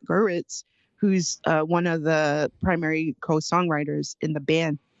 And Brett Gurewitz, who's one of the primary co-songwriters in the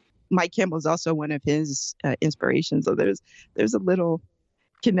band, Mike Campbell is also one of his inspirations. So there's a little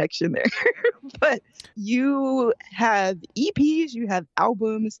connection there. But you have EPs, you have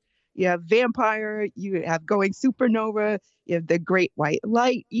albums, you have Vampire, you have Going Supernova, you have the Great White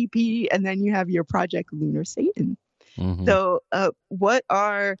Light EP, and then you have your project Lunar Satan. Mm-hmm. So what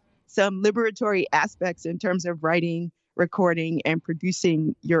are some liberatory aspects in terms of writing, recording, and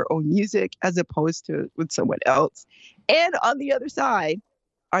producing your own music as opposed to with someone else? And on the other side,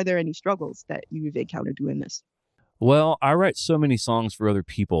 are there any struggles that you've encountered doing this? Well, I write so many songs for other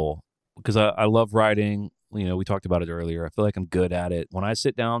people because I love writing. We talked about it earlier. I feel like I'm good at it. When I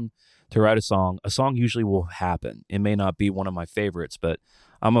sit down to write a song usually will happen. It may not be one of my favorites, but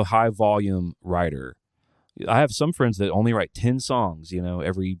I'm a high volume writer. I have some friends that only write 10 songs,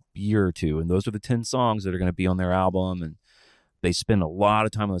 every year or two. And those are the 10 songs that are going to be on their album. And they spend a lot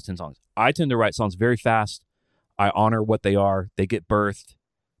of time on those 10 songs. I tend to write songs very fast. I honor what they are. They get birthed.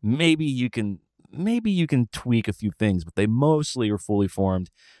 Maybe you can tweak a few things, but they mostly are fully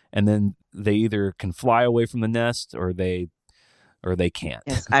formed. And then they either can fly away from the nest or they can't.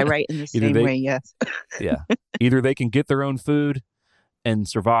 Yes, I write in the same way, yes. Yeah. Either they can get their own food and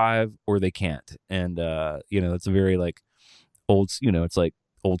survive or they can't. And, it's a very it's like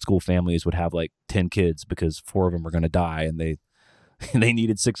old school families would have like 10 kids because 4 of them are going to die and they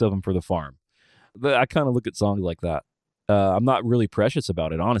needed 6 of them for the farm. But I kind of look at songs like that. I'm not really precious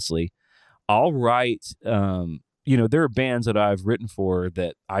about it, honestly. I'll write, there are bands that I've written for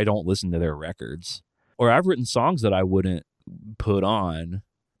that I don't listen to their records, or I've written songs that I wouldn't put on.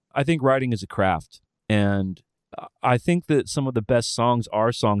 I think writing is a craft, and I think that some of the best songs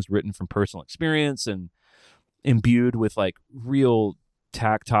are songs written from personal experience and imbued with like real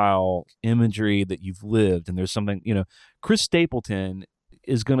tactile imagery that you've lived. And there's something, Chris Stapleton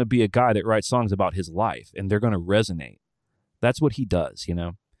is going to be a guy that writes songs about his life and they're going to resonate. That's what he does,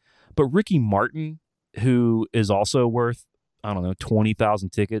 But Ricky Martin, who is also worth, 20,000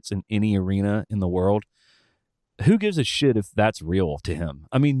 tickets in any arena in the world, who gives a shit if that's real to him?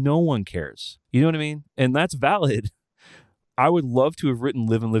 I mean, no one cares. You know what I mean? And that's valid. I would love to have written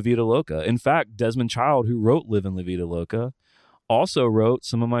Livin' La Vida Loca. In fact, Desmond Child, who wrote Livin' La Vida Loca, also wrote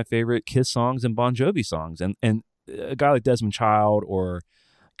some of my favorite Kiss songs and Bon Jovi songs. And a guy like Desmond Child or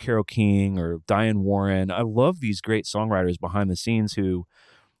Carole King or Diane Warren, I love these great songwriters behind the scenes who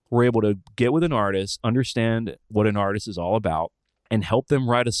were able to get with an artist, understand what an artist is all about, and help them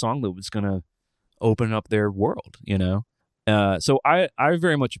write a song that was going to open up their world, So I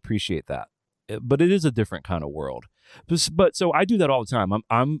very much appreciate that, but it is a different kind of world. But so I do that all the time.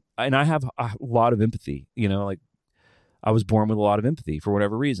 And I have a lot of empathy, like I was born with a lot of empathy for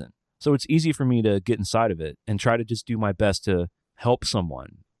whatever reason. So it's easy for me to get inside of it and try to just do my best to help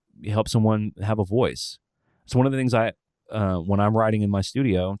someone have a voice. It's one of the things when I'm writing in my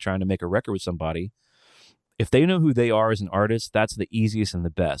studio, trying to make a record with somebody, if they know who they are as an artist, that's the easiest and the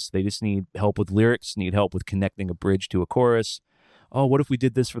best. They just need help with lyrics, need help with connecting a bridge to a chorus. Oh, what if we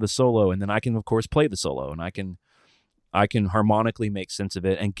did this for the solo? And then I can, of course, play the solo, and I can harmonically make sense of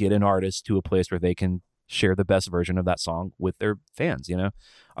it and get an artist to a place where they can share the best version of that song with their fans,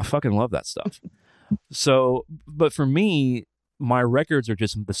 I fucking love that stuff. So, but for me, my records are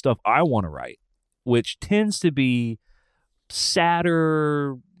just the stuff I want to write, which tends to be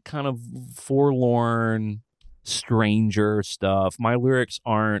sadder, kind of forlorn, stranger stuff. My lyrics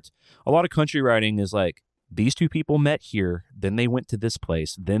aren't. A lot of country writing is like, these two people met here, then they went to this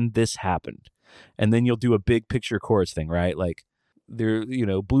place, then this happened. And then you'll do a big picture chorus thing, right? Like they're,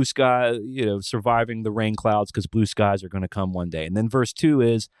 blue sky, surviving the rain clouds because blue skies are going to come one day. And then verse 2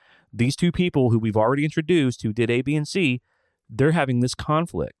 is these two people who we've already introduced who did A, B, and C, they're having this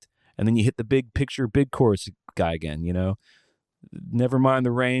conflict. And then you hit the big picture, big chorus guy again, never mind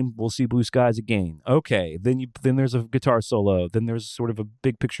the rain, we'll see blue skies again. Okay, then there's a guitar solo, then there's sort of a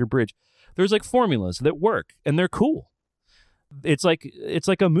big picture bridge. There's like formulas that work and they're cool. It's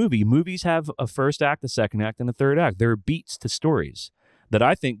like a movie. Movies have a first act, a second act, and a third act. There are beats to stories that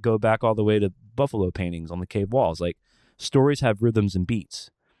I think go back all the way to buffalo paintings on the cave walls. Like stories have rhythms and beats.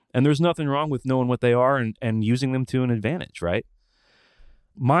 And there's nothing wrong with knowing what they are and using them to an advantage, right?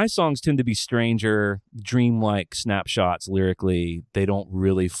 My songs tend to be stranger, dreamlike snapshots lyrically. They don't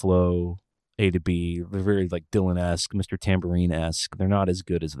really flow A to B. They're very like Dylan-esque, Mr. Tambourine-esque. They're not as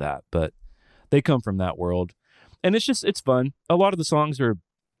good as that, but they come from that world. And it's fun. A lot of the songs are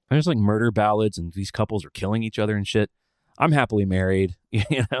There's like murder ballads and these couples are killing each other and shit. I'm happily married,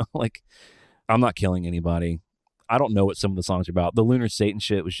 like I'm not killing anybody. I don't know what some of the songs are about. The Lunar Satan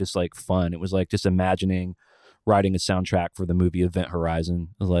shit was just like fun. It was like just imagining writing a soundtrack for the movie Event Horizon.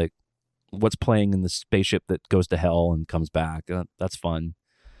 It was like, what's playing in the spaceship that goes to hell and comes back? That's fun.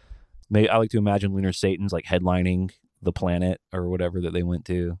 I like to imagine Lunar Satan's like headlining the planet or whatever that they went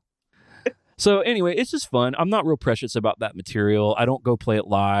to. So anyway, it's just fun. I'm not real precious about that material. I don't go play it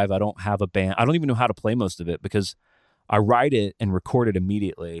live. I don't have a band. I don't even know how to play most of it because I write it and record it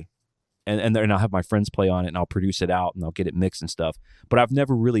immediately. And then I'll have my friends play on it and I'll produce it out and I'll get it mixed and stuff. But I've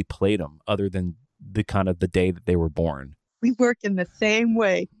never really played them other than the kind of the day that they were born. We work in the same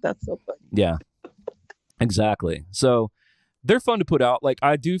way. That's so funny. Yeah, exactly. So they're fun to put out. Like,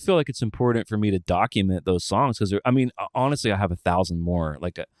 I do feel like it's important for me to document those songs because, I mean, honestly, I have 1,000 more.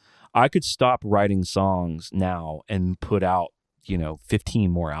 Like, I could stop writing songs now and put out,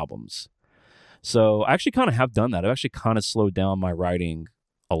 15 more albums. So I actually kind of have done that. I've actually kind of slowed down my writing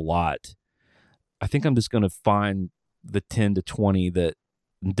a lot. I think I'm just going to find the 10 to 20 that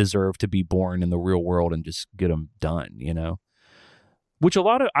deserve to be born in the real world and just get them done, Which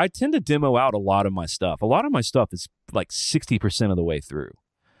I tend to demo out a lot of my stuff. A lot of my stuff is like 60% of the way through.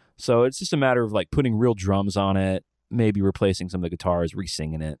 So it's just a matter of like putting real drums on it, maybe replacing some of the guitars,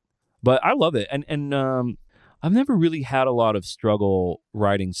 re-singing it. But I love it. And I've never really had a lot of struggle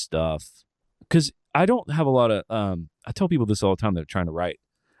writing stuff because I don't have a lot of, I tell people this all the time that are trying to write.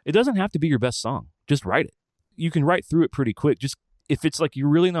 It doesn't have to be your best song. Just write it. You can write through it pretty quick. Just if it's like you're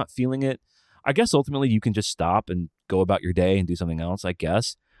really not feeling it, I guess ultimately you can just stop and go about your day and do something else, I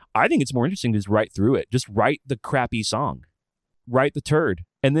guess. I think it's more interesting to just write through it. Just write the crappy song. Write the turd.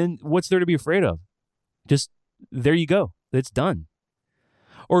 And then what's there to be afraid of? Just, there you go. It's done.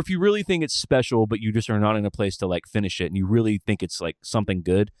 Or if you really think it's special, but you just are not in a place to like finish it and you really think it's like something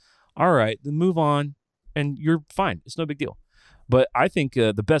good, all right, then move on and you're fine. It's no big deal. But I think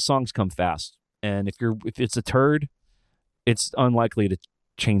the best songs come fast. And if it's a turd, it's unlikely to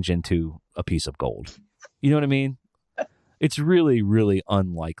change into a piece of gold. You know what I mean? It's really, really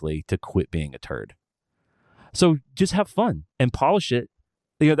unlikely to quit being a turd. So just have fun and polish it.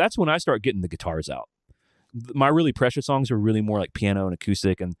 That's when I start getting the guitars out. My really precious songs are really more like piano and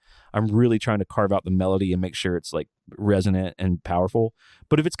acoustic, and I'm really trying to carve out the melody and make sure it's like resonant and powerful.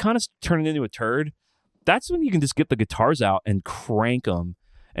 But if it's kind of turning into a turd, that's when you can just get the guitars out and crank them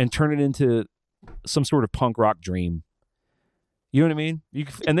and turn it into some sort of punk rock dream. You know what I mean?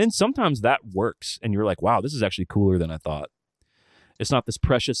 And then sometimes that works and you're like, wow, this is actually cooler than I thought. It's not this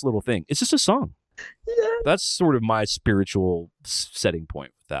precious little thing. It's just a song. Yeah. That's sort of my spiritual setting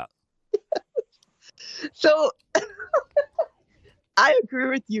point with that. So I agree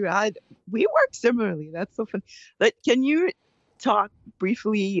with you. We work similarly. That's so fun. But can you talk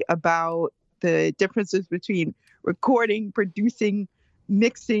briefly about the differences between recording, producing,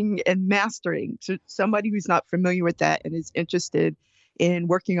 mixing, and mastering? So somebody who's not familiar with that and is interested in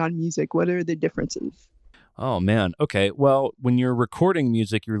working on music, what are the differences? Oh, man. Okay. Well, when you're recording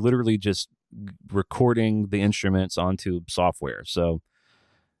music, you're literally just recording the instruments onto software. So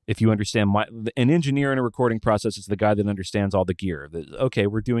if you understand, an engineer in a recording process is the guy that understands all the gear. Okay,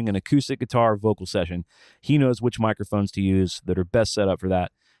 we're doing an acoustic guitar vocal session. He knows which microphones to use that are best set up for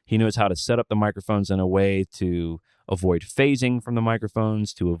that. He knows how to set up the microphones in a way to avoid phasing from the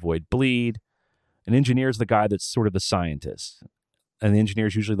microphones, to avoid bleed. An engineer is the guy that's sort of the scientist, and the engineer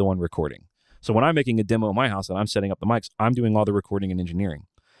is usually the one recording. So when I'm making a demo at my house and I'm setting up the mics, I'm doing all the recording and engineering.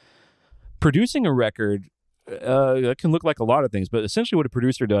 Producing a record, it can look like a lot of things, but essentially what a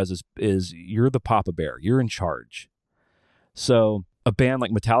producer does is you're the Papa Bear. You're in charge. So a band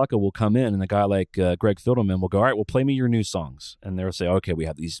like Metallica will come in, and a guy like Greg Fidelman will go, all right, well, play me your new songs. And they'll say, okay, we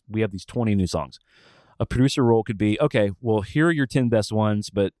have these 20 new songs. A producer role could be, okay, well, here are your 10 best ones,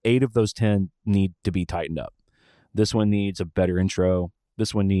 but 8 of those 10 need to be tightened up. This one needs a better intro.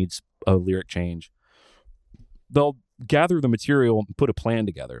 This one needs a lyric change. They'll gather the material and put a plan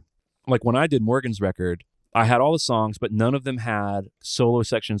together. Like when I did Morgan's record, I had all the songs, but none of them had solo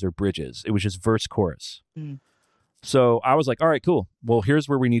sections or bridges. It was just verse chorus. Mm. So I was like, all right, cool. Well, here's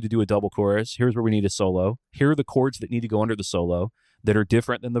where we need to do a double chorus. Here's where we need a solo. Here are the chords that need to go under the solo that are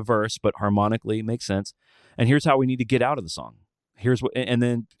different than the verse, but harmonically make sense. And here's how we need to get out of the song. Here's what,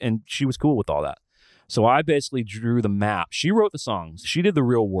 and she was cool with all that. So I basically drew the map. She wrote the songs. She did the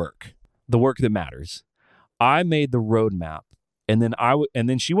real work, the work that matters. I made the road map. And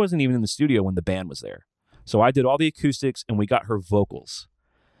then she wasn't even in the studio when the band was there. So I did all the acoustics and we got her vocals.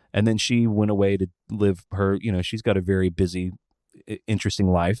 And then she went away to live her, she's got a very busy, interesting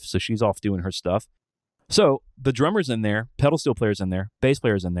life. So she's off doing her stuff. So the drummer's in there, pedal steel player's in there, bass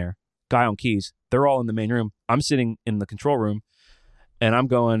player's in there, guy on keys. They're all in the main room. I'm sitting in the control room, and I'm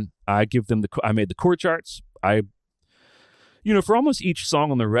going. I give them I made the chord charts. For almost each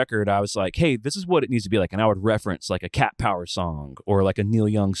song on the record, I was like, hey, this is what it needs to be like. And I would reference like a Cat Power song or like a Neil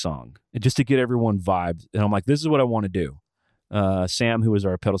Young song just to get everyone vibed. And I'm like, this is what I want to do. Sam, who was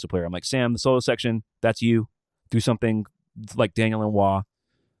our pedal steel player, I'm like, Sam, the solo section, that's you. Do something like Daniel Lanois.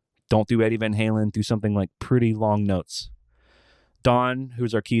 Don't do Eddie Van Halen. Do something like pretty long notes. Don,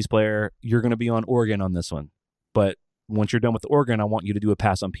 who's our keys player, you're going to be on organ on this one. But once you're done with the organ, I want you to do a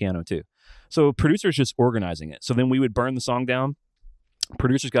pass on piano too. So producer's just organizing it. So then we would burn the song down.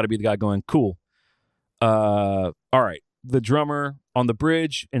 Producer's got to be the guy going, cool. All right. The drummer on the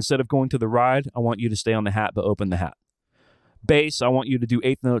bridge, instead of going to the ride, I want you to stay on the hat, but open the hat. Bass, I want you to do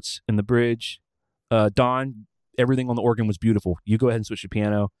eighth notes in the bridge. Don, everything on the organ was beautiful. You go ahead and switch to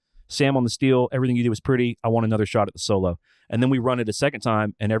piano. Sam on the steel, everything you did was pretty. I want another shot at the solo. And then we run it a second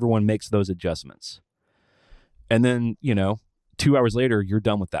time, and everyone makes those adjustments. And then, 2 hours later, you're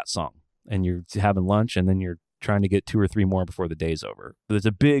done with that song. And you're having lunch, and then you're trying to get 2 or 3 more before the day's over. But it's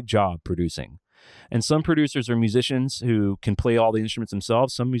a big job producing. And some producers are musicians who can play all the instruments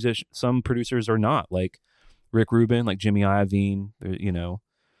themselves. Some producers are not, like Rick Rubin, like Jimmy Iovine.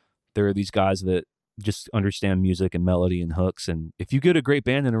 There are these guys that just understand music and melody and hooks. And if you get a great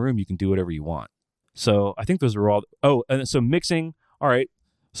band in a room, you can do whatever you want. So I think those are all. Oh, and so mixing. All right.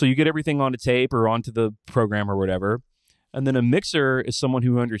 So you get everything onto tape or onto the program or whatever. And then a mixer is someone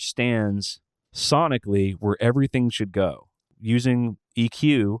who understands sonically where everything should go. Using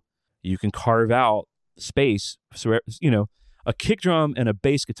EQ, you can carve out space. So, a kick drum and a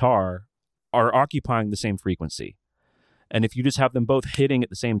bass guitar are occupying the same frequency. And if you just have them both hitting at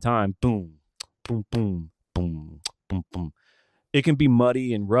the same time, boom, boom, boom, boom, boom, boom, it can be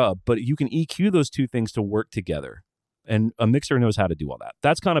muddy and rub, but you can EQ those two things to work together. And a mixer knows how to do all that.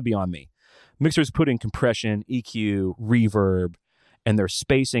 That's kind of beyond me. Mixers put in compression, EQ, reverb, and they're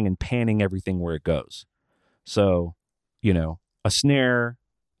spacing and panning everything where it goes. So, a snare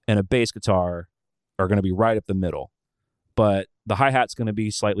and a bass guitar are going to be right up the middle, but the hi-hat's going to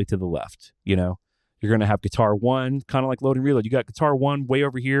be slightly to the left. You're going to have guitar 1, kind of like load and reload. You got guitar 1 way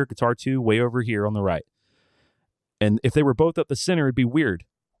over here, guitar 2 way over here on the right. And if they were both up the center, it'd be weird,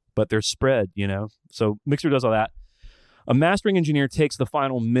 but they're spread, So mixer does all that. A mastering engineer takes the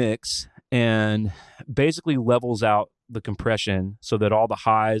final mix and basically levels out the compression so that all the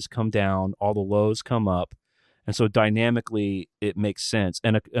highs come down, all the lows come up. And so dynamically, it makes sense.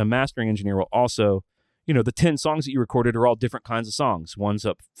 And a mastering engineer will also, the 10 songs that you recorded are all different kinds of songs. One's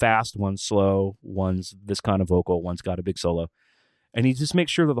up fast, one's slow, one's this kind of vocal, one's got a big solo. And he just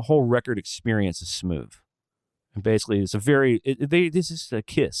makes sure that the whole record experience is smooth. And basically, it's this is a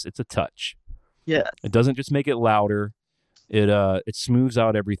kiss. It's a touch. Yeah. It doesn't just make it louder. It smooths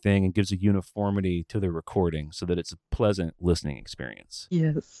out everything and gives a uniformity to the recording so that it's a pleasant listening experience.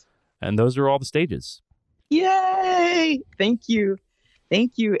 Yes. And those are all the stages. Yay! Thank you.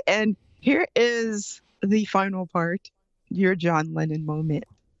 Thank you. And here is the final part, your John Lennon moment.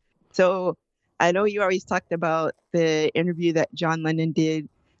 So I know you always talked about the interview that John Lennon did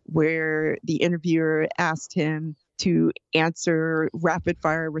where the interviewer asked him to answer rapid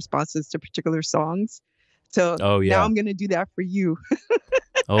fire responses to particular songs. So now I'm going to do that for you.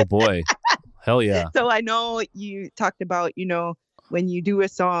 Oh, boy. Hell yeah. So I know you talked about, when you do a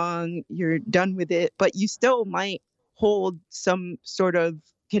song, you're done with it, but you still might hold some sort of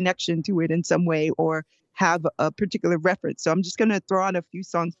connection to it in some way or have a particular reference. So I'm just going to throw on a few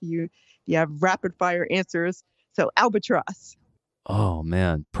songs for you. You have rapid fire answers. So Albatross. Oh,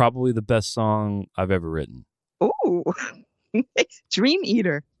 man. Probably the best song I've ever written. Oh, Dream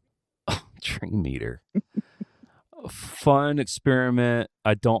Eater. Dream Eater. Fun experiment.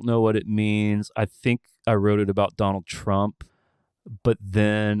 I don't know what it means. I think I wrote it about Donald Trump, but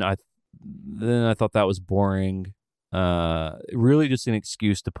then I thought that was boring. Really just an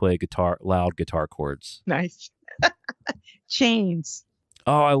excuse to play loud guitar chords. Nice. Chains.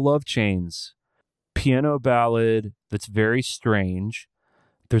 Oh, I love Chains. Piano ballad that's very strange.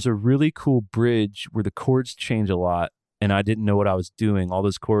 There's a really cool bridge where the chords change a lot, and I didn't know what I was doing. All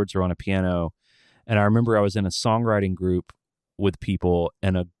those chords are on a piano. And I remember I was in a songwriting group with people,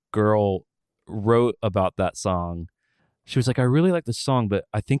 and a girl wrote about that song. She was like, I really like the song, but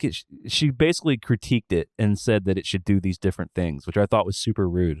I think she basically critiqued it and said that it should do these different things, which I thought was super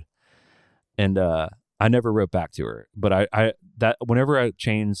rude. And I never wrote back to her. But whenever I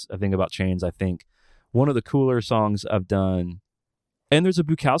think about Chains, I think one of the cooler songs I've done, and there's a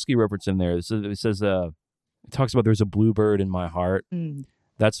Bukowski reference in there. It says, it talks about there's a bluebird in my heart.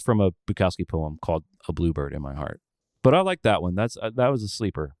 That's from a Bukowski poem called "A Bluebird in My Heart." But I like that one. That was a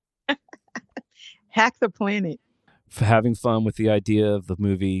sleeper. Hack the Planet. Having fun with the idea of the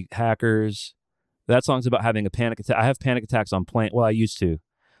movie Hackers. That song's about having a panic attack. I have panic attacks on plane. Well, I used to.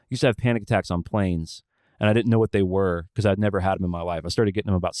 Used to have panic attacks on planes, and I didn't know what they were because I'd never had them in my life. I started getting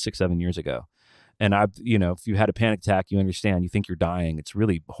them about 6-7 years ago. And if you had a panic attack, you understand. You think you're dying. It's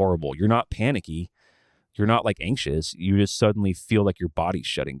really horrible. You're not panicky. You're not like anxious. You just suddenly feel like your body's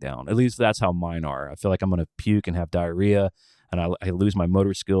shutting down. At least that's how mine are. I feel like I'm going to puke and have diarrhea, and I lose my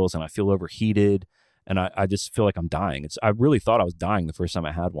motor skills, and I feel overheated, and I just feel like I'm dying. I really thought I was dying the first time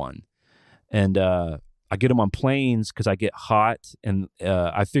I had one. And I get them on planes because I get hot, and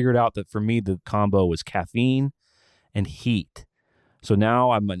I figured out that for me the combo was caffeine and heat. So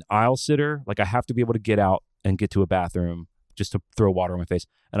now I'm an aisle sitter. Like I have to be able to get out and get to a bathroom just to throw water on my face.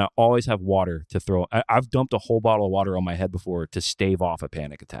 And I always have water to throw. I've dumped a whole bottle of water on my head before to stave off a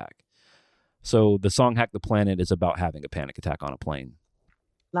panic attack. So the song Hack the Planet is about having a panic attack on a plane.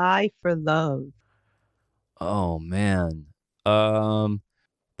 Lie for Love. Oh, man.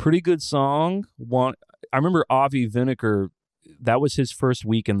 Pretty good song. I remember Avi Vinegar. That was his first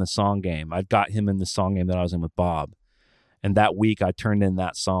week in the song game. I got him in the song game that I was in with Bob. And that week I turned in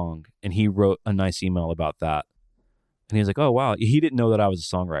that song, and he wrote a nice email about that. And he was like, oh, wow. He didn't know that I was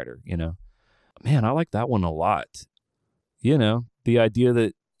a songwriter, Man, I like that one a lot. The idea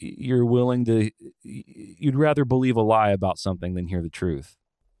that you're willing to, you'd rather believe a lie about something than hear the truth.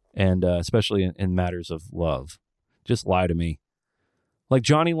 And especially in matters of love. Just lie to me. Like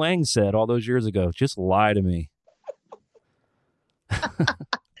Johnny Lang said all those years ago, just lie to me.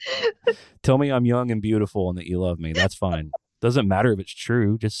 Tell me I'm young and beautiful and that you love me. That's fine. Doesn't matter if it's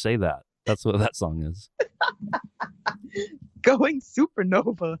true. Just say that. That's what that song is. Going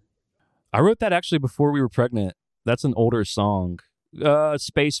Supernova. I wrote that actually before we were pregnant. That's an older song.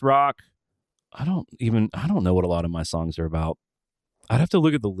 Space rock. I don't know what a lot of my songs are about. I'd have to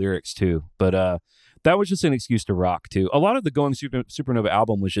look at the lyrics too. But that was just an excuse to rock too. A lot of the Going Supernova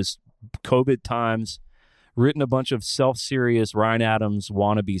album was just COVID times, written a bunch of self-serious Ryan Adams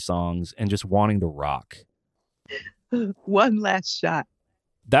wannabe songs and just wanting to rock. One Last Shot.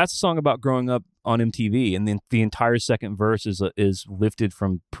 That's a song about growing up on MTV, and the entire second verse is lifted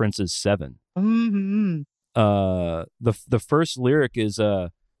from Prince's Seven. Mm-hmm. The first lyric is I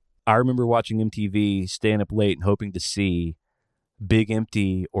remember watching MTV, staying up late and hoping to see Big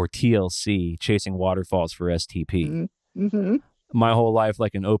Empty or TLC chasing waterfalls for STP. Mm-hmm. My whole life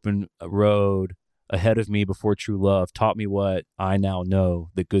like an open road ahead of me before true love taught me what I now know,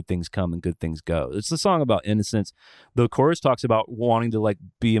 that good things come and good things go. It's a song about innocence. The chorus talks about wanting to like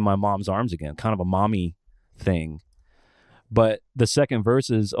be in my mom's arms again, kind of a mommy thing. But the second verse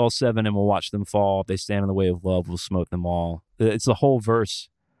is all seven and we'll watch them fall. If they stand in the way of love, we'll smote them all. It's the whole verse,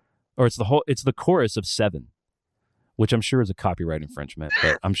 or it's the chorus of Seven, which I'm sure is a copyright infringement,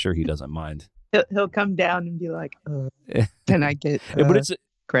 but I'm sure he doesn't mind. He'll come down and be like, can I get but it's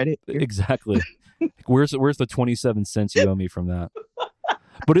credit here? Exactly. Where's the 27 cents you owe me from that?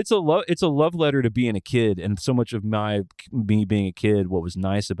 But it's a love letter to being a kid, and so much of me being a kid, what was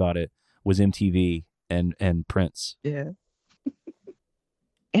nice about it was MTV and Prince. Yeah.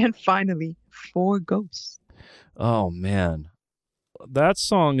 And finally, For Ghosts. Oh man, that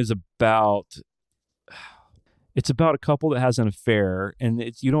song is about a couple that has an affair, and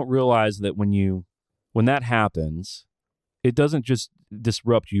you don't realize that when that happens, it doesn't just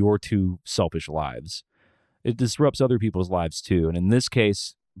disrupt your two selfish lives. It disrupts other people's lives too. And in this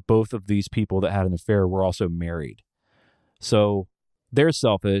case, both of these people that had an affair were also married. So they're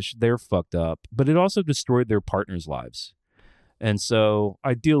selfish, they're fucked up, but it also destroyed their partners' lives. And so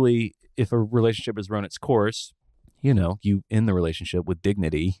ideally, if a relationship has run its course, you end the relationship with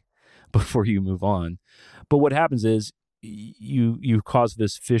dignity before you move on. But what happens is you cause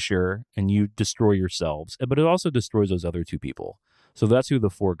this fissure and you destroy yourselves, but it also destroys those other two people. So that's who the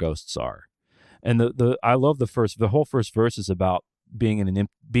four ghosts are. And I love the whole first verse is about being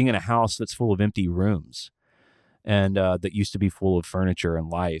in a house that's full of empty rooms, and that used to be full of furniture and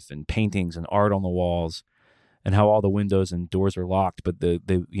life and paintings and art on the walls, and how all the windows and doors are locked, but they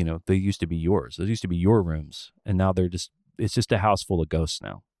used to be yours. Those used to be your rooms, and now it's just a house full of ghosts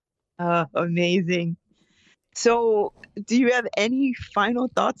now. Amazing. So, do you have any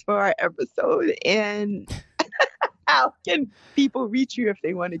final thoughts for our episode? And how can people reach you if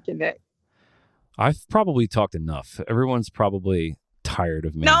they want to connect? I've probably talked enough. Everyone's probably tired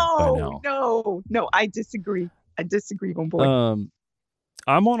of me by now. No, I disagree. Homeboy.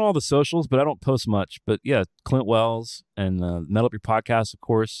 I'm on all the socials, but I don't post much. But yeah, Clint Wells and Metal Up Your Podcast, of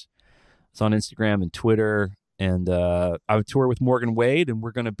course. It's on Instagram and Twitter. And I tour with Morgan Wade, and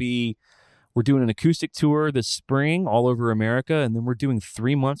we're doing an acoustic tour this spring all over America, and then we're doing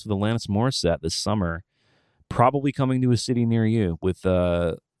 3 months with Alanis Morissette this summer, probably coming to a city near you with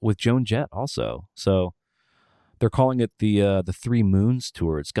Joan Jett also. So they're calling it the Three Moons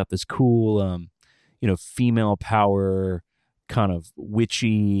Tour. It's got this cool, female power kind of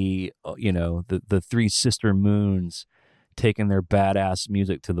witchy, the three sister moons taking their badass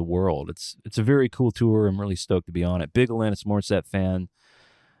music to the world. It's a very cool tour. I'm really stoked to be on it. Big Alanis Morissette fan,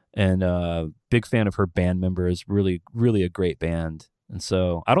 and big fan of her band members. Really, really a great band. And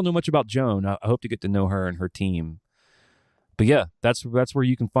so I don't know much about Joan. I hope to get to know her and her team. But yeah, that's where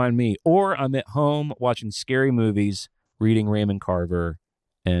you can find me. Or I'm at home watching scary movies, reading Raymond Carver,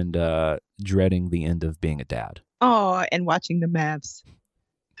 and dreading the end of being a dad. Oh, and watching the Mavs.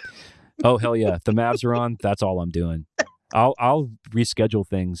 Oh, hell yeah. If the Mavs are on, that's all I'm doing. I'll reschedule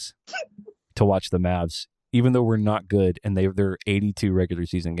things to watch the Mavs, even though we're not good and they're 82 regular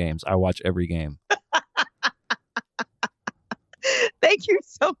season games. I watch every game. Thank you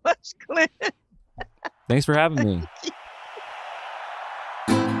so much, Clint. Thanks for having me.